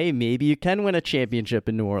Zion, hey, maybe you can win a championship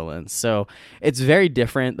in New Orleans. So it's very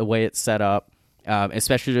different the way it's set up,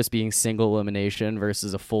 especially just being single elimination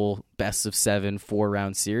versus a full best of 7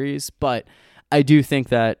 4-round series. But I do think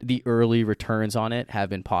that the early returns on it have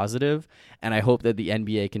been positive, and I hope that the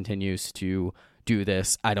NBA continues to do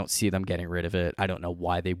this. I don't see them getting rid of it. I don't know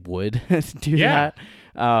why they would do that.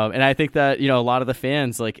 And I think that, a lot of the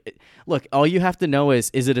fans, look, all you have to know is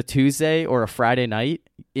it a Tuesday or a Friday night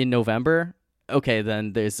in November? Okay,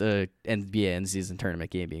 then there's a NBA in-season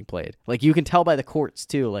tournament game being played. You can tell by the courts,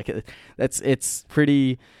 too. It's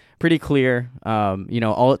pretty clear.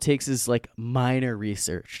 All it takes is minor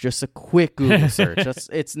research, just a quick Google search.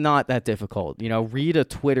 It's not that difficult. Read a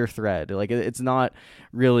Twitter thread. It's not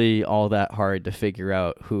really all that hard to figure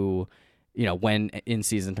out who, when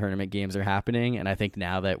in-season tournament games are happening. And I think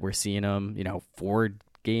now that we're seeing them, 4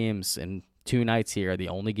 games and 2 nights here are the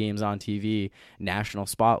only games on TV, national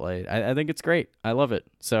spotlight. I think it's great. I love it.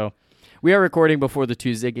 So we are recording before the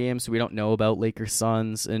Tuesday game, so we don't know about Lakers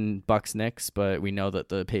Suns and Bucks Knicks, but we know that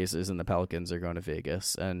the Pacers and the Pelicans are going to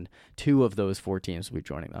Vegas, and 2 of those 4 teams will be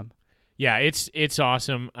joining them. Yeah, it's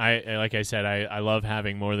awesome. Like I said, I love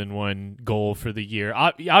having more than one goal for the year.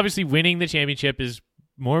 Obviously, winning the championship is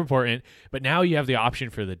more important, but now you have the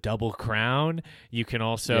option for the double crown. You can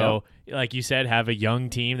also, like you said, have a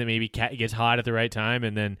young team that maybe gets hot at the right time,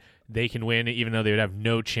 and then they can win even though they would have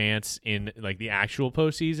no chance in the actual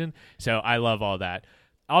postseason. So I love all that.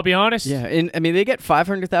 I'll be honest. Yeah, and they get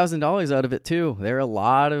 $500,000 out of it too. There are a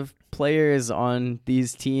lot of players on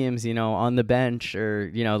these teams, on the bench or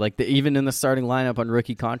even in the starting lineup on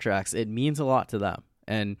rookie contracts. It means a lot to them,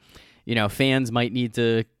 and fans might need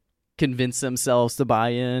to convince themselves to buy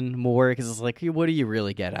in more because it's what do you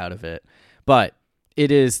really get out of it? But it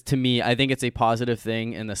is, to me, I think it's a positive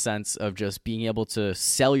thing in the sense of just being able to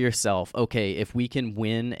sell yourself. Okay, if we can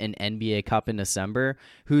win an NBA Cup in December,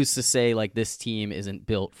 who's to say this team isn't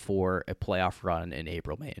built for a playoff run in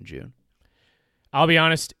April, May, and June? I'll be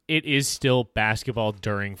honest, it is still basketball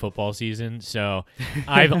during football season, so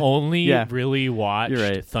I've only really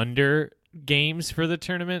watched Thunder games for the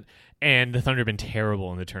tournament, and the Thunder have been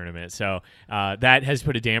terrible in the tournament. So that has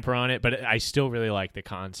put a damper on it, but I still really like the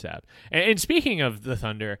concept. And speaking of the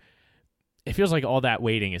Thunder, it feels like all that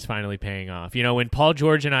waiting is finally paying off. When Paul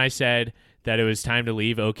George and I said that it was time to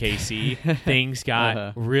leave OKC, things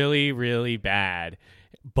got really, really bad.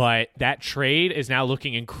 But that trade is now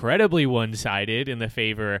looking incredibly one-sided in the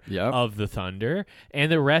favor of the Thunder.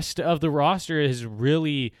 And the rest of the roster is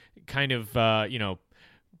really kind of,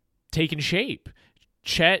 taken shape.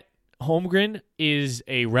 Chet Holmgren is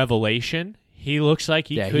a revelation. He looks like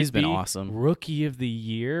he's been awesome. Rookie of the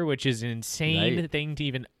year, which is an insane thing to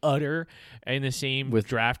even utter in the same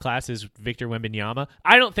draft class as Victor Wembanyama.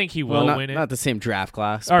 I don't think he will win it. Not the same draft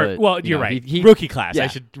class. You're right. Rookie class. I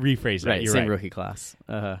should rephrase that. Right, you're same right. Rookie class.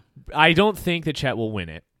 I don't think that Chet will win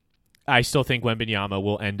it. I still think Wembanyama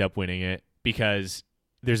will end up winning it because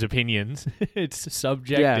there's opinions. It's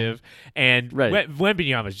subjective. And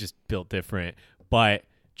Wembanyama is just built different. But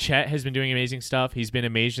Chet has been doing amazing stuff. He's been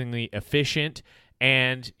amazingly efficient,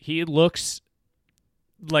 and he looks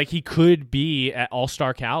like he could be at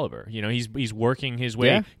all-star caliber. You know, he's working his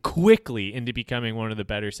way quickly into becoming one of the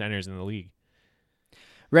better centers in the league.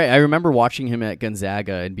 Right. I remember watching him at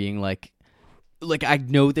Gonzaga and being like, I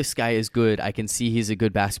know this guy is good. I can see he's a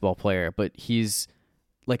good basketball player, but he's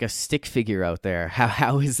like a stick figure out there.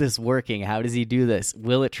 How is this working? How does he do this?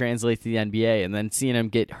 Will it translate to the NBA? And then seeing him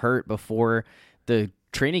get hurt before the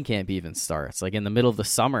training camp even starts, like in the middle of the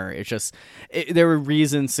summer, there were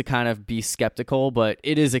reasons to kind of be skeptical, but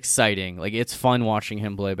it is exciting. Like, it's fun watching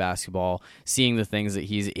him play basketball, seeing the things that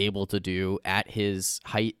he's able to do at his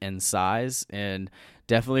height and size, and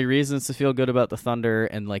definitely reasons to feel good about the Thunder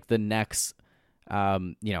and like the next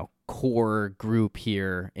core group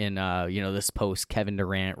here in this post Kevin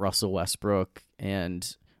Durant, Russell Westbrook,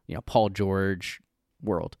 and Paul George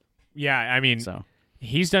world. Yeah, I mean,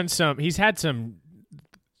 he's had some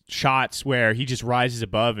shots where he just rises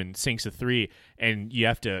above and sinks a three, and you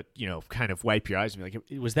have to kind of wipe your eyes and be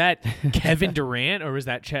like, was that Kevin Durant or was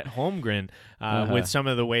that Chet Holmgren? With some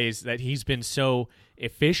of the ways that he's been so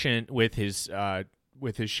efficient with his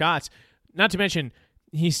shots. Not to mention,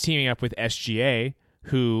 he's teaming up with SGA,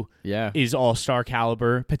 who is all-star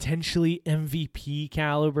caliber, potentially MVP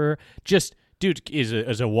caliber. Just dude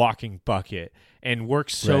is a walking bucket and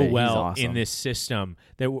works so well in this system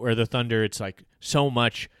where the Thunder, it's like so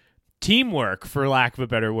much teamwork, for lack of a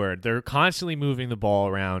better word. They're constantly moving the ball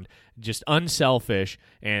around, just unselfish,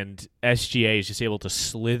 and SGA is just able to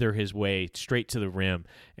slither his way straight to the rim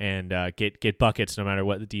and get buckets no matter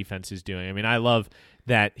what the defense is doing. I mean, I love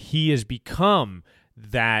that he has become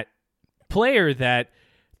that player that,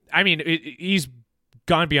 I mean, he's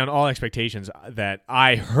gone beyond all expectations that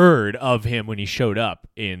I heard of him when he showed up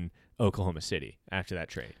in Oklahoma City after that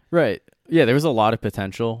trade. Right. Yeah, there was a lot of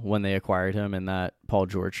potential when they acquired him in that Paul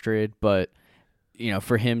George trade, but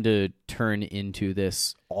for him to turn into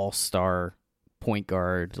this all-star point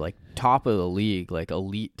guard, like top of the league, like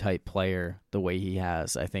elite type player, the way he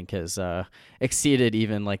has, I think has exceeded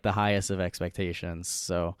even like the highest of expectations.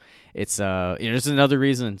 So it's just another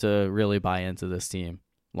reason to really buy into this team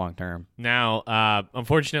long term. Now,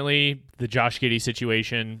 unfortunately, the Josh Giddey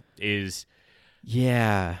situation is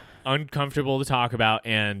uncomfortable to talk about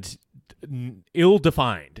and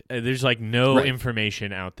ill-defined. There's like no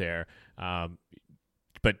information out there.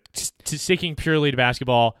 But sticking purely to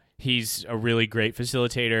basketball, he's a really great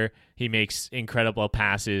facilitator. He makes incredible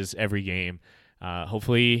passes every game.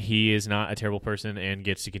 Hopefully he is not a terrible person and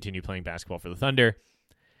gets to continue playing basketball for the Thunder.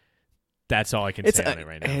 That's all I can say on it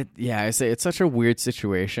right now. I say it's such a weird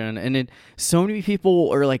situation, and so many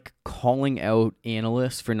people are like calling out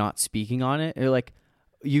analysts for not speaking on it. They're like,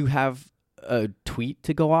 you have a tweet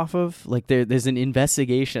to go off of, like there's an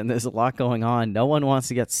investigation, there's a lot going on. No one wants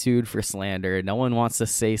to get sued for slander. No one wants to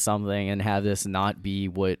say something and have this not be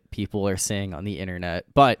what people are saying on the internet.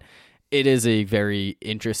 But it is a very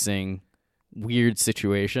interesting, weird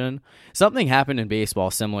situation. Something happened in baseball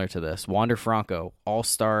similar to this. Wander Franco,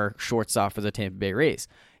 all-star shortstop for the Tampa Bay Rays.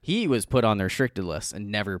 He was put on the restricted list and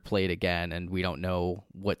never played again, and we don't know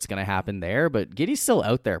what's going to happen there, but Giddey's still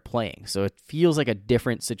out there playing, so it feels like a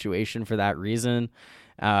different situation for that reason.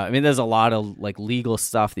 I mean, there's a lot of like legal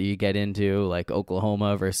stuff that you get into, like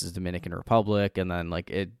Oklahoma versus Dominican Republic, and then like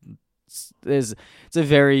it's a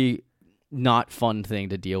very not fun thing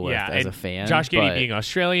to deal with as a fan. Josh Giddey being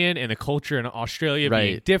Australian and the culture in Australia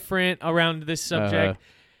being different around this subject.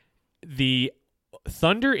 The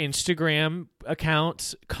Thunder Instagram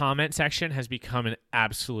account's comment section has become an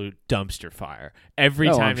absolute dumpster fire. Every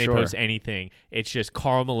time they post anything, it's just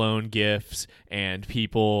Karl Malone gifs and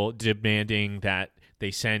people demanding that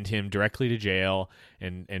they send him directly to jail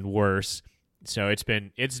and worse. So it's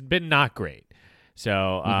been not great.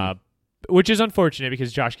 So which is unfortunate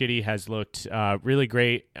because Josh Giddey has looked really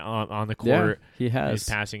great on the court. Yeah, he has. His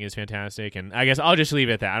passing is fantastic, and I guess I'll just leave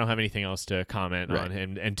it at that. I don't have anything else to comment on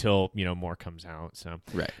him until more comes out. So,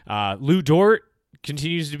 Lou Dort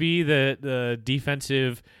continues to be the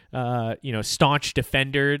defensive, staunch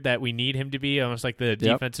defender that we need him to be, almost like the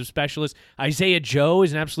defensive specialist. Isaiah Joe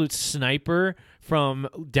is an absolute sniper from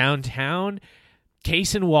downtown.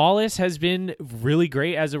 Cason Wallace has been really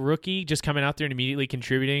great as a rookie, just coming out there and immediately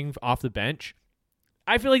contributing off the bench.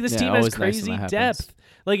 I feel like this team has crazy depth.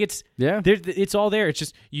 Like it's all there. It's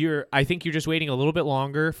just I think you're just waiting a little bit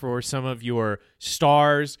longer for some of your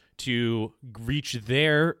stars to reach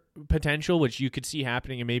their potential, which you could see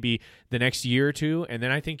happening in maybe the next year or two. And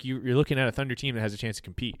then I think you're looking at a Thunder team that has a chance to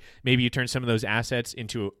compete. Maybe you turn some of those assets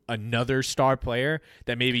into another star player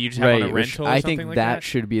that maybe you just have on a rental or something like that. I think that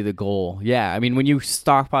should be the goal. Yeah, I mean, when you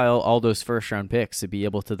stockpile all those first-round picks, to be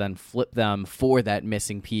able to then flip them for that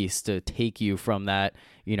missing piece to take you from that,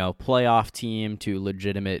 playoff team to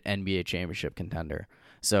legitimate NBA championship contender.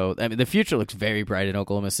 So, I mean, the future looks very bright in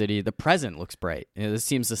Oklahoma City. The present looks bright. This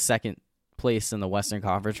team's the second place in the Western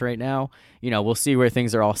Conference right now. We'll see where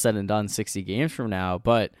things are all said and done 60 games from now,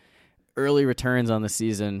 but early returns on the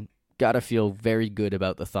season, got to feel very good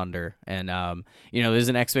about the Thunder. And, there's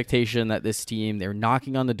an expectation that this team, they were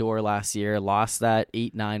knocking on the door last year, lost that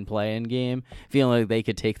 8-9 play-in game, feeling like they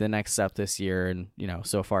could take the next step this year. And,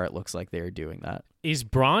 so far it looks like they're doing that. Is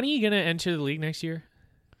Bronny going to enter the league next year?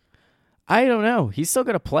 I don't know. He's still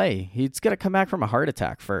going to play. He's going to come back from a heart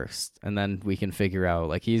attack first, and then we can figure out.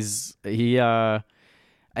 Like I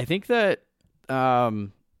think that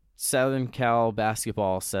Southern Cal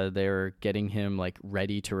basketball said they were getting him like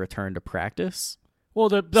ready to return to practice. Well,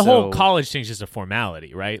 the whole college thing's just a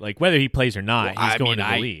formality, right? Like whether he plays or not, he's going to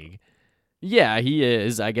the league. Yeah, he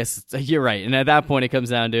is. I guess you're right. And at that point, it comes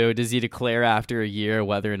down to, does he declare after a year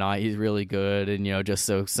whether or not he's really good? And, just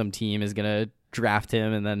so some team is going to draft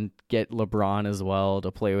him and then get LeBron as well to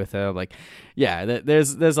play with him. Like, yeah,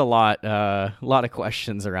 there's a lot of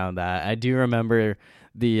questions around that. I do remember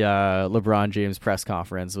the LeBron James press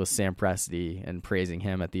conference with Sam Presti and praising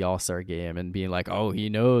him at the All-Star game and being like, oh, he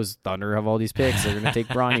knows Thunder have all these picks. They're going to take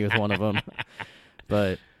Bronny with one of them.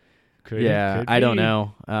 But could I don't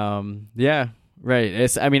know. Yeah,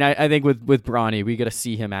 right. I think with Bronny, we got to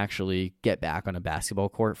see him actually get back on a basketball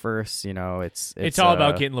court first. It's all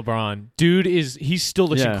about getting LeBron. Dude he still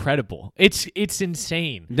looks incredible. It's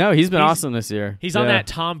insane. No, he's been awesome this year. He's on that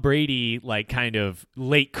Tom Brady like kind of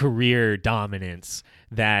late career dominance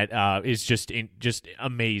that is just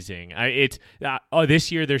amazing.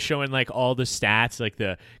 This year they're showing like all the stats, like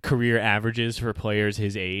the career averages for players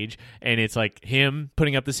his age, and it's like him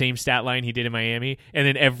putting up the same stat line he did in Miami, and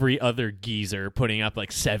then every other geezer putting up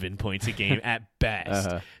like 7 points a game at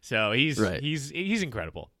best. So he's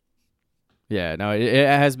incredible. Yeah, no, it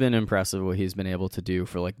has been impressive what he's been able to do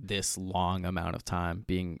for like this long amount of time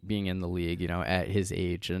being in the league, at his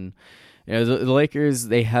age. And the Lakers,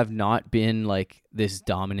 they have not been like this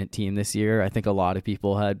dominant team this year. I think a lot of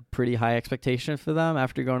people had pretty high expectations for them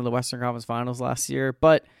after going to the Western Conference Finals last year,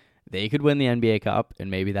 but they could win the NBA Cup,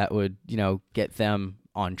 and maybe that would, get them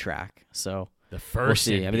on track. So the first,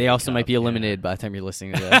 we'll see. I mean, they also might be eliminated by the time you're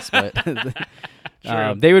listening to this,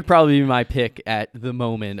 but they would probably be my pick at the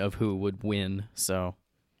moment of who would win. So.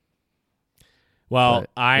 Well,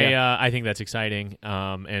 I think that's exciting,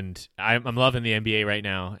 and I'm loving the NBA right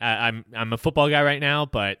now. I'm a football guy right now,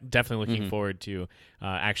 but definitely looking forward to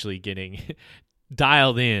actually getting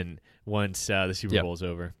dialed in once the Super Bowl is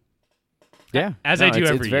over. Yeah, I do every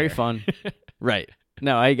year. It's very fun, right?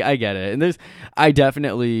 No, I get it, and I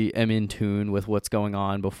definitely am in tune with what's going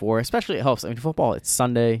on before. Especially it helps. I mean, football, it's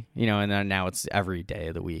Sunday, and then now it's every day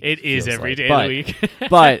of the week. It is every day of the week.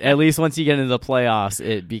 But at least once you get into the playoffs,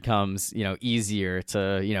 it becomes easier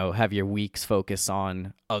to have your weeks focus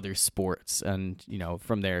on other sports, and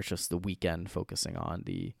from there it's just the weekend focusing on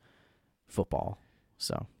the football.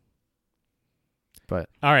 So. But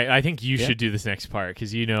all right, I think you should do this next part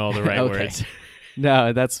because you know all the right words.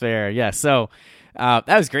 No, that's fair. Yeah, so. That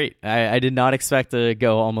was great. I did not expect to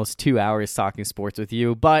go almost 2 hours talking sports with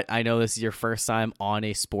you, but I know this is your first time on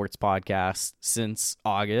a sports podcast since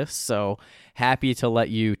August, so happy to let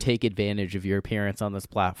you take advantage of your appearance on this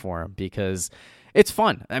platform because it's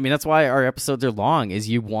fun. I mean, that's why our episodes are long, is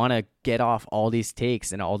you want to get off all these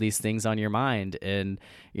takes and all these things on your mind, and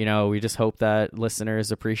we just hope that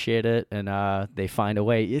listeners appreciate it and they find a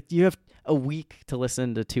way. You have a week to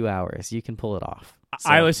listen to 2 hours. You can pull it off. So.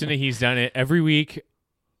 I listen to He's Done It every week.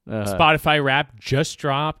 Spotify Wrap just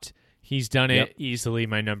dropped. He's Done It, easily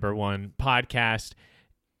my number one podcast.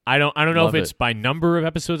 I don't know if it's by number of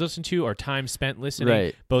episodes listened to or time spent listening.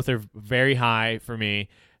 Right. Both are very high for me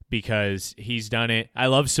because He's Done It. I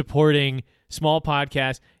love supporting small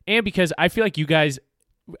podcasts, and because I feel like you guys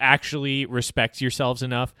actually respect yourselves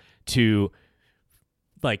enough to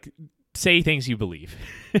like say things you believe.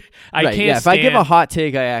 I can't. Yeah, if I give a hot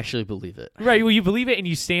take, I actually believe it. Right. Well, you believe it and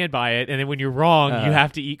you stand by it, and then when you're wrong, you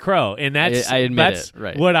have to eat crow. And that's I admit that's it.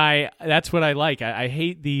 Right. That's what I like. I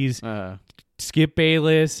hate these Skip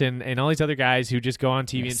Bayless and all these other guys who just go on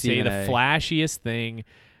TV and say the flashiest thing.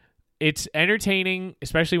 It's entertaining,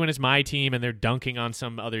 especially when it's my team and they're dunking on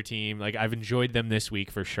some other team. Like, I've enjoyed them this week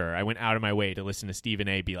for sure. I went out of my way to listen to Stephen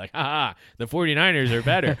A. be like, the 49ers are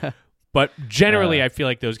better. But generally, I feel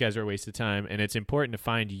like those guys are a waste of time, and it's important to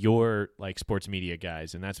find your like sports media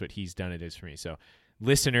guys, and that's what he's done. It is for me. So,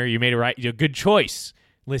 listener, you made a good choice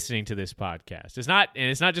listening to this podcast. It's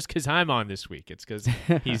not just because I'm on this week. It's because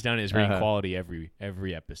he's done his great quality every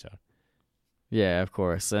episode. Yeah, of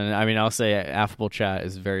course. And I mean, I'll say Affable Chat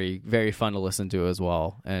is very, very fun to listen to as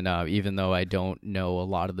well. And even though I don't know a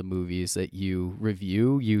lot of the movies that you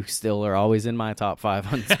review, you still are always in my top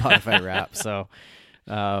 5 on Spotify Wrap. So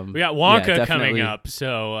we got Wonka coming up.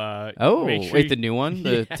 So wait, the new one,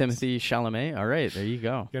 the yes. Timothée Chalamet. All right, there you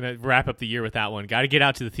go. Gonna wrap up the year with that one. Got to get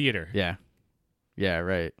out to the theater. Yeah,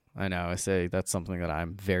 right. I know. I say that's something that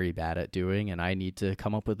I'm very bad at doing, and I need to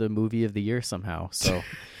come up with a movie of the year somehow. So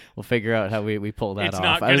we'll figure out how we pull that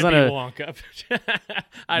off. It's not going to be Wonka.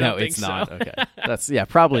 I don't think so. No, it's not. Okay. That's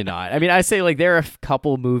probably not. I mean, I say like there are a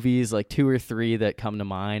couple movies, like 2 or 3 that come to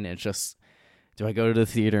mind. And it's just, do I go to the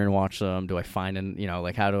theater and watch them? Do I find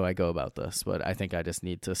like how do I go about this? But I think I just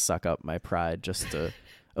need to suck up my pride just to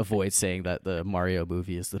avoid saying that the Mario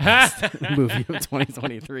movie is the best movie of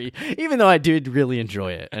 2023, even though I did really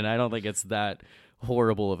enjoy it, and I don't think it's that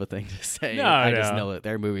horrible of a thing to say. I just know that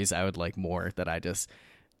there are movies I would like more that I just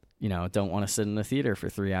don't want to sit in the theater for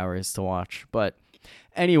 3 hours to watch. But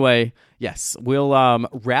anyway, yes, we'll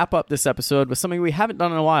wrap up this episode with something we haven't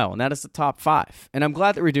done in a while, and that is the top 5. And I'm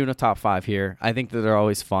glad that we're doing a top 5 here. I think that they're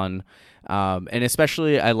always fun, and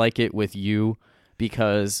especially I like it with you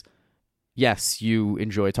because yes, you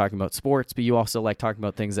enjoy talking about sports, but you also like talking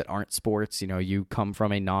about things that aren't sports. You come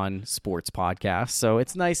from a non-sports podcast, so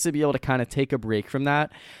it's nice to be able to kind of take a break from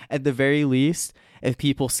that. At the very least, if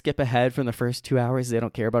people skip ahead from the first 2 hours, they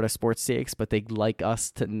don't care about our sports takes, but they like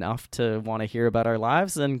us enough to want to hear about our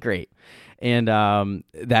lives, then great. And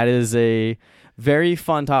that is a very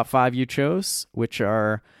fun top 5 you chose, which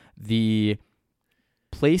are the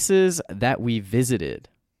places that we visited,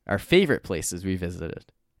 our favorite places we visited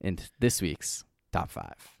in this week's top 5.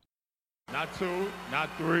 Not 2, not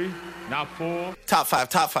 3, not 4. Top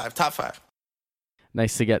 5.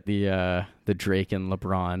 Nice to get the Drake and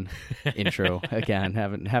LeBron intro again.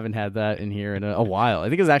 Haven't had that in here in a while. I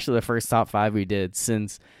think it was actually the first top 5 we did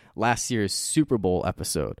since last year's Super Bowl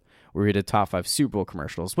episode, where we did top 5 Super Bowl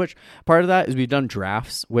commercials. Which part of that is we've done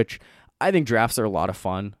drafts, which I think drafts are a lot of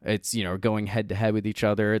fun. It's, going head to head with each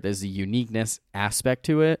other. There's a uniqueness aspect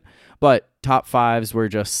to it. But top 5s were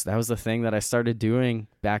that was the thing that I started doing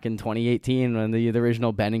back in 2018 when the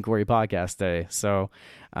original Ben and Corey podcast day. So,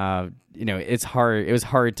 it's hard. It was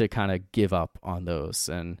hard to kind of give up on those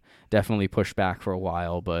and definitely push back for a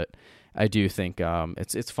while. But I do think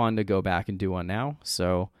it's fun to go back and do one now.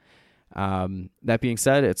 So that being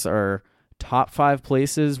said, it's our top 5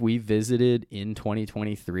 places we visited in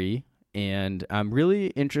 2023. And I'm really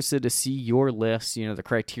interested to see your list, the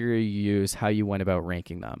criteria you use, how you went about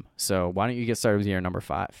ranking them. So why don't you get started with your number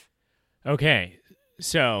 5? Okay.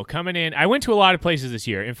 So coming in, I went to a lot of places this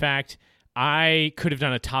year. In fact, I could have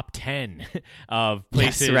done a top 10 of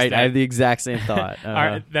places. Yes, right. I have the exact same thought.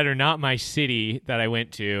 That are not my city that I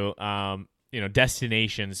went to,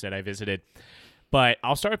 destinations that I visited. But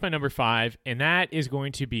I'll start with my number 5, and that is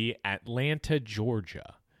going to be Atlanta,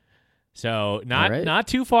 Georgia. So not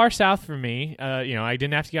too far south from me. I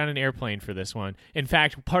didn't have to get on an airplane for this one. In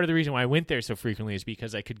fact, part of the reason why I went there so frequently is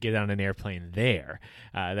because I could get on an airplane there.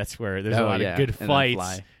 That's where there's a lot of good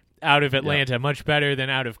flights out of Atlanta, much better than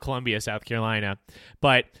out of Columbia, South Carolina.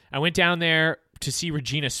 But I went down there to see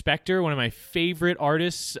Regina Spektor, one of my favorite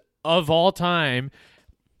artists of all time.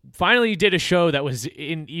 Finally did a show that was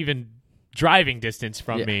in even driving distance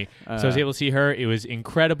from me. So I was able to see her. It was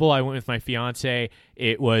incredible. I went with my fiance.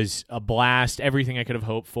 It was a blast. Everything I could have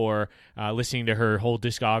hoped for, listening to her whole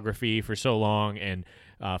discography for so long and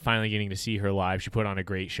finally getting to see her live. She put on a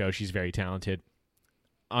great show. She's very talented.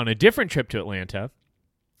 On a different trip to Atlanta,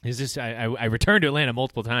 I returned to Atlanta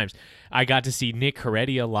multiple times. I got to see Nick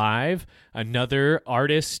Heredia live, another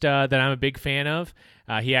artist that I'm a big fan of.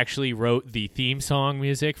 He actually wrote the theme song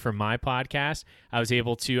music for my podcast. I was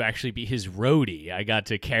able to actually be his roadie. I got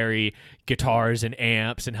to carry guitars and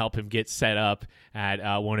amps and help him get set up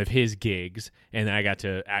at one of his gigs, and then I got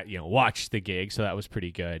to watch the gig, so that was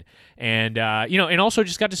pretty good. And and also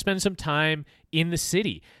just got to spend some time in the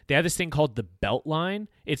city. They have this thing called the Beltline.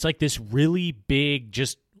 It's like this really big,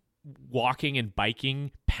 just walking and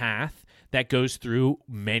biking path that goes through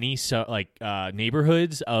many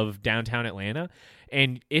neighborhoods of downtown Atlanta.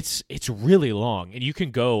 And it's really long, and you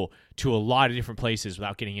can go to a lot of different places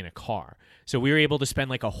without getting in a car. So we were able to spend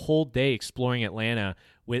like a whole day exploring Atlanta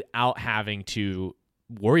without having to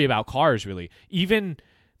worry about cars, really. Even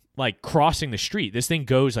like crossing the street. This thing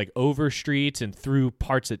goes like over streets and through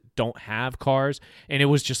parts that don't have cars. And it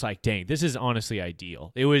was just like, dang, this is honestly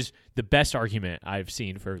ideal. It was the best argument I've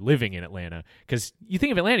seen for living in Atlanta. Because you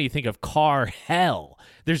think of Atlanta, you think of car hell.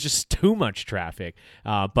 There's just too much traffic.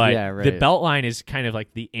 But Yeah, right. the Beltline is kind of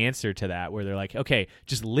like the answer to that, where they're like, okay,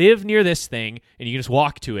 just live near this thing and you can just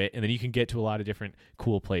walk to it, and then you can get to a lot of different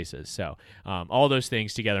cool places. So all those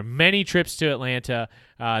things together. Many trips to Atlanta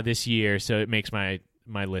this year, so it makes my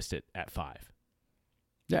list at 5.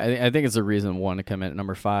 Yeah, I think it's a reason one to come in at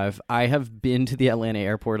number 5. I have been to the Atlanta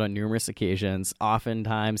airport on numerous occasions.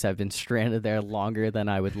 Oftentimes have been stranded there longer than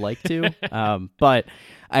I would like to. But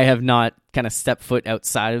I have not kind of stepped foot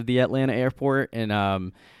outside of the Atlanta airport.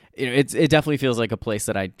 And it definitely feels like a place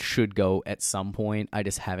that I should go at some point. I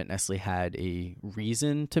just haven't necessarily had a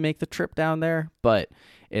reason to make the trip down there. But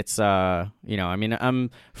it's,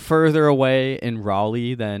 I'm further away in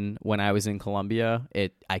Raleigh than when I was in Columbia.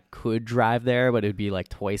 I could drive there, but it'd be like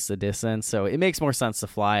twice the distance. So it makes more sense to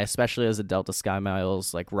fly, especially as a Delta Sky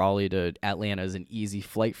Miles. Like Raleigh to Atlanta is an easy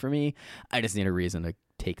flight for me. I just need a reason to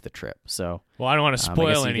take the trip. So, well, I don't want to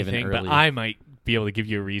spoil anything, but early... I might be able to give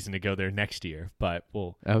you a reason to go there next year. But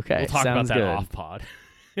we'll talk about that off pod.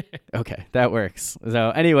 Okay, that works.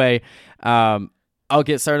 So anyway, I'll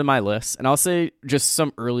get started on my list, and I'll say just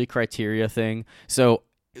some early criteria thing. So,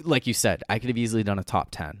 like you said, I could have easily done a top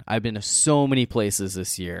 10. I've been to so many places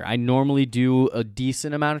this year. I normally do a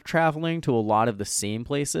decent amount of traveling to a lot of the same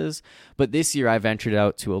places, but this year I ventured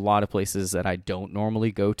out to a lot of places that I don't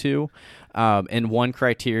normally go to. And one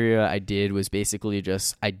criteria I did was basically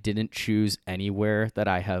just I didn't choose anywhere that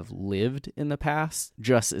I have lived in the past,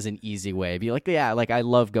 just as an easy way. Be like, yeah, like I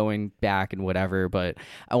love going back and whatever, but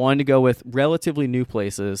I wanted to go with relatively new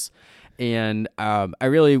places. And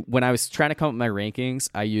when I was trying to come up with my rankings,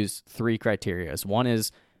 I used 3 criteria. One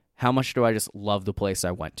is, how much do I just love the place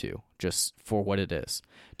I went to, just for what it is?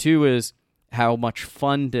 2 is, how much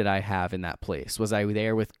fun did I have in that place? Was I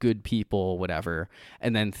there with good people, whatever?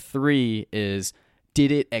 And then 3 is,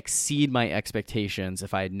 did it exceed my expectations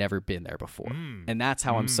if I had never been there before? And that's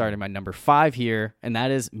how I'm starting my number 5 here, and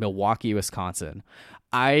that is Milwaukee, Wisconsin.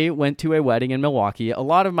 I went to a wedding in Milwaukee. A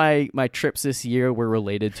lot of my trips this year were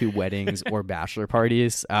related to weddings or bachelor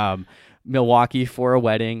parties. Milwaukee for a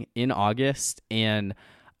wedding in August, and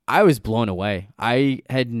I was blown away. I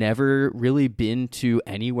had never really been to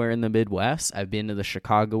anywhere in the Midwest. I've been to the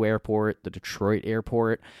Chicago airport, the Detroit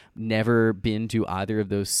airport, never been to either of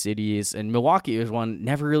those cities. And Milwaukee was one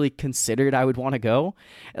never really considered I would want to go.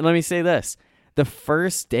 And let me say this. The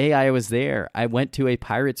first day I was there, I went to a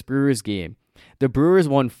Pirates-Brewers game. The Brewers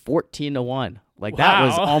won 14-1. Like, that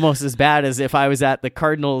was almost as bad as if I was at the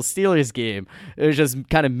Cardinals-Steelers game. It was just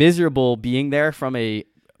kind of miserable being there from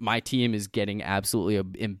my team is getting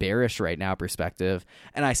absolutely embarrassed right now perspective,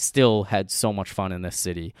 and I still had so much fun in this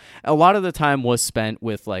city. A lot of the time was spent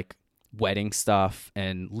with like wedding stuff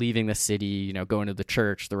and leaving the city, going to the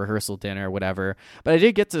church, the rehearsal dinner, whatever. But I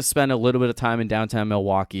did get to spend a little bit of time in downtown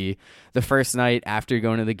Milwaukee. The first night after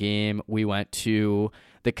going to the game, we went to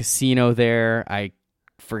the casino there. I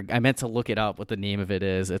meant to look it up what the name of it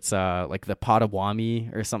is. It's like the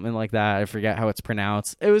Potawatomi or something like that. I forget how it's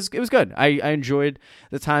pronounced. It was good. I enjoyed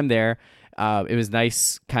the time there. It was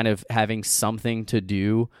nice kind of having something to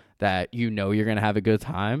do that you're going to have a good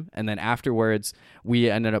time. And then afterwards,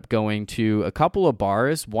 we ended up going to a couple of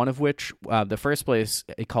bars, one of which, the first place,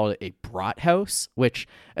 they called it a brat house, which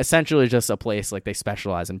essentially is just a place like they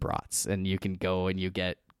specialize in brats. And you can go and you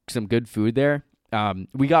get some good food there.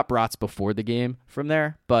 We got brats before the game from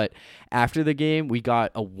there, but after the game, we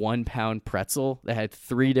got a 1-pound pretzel that had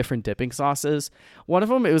 3 different dipping sauces. One of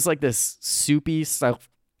them, it was like this soupy stuff,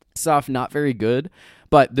 not very good,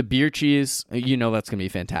 but the beer cheese, that's going to be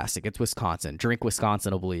fantastic. It's Wisconsin. Drink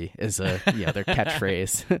Wisconsinably is their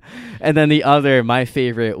catchphrase. And then the other, my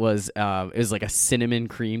favorite was, it was like a cinnamon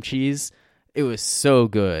cream cheese. It was so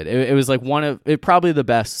good. It was like probably the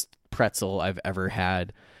best pretzel I've ever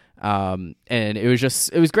had. And it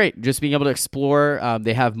was great just being able to explore.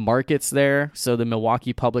 They have markets there. So the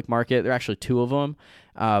Milwaukee Public Market, there are actually 2 of them.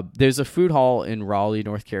 There's a food hall in Raleigh,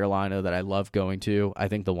 North Carolina that I love going to. I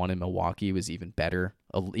think the one in Milwaukee was even better,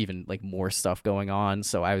 even like more stuff going on.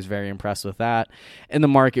 So I was very impressed with that. And the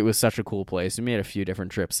market was such a cool place. We made a few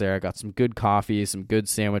different trips there. I got some good coffee, some good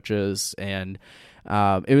sandwiches, and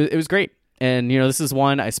it was great. And, this is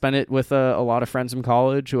one, I spent it with a lot of friends from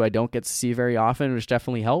college who I don't get to see very often, which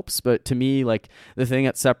definitely helps. But to me, like, the thing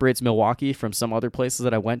that separates Milwaukee from some other places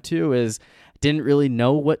that I went to is didn't really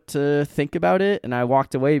know what to think about it. And I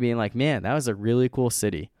walked away being like, man, that was a really cool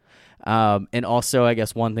city. And also, I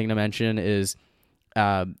guess one thing to mention is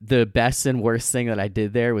The best and worst thing that I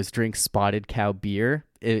did there was drink Spotted Cow beer.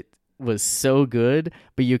 It was so good,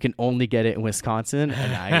 but you can only get it in Wisconsin.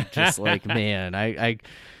 And I just like, man,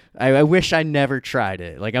 I wish I never tried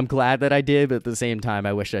it. Like, I'm glad that I did, but at the same time,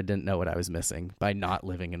 I wish I didn't know what I was missing by not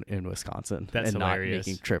living in Wisconsin That's and hilarious.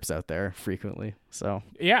 not making trips out there frequently. So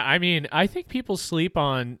yeah, I mean, I think people sleep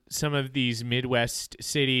on some of these Midwest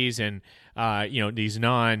cities and these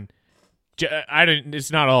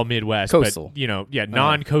it's not all Midwest, coastal. but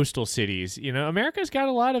non-coastal cities. America's got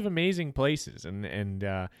a lot of amazing places, and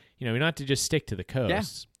we don't have to just stick to the coast.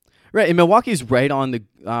 Yeah. Right, and Milwaukee's right on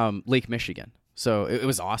the Lake Michigan. So it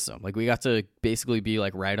was awesome. Like, we got to basically be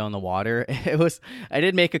like right on the water. I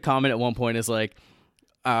did make a comment at one point, is like,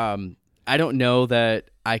 I don't know that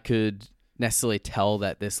I could necessarily tell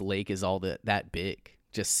that this lake is all that big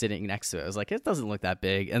just sitting next to it. I was like, it doesn't look that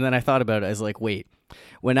big. And then I thought about it. I was like, wait,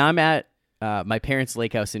 when I'm at my parents'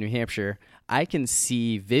 lake house in New Hampshire, I can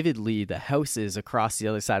see vividly the houses across the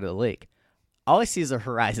other side of the lake. All I see is a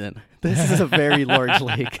horizon. This is a very large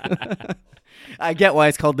lake. I get why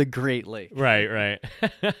it's called the Great Lake. Right.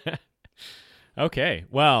 Okay,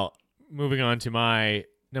 well, moving on to my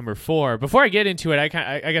number 4. Before I get into it,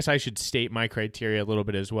 I guess I should state my criteria a little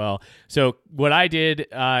bit as well. So what I did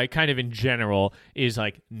kind of in general is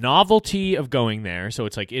like novelty of going there. So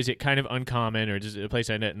it's like, is it kind of uncommon, or is it a place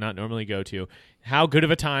I not normally go to? How good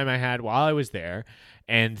of a time I had while I was there.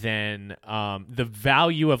 And then the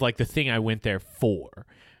value of like the thing I went there for.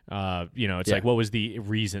 It's like, what was the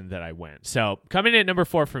reason that I went? So coming in at number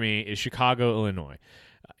 4 for me is Chicago, Illinois.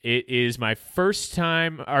 It is my first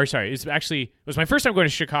time, it was my first time going to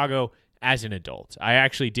Chicago as an adult. I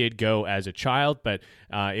actually did go as a child, but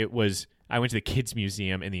I went to the Kids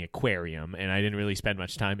Museum and the aquarium, and I didn't really spend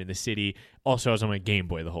much time in the city. Also, I was on my Game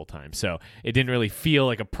Boy the whole time, so it didn't really feel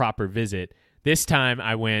like a proper visit. This time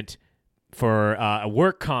I went for a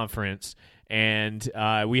work conference, and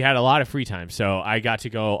we had a lot of free time, so I got to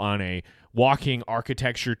go on a walking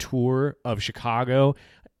architecture tour of Chicago.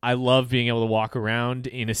 I love being able to walk around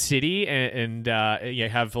in a city and you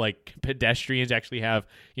have like pedestrians actually have,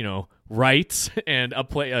 rights and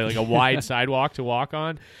like a wide sidewalk to walk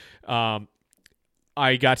on.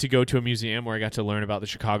 I got to go to a museum where I got to learn about the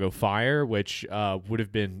Chicago fire, which would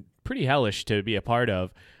have been pretty hellish to be a part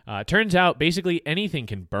of. Turns out basically anything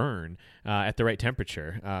can burn at the right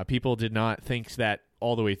temperature. People did not think that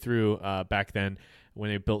all the way through back then when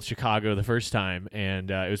they built Chicago the first time,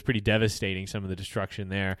 and it was pretty devastating, some of the destruction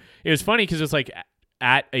there. It was funny because it was like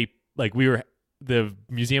the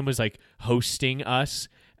museum was like hosting us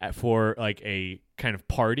for like a kind of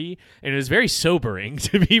party, and it was very sobering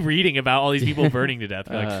to be reading about all these people burning to death.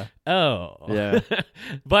 Like, oh. Yeah.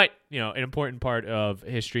 But, an important part of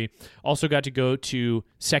history. Also got to go to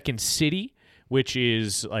Second City, which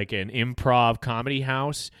is like an improv comedy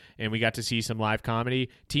house, and we got to see some live comedy.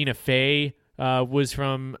 Tina Fey was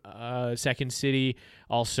from Second City.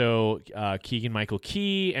 Also, Keegan-Michael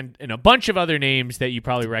Key and a bunch of other names that you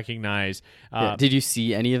probably recognize. Did you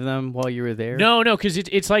see any of them while you were there? No, because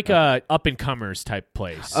it's like a up-and-comers type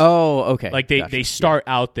place. Oh, okay. Like they start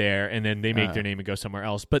out there, and then they make their name and go somewhere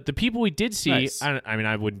else. But the people we did see, nice.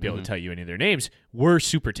 I wouldn't be able to tell you any of their names, were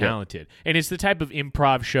super talented. Yeah. And it's the type of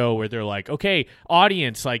improv show where they're like, okay,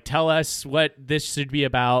 audience, like tell us what this should be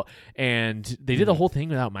about. And they did the whole thing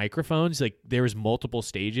without microphones. Like there was multiple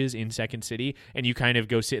stages in Second City, and you kind of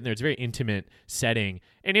go sit in there. It's a very intimate setting,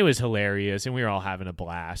 and it was hilarious, and we were all having a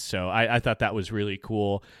blast. So I thought that was really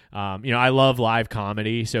cool. I love live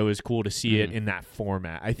comedy, so it was cool to see it in that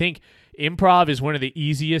format. I think improv is one of the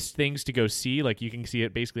easiest things to go see. Like you can see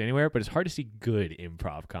it basically anywhere, but it's hard to see good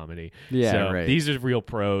improv comedy. Yeah, so right. These are real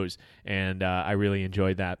pros, and I really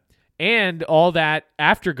enjoyed that. And all that,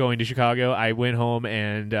 after going to Chicago, I went home,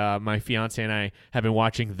 and my fiance and I have been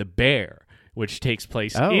watching The Bear, which takes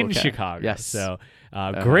place in Chicago. Yes. So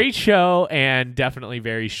great show, and definitely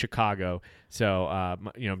very Chicago. So,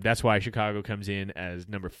 that's why Chicago comes in as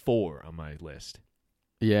number 4 on my list.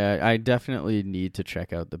 Yeah, I definitely need to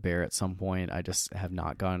check out The Bear at some point. I just have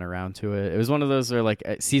not gotten around to it. It was one of those where, like,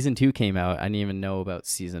 season 2 came out. I didn't even know about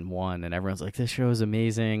season 1, and everyone's like, this show is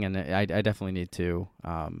amazing, and I definitely need to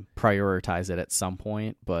prioritize it at some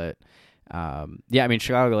point. But,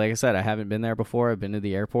 Chicago, like I said, I haven't been there before. I've been to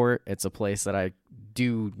the airport. It's a place that I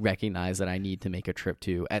do recognize that I need to make a trip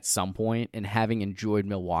to at some point. And having enjoyed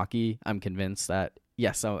Milwaukee, I'm convinced that,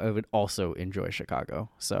 yes, I would also enjoy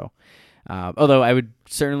Chicago. So... although I would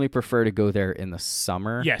certainly prefer to go there in the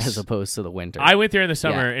summer as opposed to the winter. I went there in the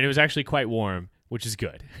summer, and it was actually quite warm. which is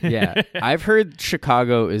good. Yeah, I've heard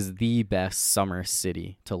Chicago is the best summer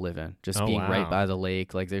city to live in. Just being right by the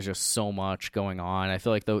lake, like there's just so much going on. I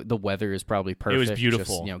feel like the weather is probably perfect. It was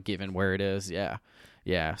beautiful, just, given where it is.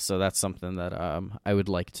 Yeah. So that's something that I would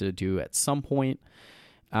like to do at some point.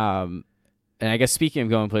 And I guess speaking of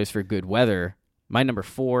going place for good weather, my number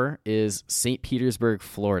 4 is St. Petersburg,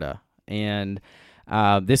 Florida, and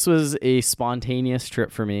this was a spontaneous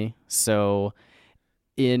trip for me. So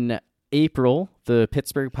in April, the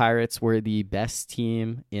Pittsburgh Pirates were the best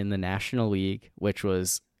team in the National League, which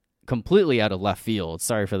was completely out of left field.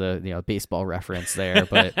 Sorry for the baseball reference there,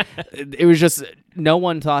 but it was just no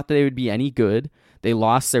one thought that they would be any good. They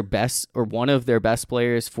lost their best or one of their best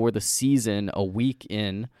players for the season a week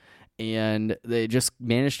in, and they just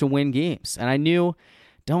managed to win games. And I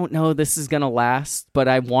don't know this is going to last, but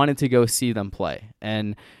I wanted to go see them play.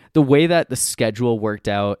 And the way that the schedule worked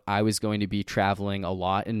out, I was going to be traveling a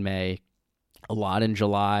lot in May, a lot in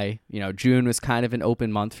July. June was kind of an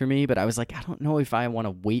open month for me, but I was like, I don't know if I want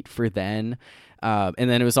to wait for then. And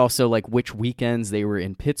then it was also like which weekends they were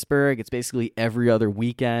in Pittsburgh. It's basically every other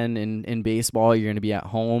weekend in baseball, you're going to be at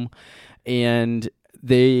home. And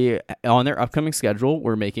they, on their upcoming schedule,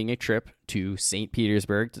 were making a trip to St.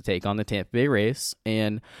 Petersburg to take on the Tampa Bay Rays.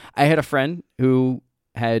 And I had a friend who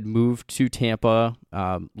had moved to Tampa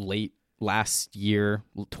late last year,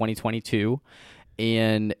 2022,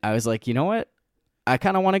 and I was like, you know what? I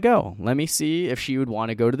kind of want to go. Let me see if she would want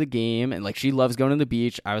to go to the game. And like, she loves going to the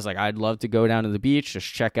beach. I was like, I'd love to go down to the beach,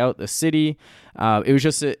 just check out the city. It was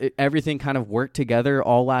just everything kind of worked together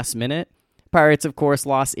all last minute. Pirates, of course,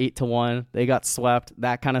 lost 8-1. They got swept.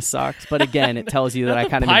 That kind of sucked. But again, it tells you that I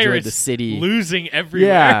kind of enjoyed the city. Losing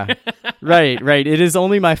everywhere. Yeah, right. It is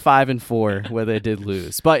only my 5-4 where they did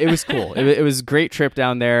lose, but it was cool. It was a great trip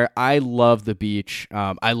down there. I love the beach.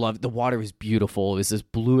 I loved the water was beautiful. It was this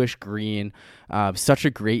bluish green. Such a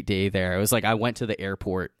great day there. It was like I went to the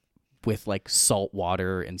airport with like salt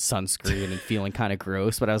water and sunscreen and feeling kind of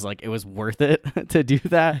gross, but I was like, it was worth it to do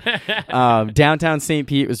that. Downtown St.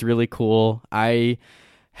 Pete was really cool. I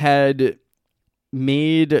had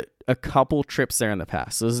made a couple trips there in the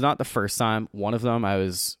past. So this is not the first time. One of them, I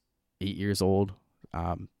was 8 years old.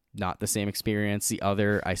 Not the same experience. The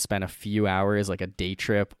other, I spent a few hours, like a day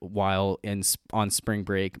trip while on spring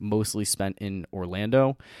break, mostly spent in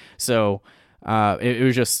Orlando. So it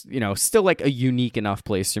was just, still like a unique enough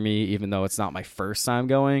place for me, even though it's not my first time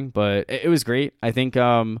going, but it was great. I think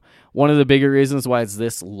one of the bigger reasons why it's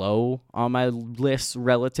this low on my list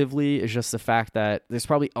relatively is just the fact that there's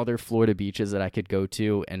probably other Florida beaches that I could go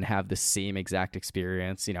to and have the same exact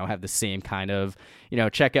experience, have the same kind of,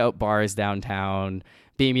 check out bars downtown,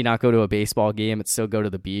 maybe not go to a baseball game, but still go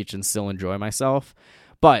to the beach and still enjoy myself.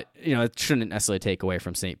 But, it shouldn't necessarily take away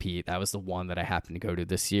from St. Pete. That was the one that I happened to go to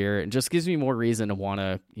this year. It just gives me more reason to want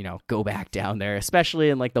to, go back down there,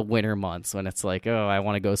 especially in like the winter months when it's like, oh, I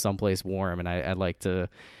want to go someplace warm. And I'd like to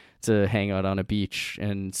hang out on a beach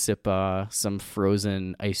and sip some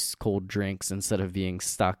frozen ice cold drinks instead of being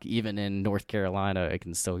stuck. Even in North Carolina, it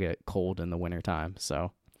can still get cold in the wintertime.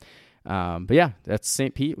 So, but yeah, that's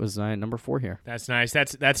St. Pete was my number 4 here. That's nice.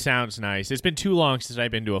 That sounds nice. It's been too long since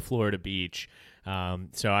I've been to a Florida beach.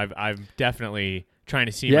 So I'm definitely trying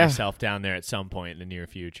to see myself down there at some point in the near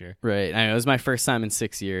future. Right. I know, it was my first time in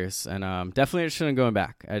 6 years, and definitely interested in going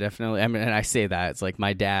back. And I say that it's like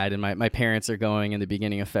my dad and my parents are going in the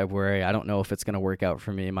beginning of February. I don't know if it's going to work out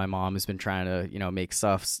for me. My mom has been trying to, make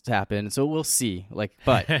stuff happen. So we'll see.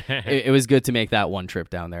 But it was good to make that one trip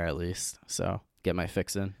down there at least. So get my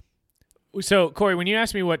fix in. So Corey, when you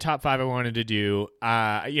asked me what top 5 I wanted to do,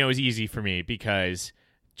 it was easy for me because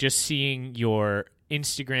just seeing your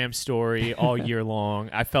Instagram story all year long,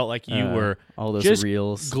 I felt like you were all those just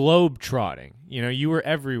reels globe trotting. You were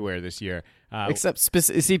everywhere this year. Except,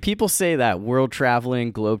 see, people say that world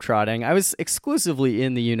traveling, globe trotting. I was exclusively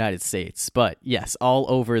in the United States, but yes, all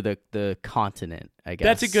over the continent, I guess.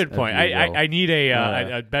 That's a good point. I need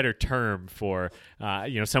a better term for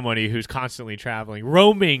somebody who's constantly traveling,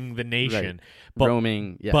 roaming the nation. Right. But,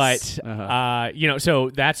 roaming, yes. But so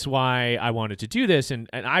that's why I wanted to do this, and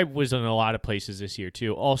I was in a lot of places this year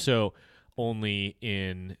too. Also, only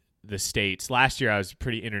in the States. Last year I was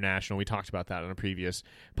pretty international. We talked about that on a previous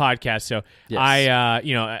podcast. So yes.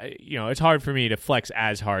 It's hard for me to flex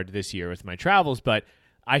as hard this year with my travels, but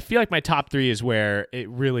I feel like my top 3 is where it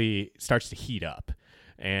really starts to heat up.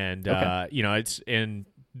 And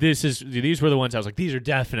these were the ones I was like, these are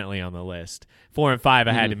definitely on the list. 4 and 5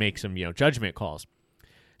 I had to make some, judgment calls.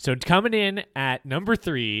 So coming in at number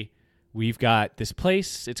 3, we've got this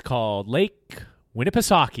place. It's called Lake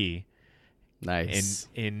Winnipesaukee. Nice.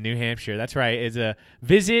 In New Hampshire. That's right. It's a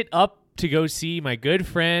visit up to go see my good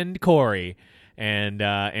friend Corey and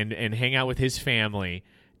hang out with his family.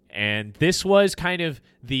 And this was kind of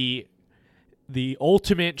the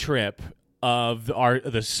ultimate trip of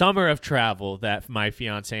the summer of travel that my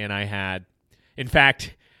fiance and I had. In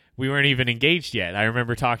fact, we weren't even engaged yet. I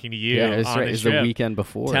remember talking to you on right. It was the weekend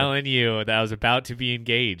before, telling you that I was about to be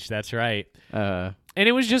engaged. That's right. And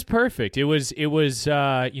it was just perfect. It was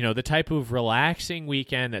the type of relaxing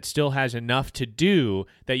weekend that still has enough to do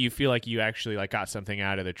that you feel like you actually like got something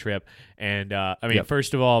out of the trip. And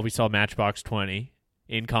first of all, we saw Matchbox 20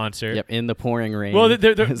 in concert. Yep, in the pouring rain. Well,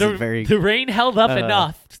 the rain held up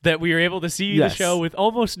enough that we were able to see the show with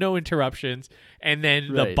almost no interruptions, and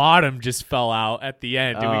then the bottom just fell out at the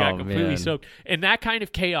end, and we got completely soaked. And that kind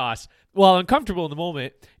of chaos, while uncomfortable in the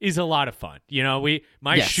moment, is a lot of fun.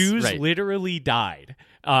 My shoes literally died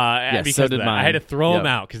because so of did that. mine. I had to throw them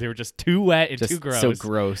out because they were just too wet and just too gross. So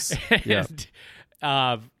gross.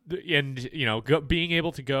 Being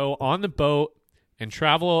able to go on the boat and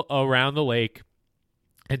travel around the lake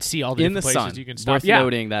and see all the different places sun. You can stop. Worth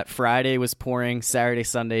noting that Friday was pouring, Saturday,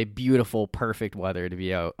 Sunday, beautiful, perfect weather to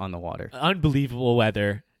be out on the water. Unbelievable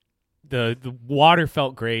weather. The water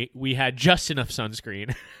felt great. We had just enough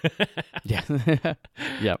sunscreen. Yeah.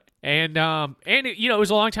 Yep. And it was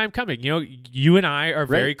a long time coming. You and I are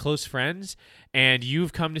very close friends, and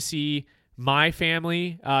you've come to see my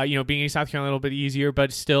family. Being in South Carolina a little bit easier,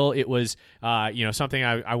 but still it was something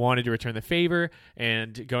I wanted to return the favor,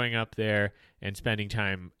 and going up there and spending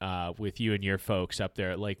time with you and your folks up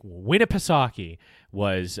there at Lake Winnipesaukee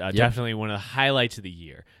was definitely one of the highlights of the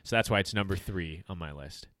year. So that's why it's number 3 on my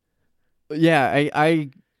list. Yeah,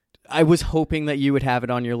 I was hoping that you would have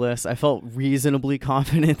it on your list. I felt reasonably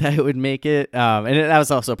confident that it would make it. And that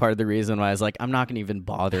was also part of the reason why I was like, I'm not going to even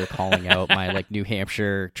bother calling out my New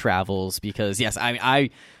Hampshire travels, because yes,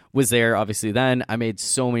 I was there obviously then. I made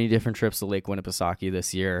so many different trips to Lake Winnipesaukee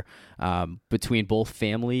this year, between both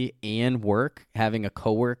family and work, having a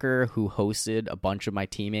coworker who hosted a bunch of my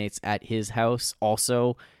teammates at his house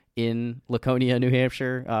also in Laconia, New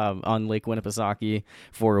Hampshire, on Lake Winnipesaukee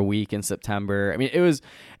for a week in September. I mean,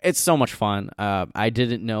 it's so much fun. I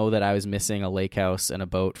didn't know that I was missing a lake house and a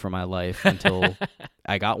boat for my life until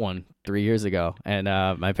I got one 3 years ago. And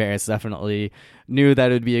my parents definitely knew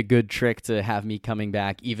that it would be a good trick to have me coming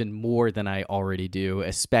back even more than I already do,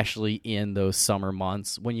 especially in those summer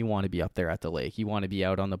months when you want to be up there at the lake. You want to be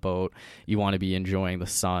out on the boat. You want to be enjoying the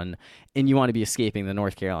sun, and you want to be escaping the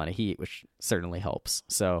North Carolina heat, which certainly helps.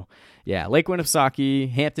 So yeah, Lake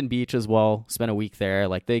Winnipesaukee, Hampton Beach as well. Spent a week there.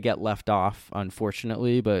 They get left off,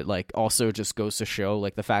 unfortunately, but also just goes to show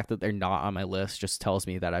the fact that they're not on my list just tells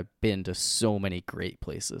me that I've been to so many great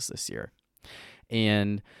places this year.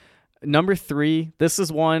 And number 3, this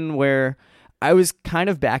is one where I was kind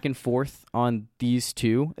of back and forth on these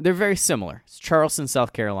two. They're very similar. It's Charleston,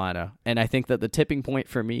 South Carolina. And I think that the tipping point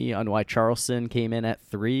for me on why Charleston came in at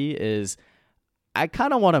 3 is I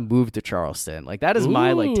kind of want to move to Charleston. That is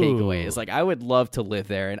my takeaway. Is I would love to live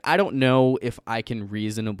there, and I don't know if I can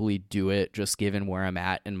reasonably do it just given where I'm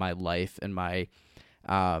at in my life and my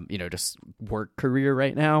just work career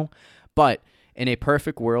right now. But in a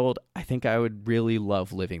perfect world, I think I would really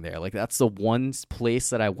love living there. That's the one place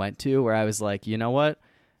that I went to where I was like, you know what?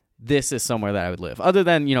 This is somewhere that I would live. Other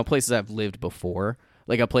than, places I've lived before,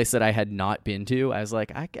 a place that I had not been to, I was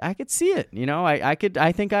like, I could see it.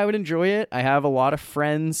 I think I would enjoy it. I have a lot of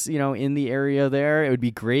friends, in the area there. It would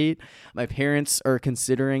be great. My parents are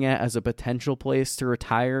considering it as a potential place to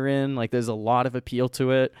retire in. There's a lot of appeal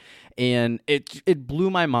to it. And it blew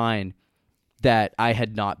my mind that I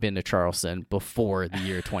had not been to Charleston before the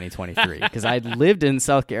year 2023, because I'd lived in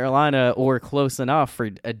South Carolina or close enough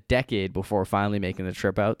for a decade before finally making the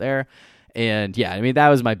trip out there. And yeah, that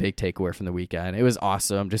was my big takeaway from the weekend. It was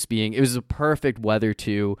awesome. It was a perfect weather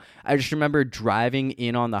too. I just remember driving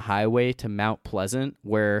in on the highway to Mount Pleasant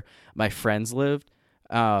where my friends lived.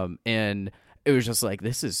 And it was just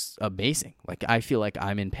this is amazing. I feel like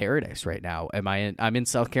I'm in paradise right now. I'm in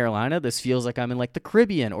South Carolina. This feels like I'm in the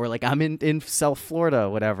Caribbean, or I'm in South Florida,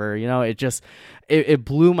 whatever. It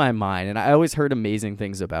blew my mind. And I always heard amazing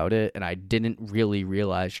things about it, and I didn't really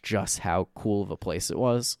realize just how cool of a place it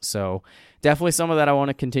was. So definitely some of that I want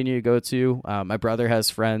to continue to go to. My brother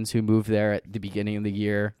has friends who moved there at the beginning of the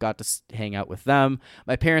year, got to hang out with them.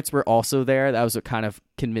 My parents were also there. That was what kind of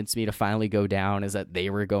convinced me to finally go down, is that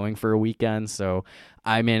they were going for a weekend. So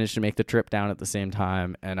I managed to make the trip down at the same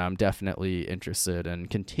time, and I'm definitely interested in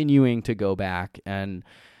continuing to go back. And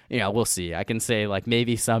we'll see. I can say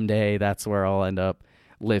maybe someday that's where I'll end up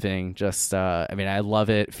living. Just, I mean, I love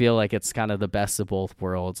it. Feel like it's kind of the best of both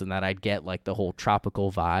worlds, and that I'd get like the whole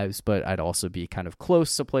tropical vibes, but I'd also be kind of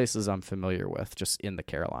close to places I'm familiar with, just in the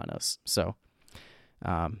Carolinas. So,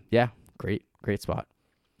 yeah, great spot.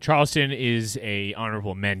 Charleston is a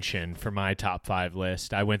honorable mention for my top 5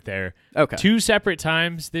 list. I went there 2 separate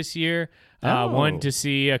times this year. One to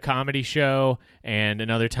see a comedy show, and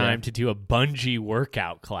another time to do a bungee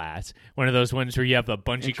workout class. One of those ones where you have a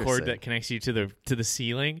bungee cord that connects you to the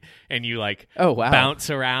ceiling, and you like bounce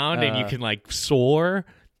around and you can like soar.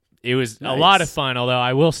 It was a lot of fun. Although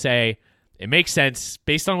I will say, it makes sense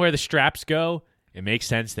based on where the straps go. It makes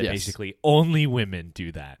sense that basically only women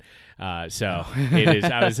do that. So it is.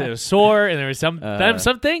 I was sore, and there was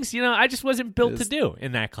some things, I just wasn't built to do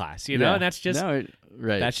in that class, and that's just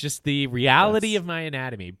that's just the reality of my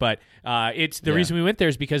anatomy. But it's the reason we went there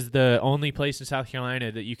is because the only place in South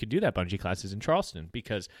Carolina that you could do that bungee class is in Charleston,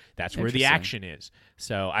 because that's where the action is.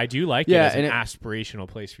 So I do like it as an aspirational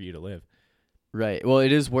place for you to live. Right. Well,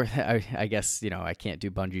 it is worth. I guess I can't do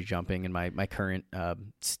bungee jumping in my current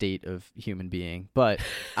state of human being, but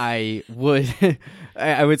I would.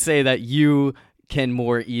 I would say that you can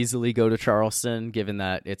more easily go to Charleston, given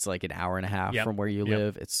that it's like an hour and a half from where you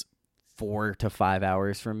live. It's 4 to 5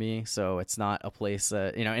 hours from me, so it's not a place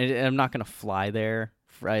that and I'm not going to fly there.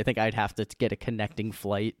 I think I'd have to get a connecting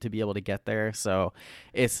flight to be able to get there. So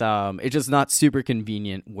it's just not super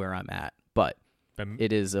convenient where I'm at, but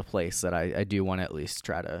it is a place that I do want to at least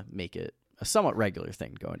try to make it a somewhat regular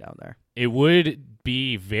thing going down there. It would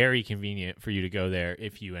be very convenient for you to go there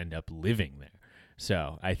if you end up living there.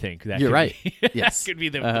 So I think that you're right. Yes, that could be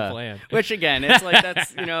the plan. Which again, it's like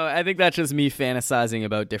that's I think that's just me fantasizing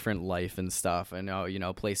about different life and stuff, and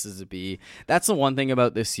places to be. That's the one thing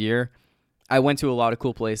about this year. I went to a lot of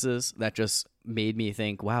cool places that just made me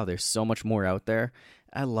think, wow, there's so much more out there.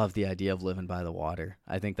 I love the idea of living by the water.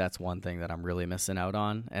 I think that's one thing that I'm really missing out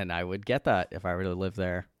on, and I would get that if I were to live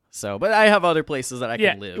there. So, but I have other places that I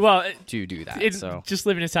can live to do that. So just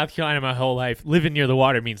living in South Carolina my whole life, living near the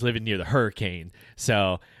water means living near the hurricane.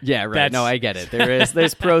 So yeah, right. No, I get it.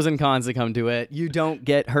 There's pros and cons that come to it. You don't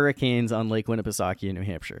get hurricanes on Lake Winnipesaukee in New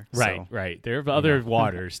Hampshire. Right, right. There are other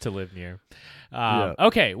waters to live near.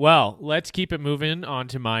 Okay, well, let's keep it moving on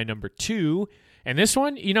to my number 2. And this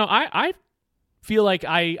one, I feel like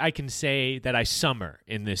I can say that I summer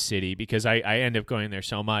in this city because I end up going there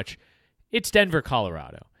so much. It's Denver,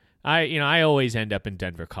 Colorado. I always end up in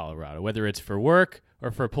Denver, Colorado, whether it's for work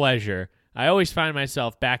or for pleasure. I always find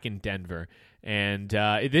myself back in Denver. And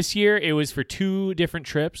this year it was for 2 different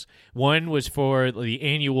trips. One was for the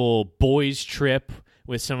annual boys trip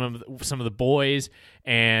with some of the boys,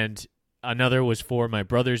 and another was for my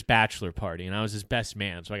brother's bachelor party, and I was his best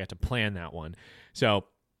man, so I got to plan that one. So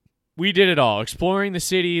we did it all, exploring the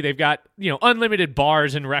city. They've got, unlimited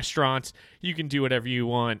bars and restaurants. You can do whatever you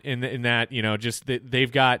want in that,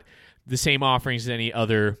 they've got the same offerings as any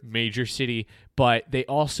other major city, but they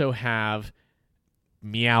also have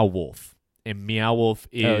Meow Wolf. And Meow Wolf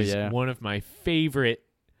is one of my favorite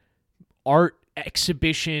art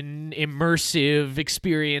exhibition immersive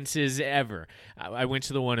experiences ever. I went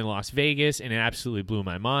to the one in Las Vegas, and it absolutely blew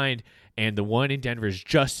my mind. And the one in Denver is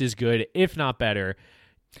just as good, if not better.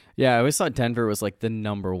 Yeah, I always thought Denver was like the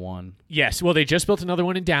number one. Yes, well, they just built another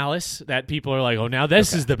one in Dallas that people are like, oh, now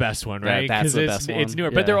this is the best one, right? That's the best one. It's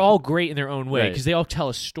newer, but they're all great in their own way because they all tell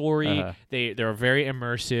a story. They're very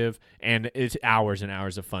immersive, and it's hours and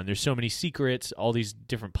hours of fun. There's so many secrets, all these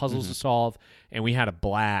different puzzles to solve, and we had a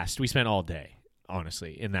blast. We spent all day,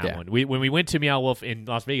 honestly, in that one. When we went to Meow Wolf in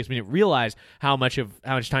Las Vegas, we didn't realize how much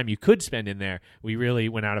time you could spend in there. We really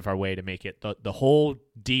went out of our way to make it the whole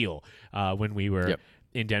deal when we were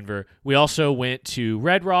in Denver. We also went to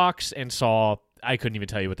Red Rocks and saw, I couldn't even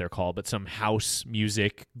tell you what they're called, but some house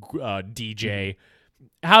music DJ.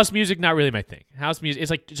 House music, not really my thing. House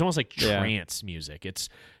music, it's almost like trance music. It's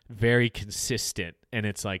very consistent, and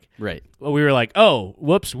it's like, well, we were like, oh,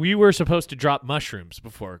 whoops, we were supposed to drop mushrooms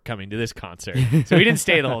before coming to this concert, so we didn't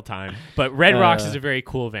stay the whole time. But Red Rocks is a very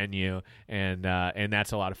cool venue, and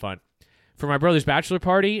that's a lot of fun. For my brother's bachelor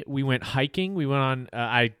party, we went hiking. We went on,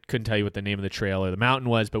 I couldn't tell you what the name of the trail or the mountain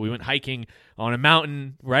was, but we went hiking on a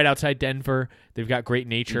mountain right outside Denver. They've got great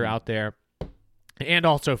nature out there. And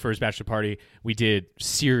also for his bachelor party, we did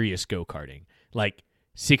serious go-karting, like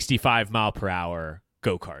 65 mile per hour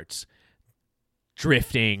go-karts,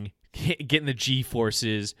 drifting, getting the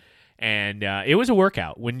G-forces. And it was a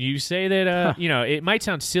workout. When you say that, it might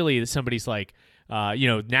sound silly that somebody's like,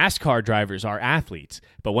 NASCAR drivers are athletes,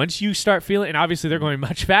 but once you start feeling, and obviously they're going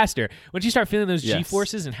much faster, once you start feeling those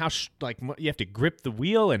G-forces and how you have to grip the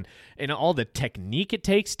wheel and all the technique it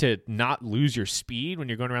takes to not lose your speed when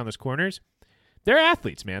you're going around those corners, they're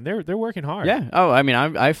athletes, man. They're working hard. Yeah. Oh, I mean,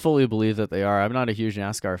 I fully believe that they are. I'm not a huge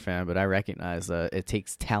NASCAR fan, but I recognize that it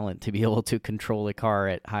takes talent to be able to control a car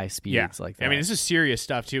at high speeds like that. I mean, this is serious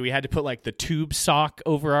stuff too. We had to put like the tube sock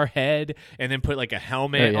over our head and then put like a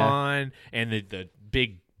helmet on and the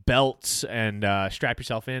big belts and strap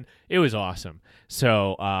yourself in. It was awesome.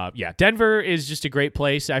 So, Denver is just a great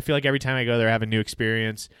place. I feel like every time I go there, I have a new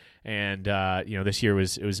experience. And, this year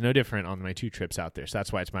it was no different on my 2 trips out there. So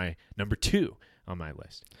that's why it's my number 2 on my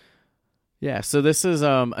list. Yeah, so this is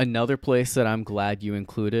another place that I'm glad you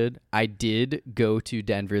included. I did go to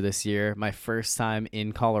Denver this year, my first time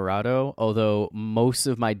in Colorado, although most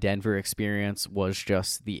of my Denver experience was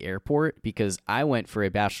just the airport because I went for a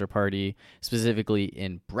bachelor party specifically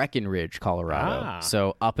in Breckenridge, Colorado.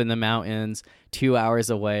 So up in the mountains, 2 hours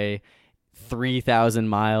away, 3,000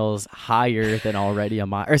 miles higher than already a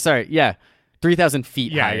mile. Or sorry, 3,000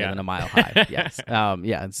 feet higher than a mile high. Yes.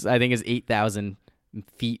 I think it's 8,000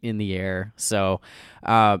 feet in the air. So,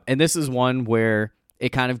 and this is one where it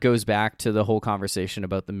kind of goes back to the whole conversation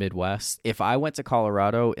about the Midwest. If I went to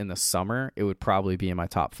Colorado in the summer, it would probably be in my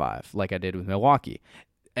top 5, like I did with Milwaukee.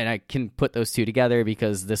 And I can put those two together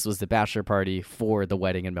because this was the bachelor party for the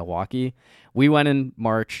wedding in Milwaukee. We went in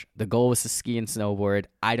March. The goal was to ski and snowboard.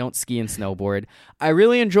 I don't ski and snowboard. I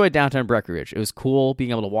really enjoyed downtown Breckenridge. It was cool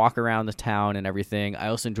being able to walk around the town and everything. I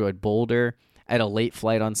also enjoyed Boulder. I had a late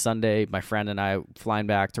flight on Sunday. My friend and I flying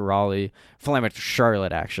back to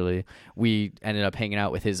Charlotte, actually. We ended up hanging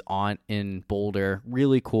out with his aunt in Boulder.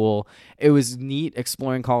 Really cool. It was neat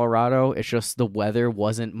exploring Colorado. It's just the weather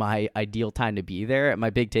wasn't my ideal time to be there. My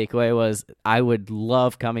big takeaway was I would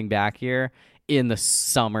love coming back here in the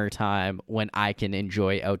summertime when I can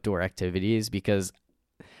enjoy outdoor activities because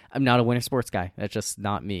I'm not a winter sports guy. That's just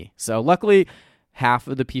not me. So luckily, half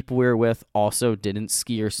of the people we were with also didn't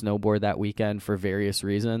ski or snowboard that weekend for various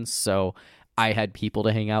reasons. So I had people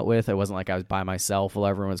to hang out with. It wasn't like I was by myself while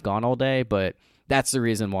everyone was gone all day, but that's the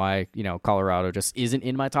reason why, Colorado just isn't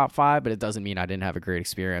in my top 5, but it doesn't mean I didn't have a great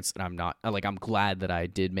experience. And I'm glad that I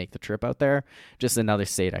did make the trip out there. Just another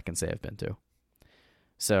state I can say I've been to.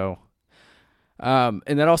 So, and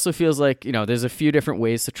that also feels like, there's a few different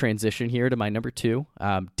ways to transition here to my number 2.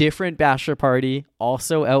 Different bachelor party,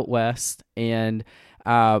 also out west, and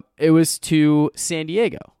it was to San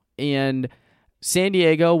Diego. And San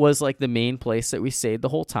Diego was like the main place that we stayed the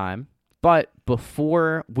whole time. But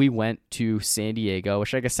before we went to San Diego,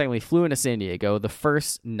 which I guess technically flew into San Diego, the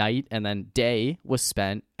first night and then day was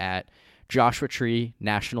spent at Joshua Tree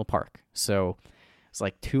National Park. So it's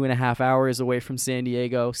like 2.5 hours away from San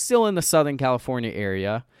Diego, still in the Southern California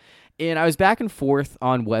area. And I was back and forth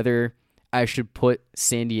on whether I should put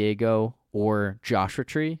San Diego or Joshua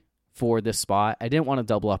Tree for this spot. I didn't want to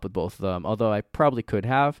double up with both of them, although I probably could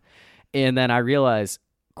have. And then I realized,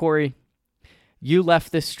 Corey, you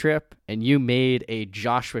left this trip and you made a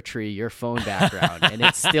Joshua Tree your phone background, and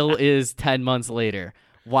it still is 10 months later.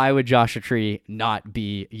 Why would Joshua Tree not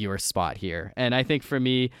be your spot here? And I think for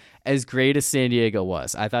me, as great as San Diego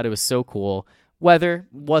was, I thought it was so cool. Weather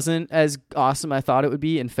wasn't as awesome I thought it would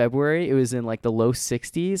be in February. It was in like the low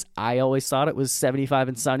 60s. I always thought it was 75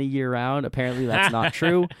 and sunny year round. Apparently that's not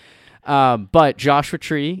true. But Joshua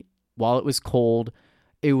Tree, while it was cold,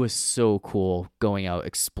 it was so cool going out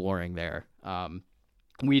exploring there.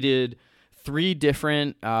 We did 3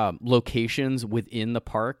 different locations within the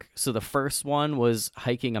park. So the first one was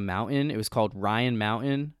hiking a mountain. It was called Ryan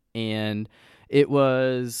Mountain, and it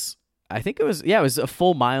was a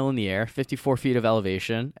full mile in the air, 54 feet of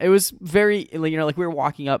elevation. It was very, like we were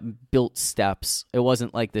walking up built steps. It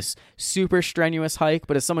wasn't like this super strenuous hike,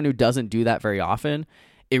 but as someone who doesn't do that very often,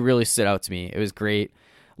 it really stood out to me. It was great.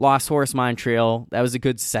 Lost Horse Mine Trail, that was a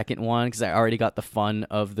good second one because I already got the fun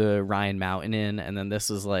of the Ryan Mountain in, and then this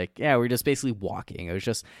was like, we're just basically walking. It was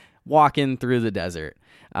just walking through the desert.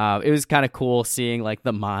 It was kind of cool seeing like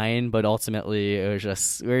the mine, but ultimately we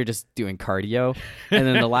were just doing cardio. And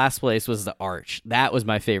then the last place was the Arch. That was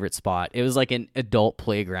my favorite spot. It was like an adult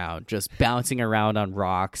playground, just bouncing around on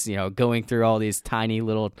rocks, going through all these tiny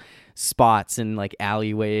little spots and like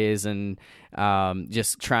alleyways and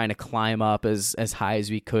just trying to climb up as high as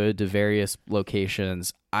we could to various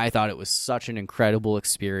locations. I thought it was such an incredible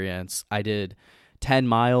experience. I did 10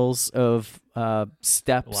 miles of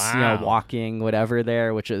steps, walking, whatever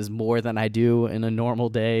there, which is more than I do in a normal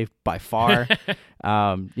day by far.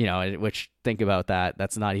 Which think about that.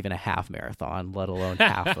 That's not even a half marathon, let alone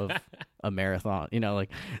half a marathon,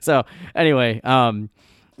 so anyway,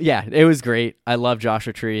 yeah, it was great. I love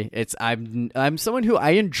Joshua Tree. I'm someone who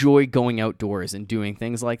I enjoy going outdoors and doing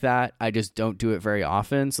things like that. I just don't do it very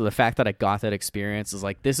often. So the fact that I got that experience is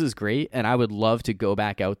like, this is great. And I would love to go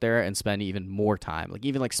back out there and spend even more time, like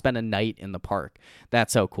even like spend a night in the park.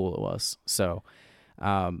 That's how cool it was. So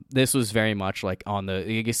this was very much like on the,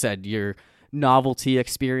 like I said, your novelty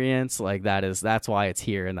experience. Like that's why it's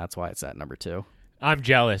here. And that's why it's at number 2. I'm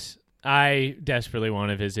jealous. I desperately want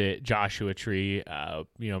to visit Joshua Tree.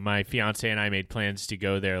 My fiance and I made plans to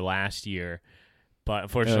go there last year, but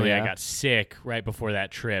unfortunately I got sick right before that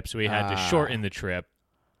trip, so we had to shorten the trip.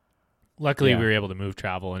 Luckily, we were able to move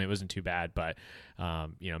travel, and it wasn't too bad, but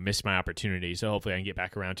missed my opportunity, so hopefully I can get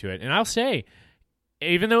back around to it. And I'll say,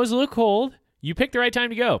 even though it was a little cold, you picked the right time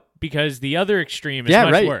to go, because the other extreme is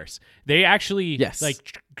much worse. They actually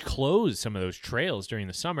close some of those trails during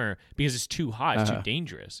the summer because it's too hot, it's too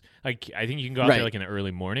dangerous. Like I think you can go out there like in the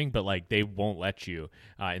early morning, but like they won't let you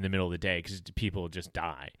in the middle of the day because people just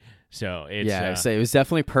die. So it's I'd say it was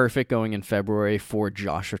definitely perfect going in February for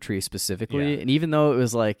Joshua Tree specifically. And even though it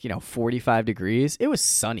was like 45 degrees, it was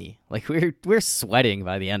sunny. Like we're sweating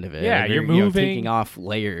by the end of it. Yeah, you're moving, taking off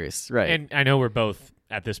layers, right? And I know we're both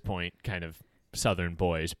at this point kind of Southern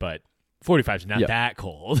boys, but 45 is not that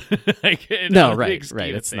cold. Right.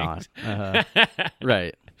 It's not.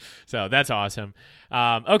 Right. So that's awesome.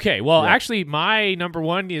 Okay. Well, actually, my number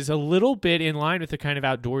 1 is a little bit in line with the kind of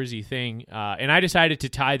outdoorsy thing. And I decided to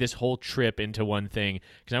tie this whole trip into one thing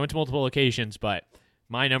because I went to multiple locations, but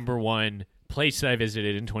my number 1 place that I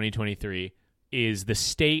visited in 2023 is the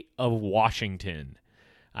state of Washington.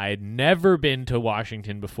 I had never been to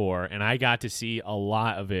Washington before, and I got to see a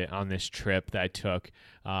lot of it on this trip that I took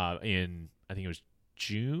in, I think it was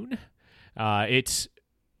June. It's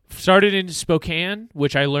started in Spokane,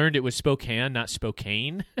 which I learned it was Spokane, not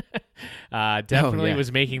Spokane. Definitely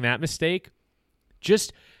was making that mistake.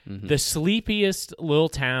 Just the sleepiest little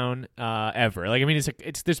town ever. Like, I mean,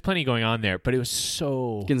 it's there's plenty going on there, but it was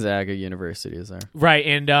so... Gonzaga University is there. Right,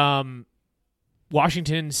 and...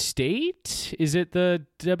 Washington State, is it the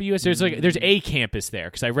WS? There's a campus there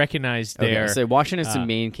because I recognized there. So Washington's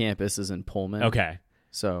main campus is in Pullman. Okay.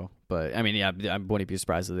 So, but I mean, I wouldn't be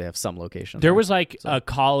surprised if they have some location. There was a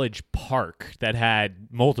college park that had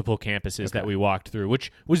multiple campuses that we walked through,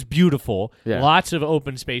 which was beautiful. Yeah. Lots of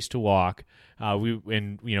open space to walk.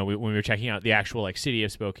 When we were checking out the actual city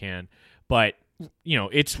of Spokane, but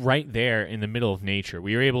it's right there in the middle of nature.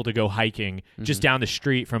 We were able to go hiking just down the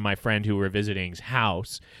street from my friend who we were visiting's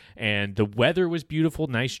house, and the weather was beautiful,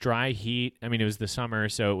 nice dry heat. I mean, it was the summer,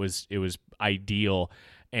 so it was ideal,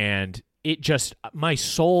 and it just, my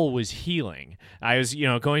soul was healing. I was,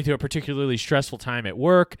 going through a particularly stressful time at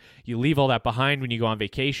work. You leave all that behind when you go on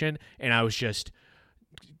vacation, and I was just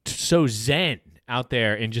so zen out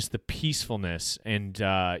there in just the peacefulness and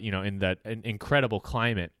in that incredible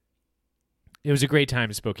climate. It was a great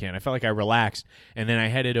time in Spokane. I felt like I relaxed, and then I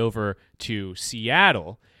headed over to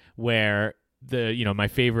Seattle, where one of my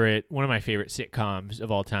favorite sitcoms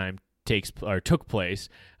of all time took place,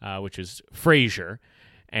 which was Frasier,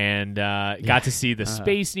 and got to see the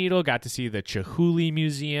Space Needle, got to see the Chihuly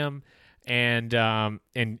Museum, and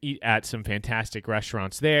eat at some fantastic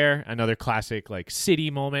restaurants there. Another classic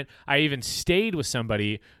city moment. I even stayed with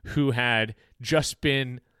somebody who had just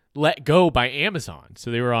been let go by Amazon.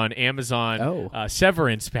 So they were on Amazon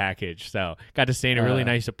severance package. So got to stay in a really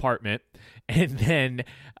nice apartment. And then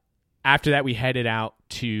after that, we headed out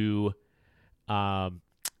to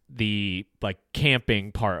the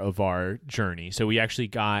camping part of our journey. So we actually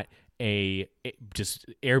got just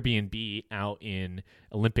Airbnb out in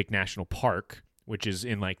Olympic National Park, which is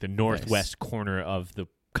in the northwest corner of the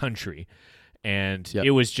country. And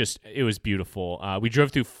it was beautiful. We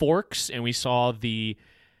drove through Forks and we saw the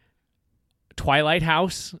Twilight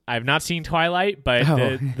house. I've not seen Twilight,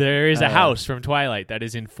 but there is a house from Twilight that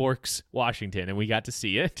is in Forks, Washington, and we got to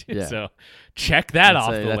see it. Yeah. So check that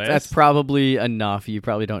off the list. That's probably enough. You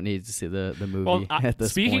probably don't need to see the movie at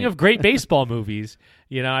this speaking point. Of great baseball movies,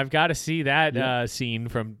 I've got to see that scene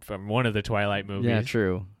from one of the Twilight movies. Yeah,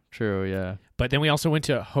 true, yeah. But then we also went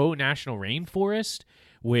to Hoh National Rainforest,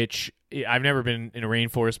 which I've never been in a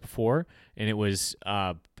rainforest before, and it was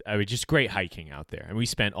just great hiking out there. And we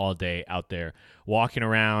spent all day out there walking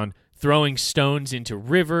around, throwing stones into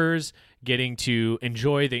rivers, getting to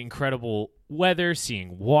enjoy the incredible weather,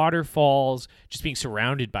 seeing waterfalls, just being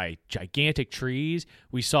surrounded by gigantic trees.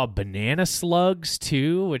 We saw banana slugs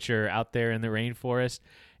too, which are out there in the rainforest.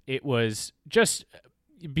 It was just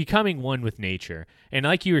becoming one with nature. And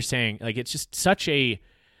like you were saying, it's just such a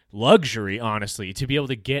luxury, honestly, to be able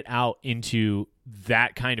to get out into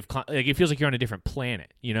that kind of like it feels like you're on a different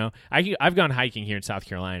planet. I've gone hiking here in South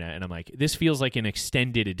Carolina, and I'm like, this feels like an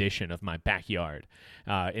extended edition of my backyard.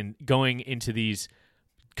 And going into these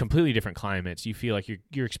completely different climates, you feel like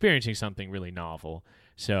you're experiencing something really novel.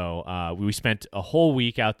 So we spent a whole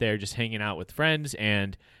week out there just hanging out with friends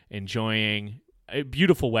and enjoying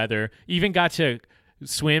beautiful weather. Even got to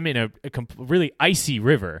swim in a really icy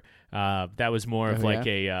river. That was more of like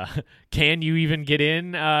a can you even get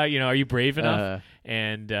in? Are you brave enough?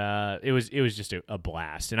 And it was just a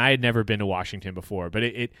blast. And I had never been to Washington before, but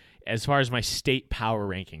it as far as my state power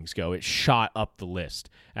rankings go, it shot up the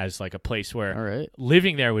list as like a place where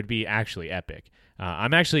living there would be actually epic.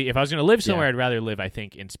 I'm actually, if I was going to live somewhere, I'd rather live, I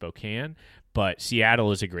think, in Spokane, but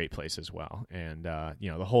Seattle is a great place as well. And,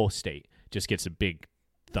 the whole state just gets a big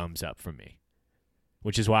thumbs up from me,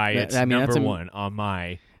 which is why it's number one on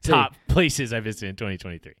my top places I visited in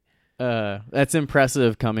 2023. That's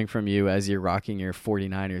impressive coming from you as you're rocking your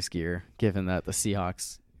 49ers gear, given that the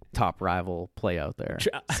Seahawks top rival play out there.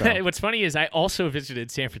 So. What's funny is I also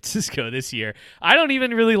visited San Francisco this year. I don't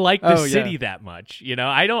even really like the city that much.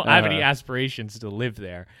 I don't have any aspirations to live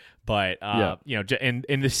there, but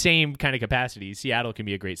in the same kind of capacity, Seattle can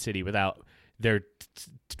be a great city without their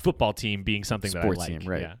football team being something sports that I like. Team,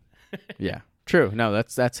 right? Yeah. True. No,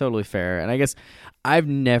 that's totally fair. And I guess I've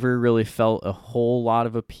never really felt a whole lot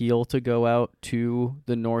of appeal to go out to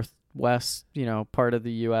the Northwest, part of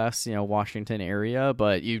the U.S., Washington area,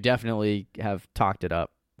 but you definitely have talked it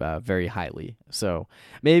up very highly. So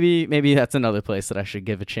maybe that's another place that I should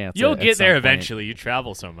give a chance. You'll get there eventually. You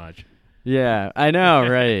travel so much. Yeah, I know,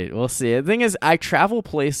 right? We'll see. The thing is, I travel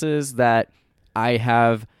places that I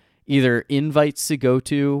have either invites to go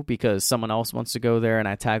to because someone else wants to go there and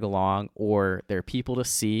I tag along, or they're people to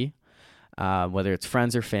see, whether it's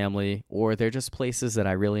friends or family, or they're just places that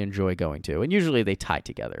I really enjoy going to. And usually they tie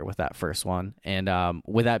together with that first one. And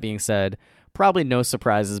with that being said, probably no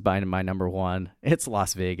surprises by my number one. It's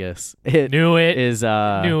Las Vegas. Knew it.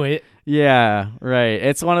 Knew it. Yeah, right.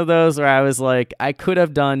 It's one of those where I was like, I could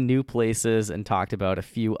have done new places and talked about a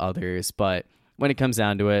few others, but when it comes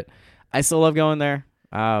down to it, I still love going there.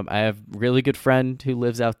 I have a really good friend who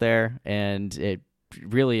lives out there, and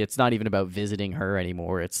it's not even about visiting her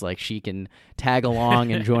anymore. It's like she can tag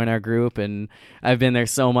along and join our group, and I've been there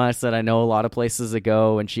so much that I know a lot of places to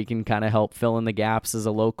go, and she can kind of help fill in the gaps as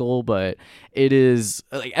a local. But it is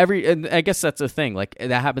like and I guess that's the thing. Like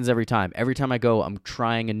that happens every time. Every time I go, I'm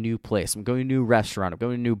trying a new place. I'm going to a new restaurant. I'm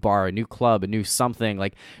going to a new bar, a new club, a new something.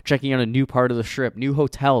 Like checking out a new part of the Strip, new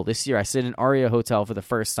hotel. This year, I stayed in Aria Hotel for the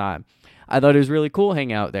first time. I thought it was really cool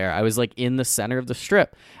hanging out there. I was like in the center of the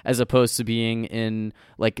Strip as opposed to being in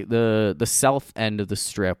like the south end of the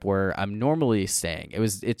Strip where I'm normally staying.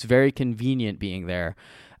 It's very convenient being there.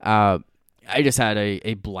 I just had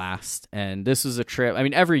a blast, and this was a trip. I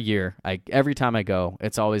mean, every time I go,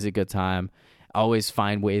 it's always a good time. I always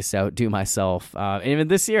find ways to outdo myself. Even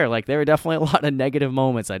this year, like there were definitely a lot of negative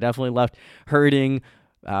moments. I definitely left hurting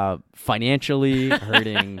financially,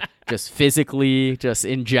 hurting just physically, just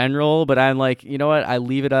in general. But I'm like, you know what? I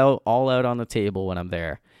leave it all out on the table when I'm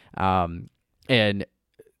there. And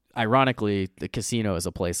ironically, the casino is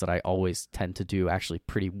a place that I always tend to do actually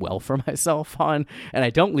pretty well for myself on. And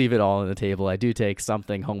I don't leave it all on the table. I do take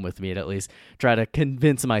something home with me and at least try to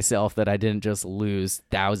convince myself that I didn't just lose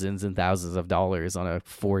thousands and thousands of dollars on a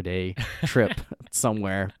 4-day trip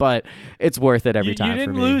somewhere. But it's worth it every time. You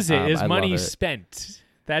didn't for me. lose it. It's money spent.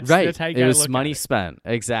 That's right. That's how you it was look money at it. spent.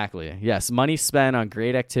 Exactly. Yes. Money spent on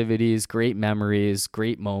great activities, great memories,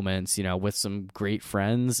 great moments, with some great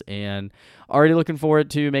friends, and already looking forward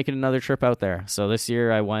to making another trip out there. So this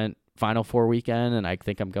year I went Final Four weekend, and I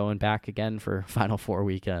think I'm going back again for Final Four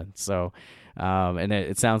weekend. So, and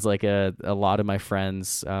it sounds like a lot of my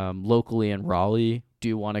friends locally in Raleigh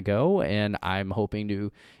do want to go, and I'm hoping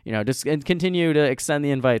to, just continue to extend the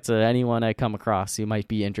invite to anyone I come across who might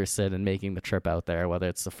be interested in making the trip out there, whether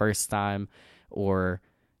it's the first time or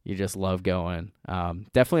you just love going.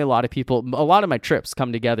 Definitely a lot of my trips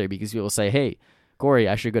come together because people say, hey, Corey,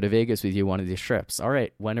 I should go to Vegas with you one of these trips. All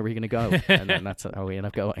right, when are we going to go? And then that's how we end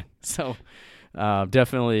up going. So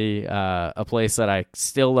definitely a place that I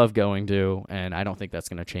still love going to, and I don't think that's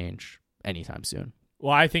going to change anytime soon.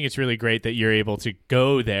 Well, I think it's really great that you're able to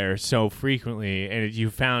go there so frequently, and you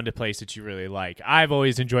found a place that you really like. I've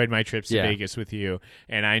always enjoyed my trips to Vegas with you,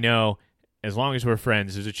 and I know as long as we're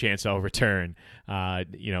friends, there's a chance I'll return,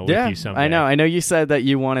 with you someday. I know you said that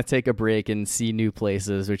you want to take a break and see new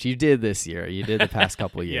places, which you did this year. You did the past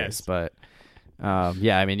couple years, yes. But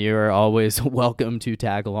I mean, you're always welcome to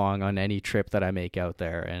tag along on any trip that I make out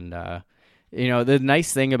there. And, the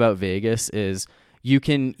nice thing about Vegas is you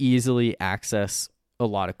can easily access a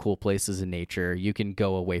lot of cool places in nature. You can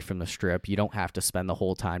go away from the strip. You don't have to spend the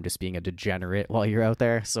whole time just being a degenerate while you're out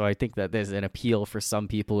there. So I think that there's an appeal for some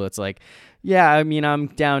people. It's like, yeah, I mean, I'm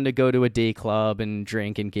down to go to a day club and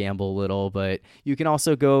drink and gamble a little, but you can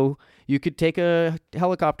also go, you could take a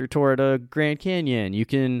helicopter tour to Grand Canyon. You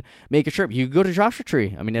can make a trip. You can go to Joshua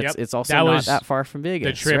Tree. I mean, it's also not that far from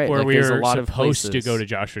Vegas. The trip right? where like, we were a lot supposed of to go to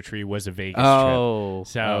Joshua Tree was a Vegas trip. So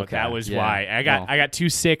okay. that was yeah. why I got too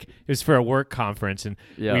sick. It was for a work conference, and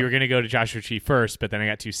Yeah. we were going to go to Joshua Tree first, but then I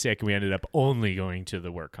got too sick, and we ended up only going to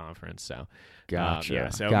the work conference. So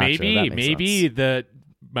Gotcha. So Gotcha. maybe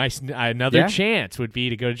another chance would be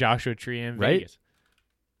to go to Joshua Tree in Vegas.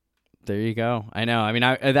 There you go. I know. I mean,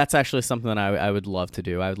 that's actually something that I would love to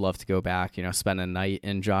do. I would love to go back, spend a night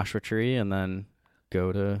in Joshua Tree and then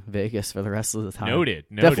go to Vegas for the rest of the time. Noted.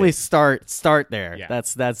 Definitely start there. Yeah.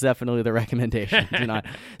 That's definitely the recommendation. Do not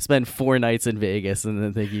spend 4 nights in Vegas and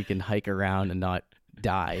then think you can hike around and not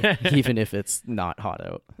die, even if it's not hot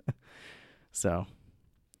out. So,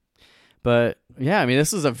 but yeah, I mean,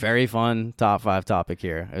 this was a very fun top 5 topic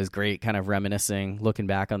here. It was great kind of reminiscing, looking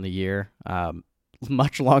back on the year.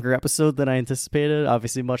 Much longer episode than I anticipated.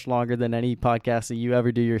 Obviously, much longer than any podcast that you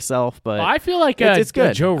ever do yourself. But I feel like it's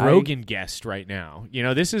good. A Joe Rogan guest right now.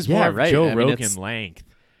 This is more of Joe Rogan length.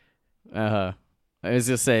 I was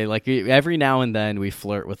just say, like, every now and then we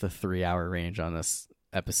flirt with a 3-hour range on this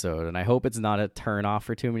episode, and I hope it's not a turn off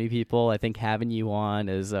for too many people. I think having you on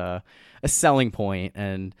is a selling point,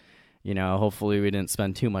 and hopefully we didn't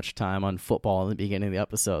spend too much time on football in the beginning of the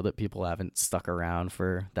episode that people haven't stuck around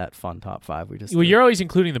for that fun top 5 we just did. You're always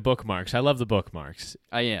including the bookmarks. I love the bookmarks.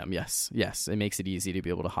 I am, yes. It makes it easy to be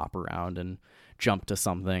able to hop around and jump to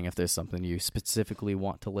something if there's something you specifically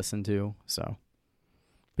want to listen to. So,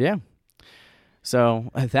 yeah. So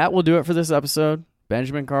that will do it for this episode.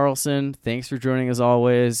 Benjamin Carlson, thanks for joining as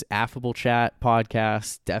always. Affable Chat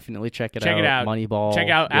podcast. Definitely check it out. Moneyball. Check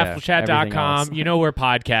out affablechat.com. You know where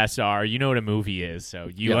podcasts are. You know what a movie is, so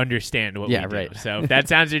you understand what we do. Right. So if that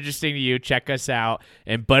sounds interesting to you, check us out.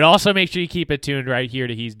 But also make sure you keep it tuned right here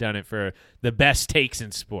to He's Done It for the best takes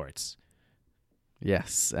in sports.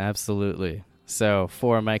 Yes, absolutely. So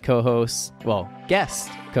for my guest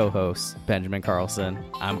co-host, Benjamin Carlson,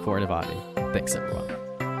 I'm Corey Navati. Thanks, everyone.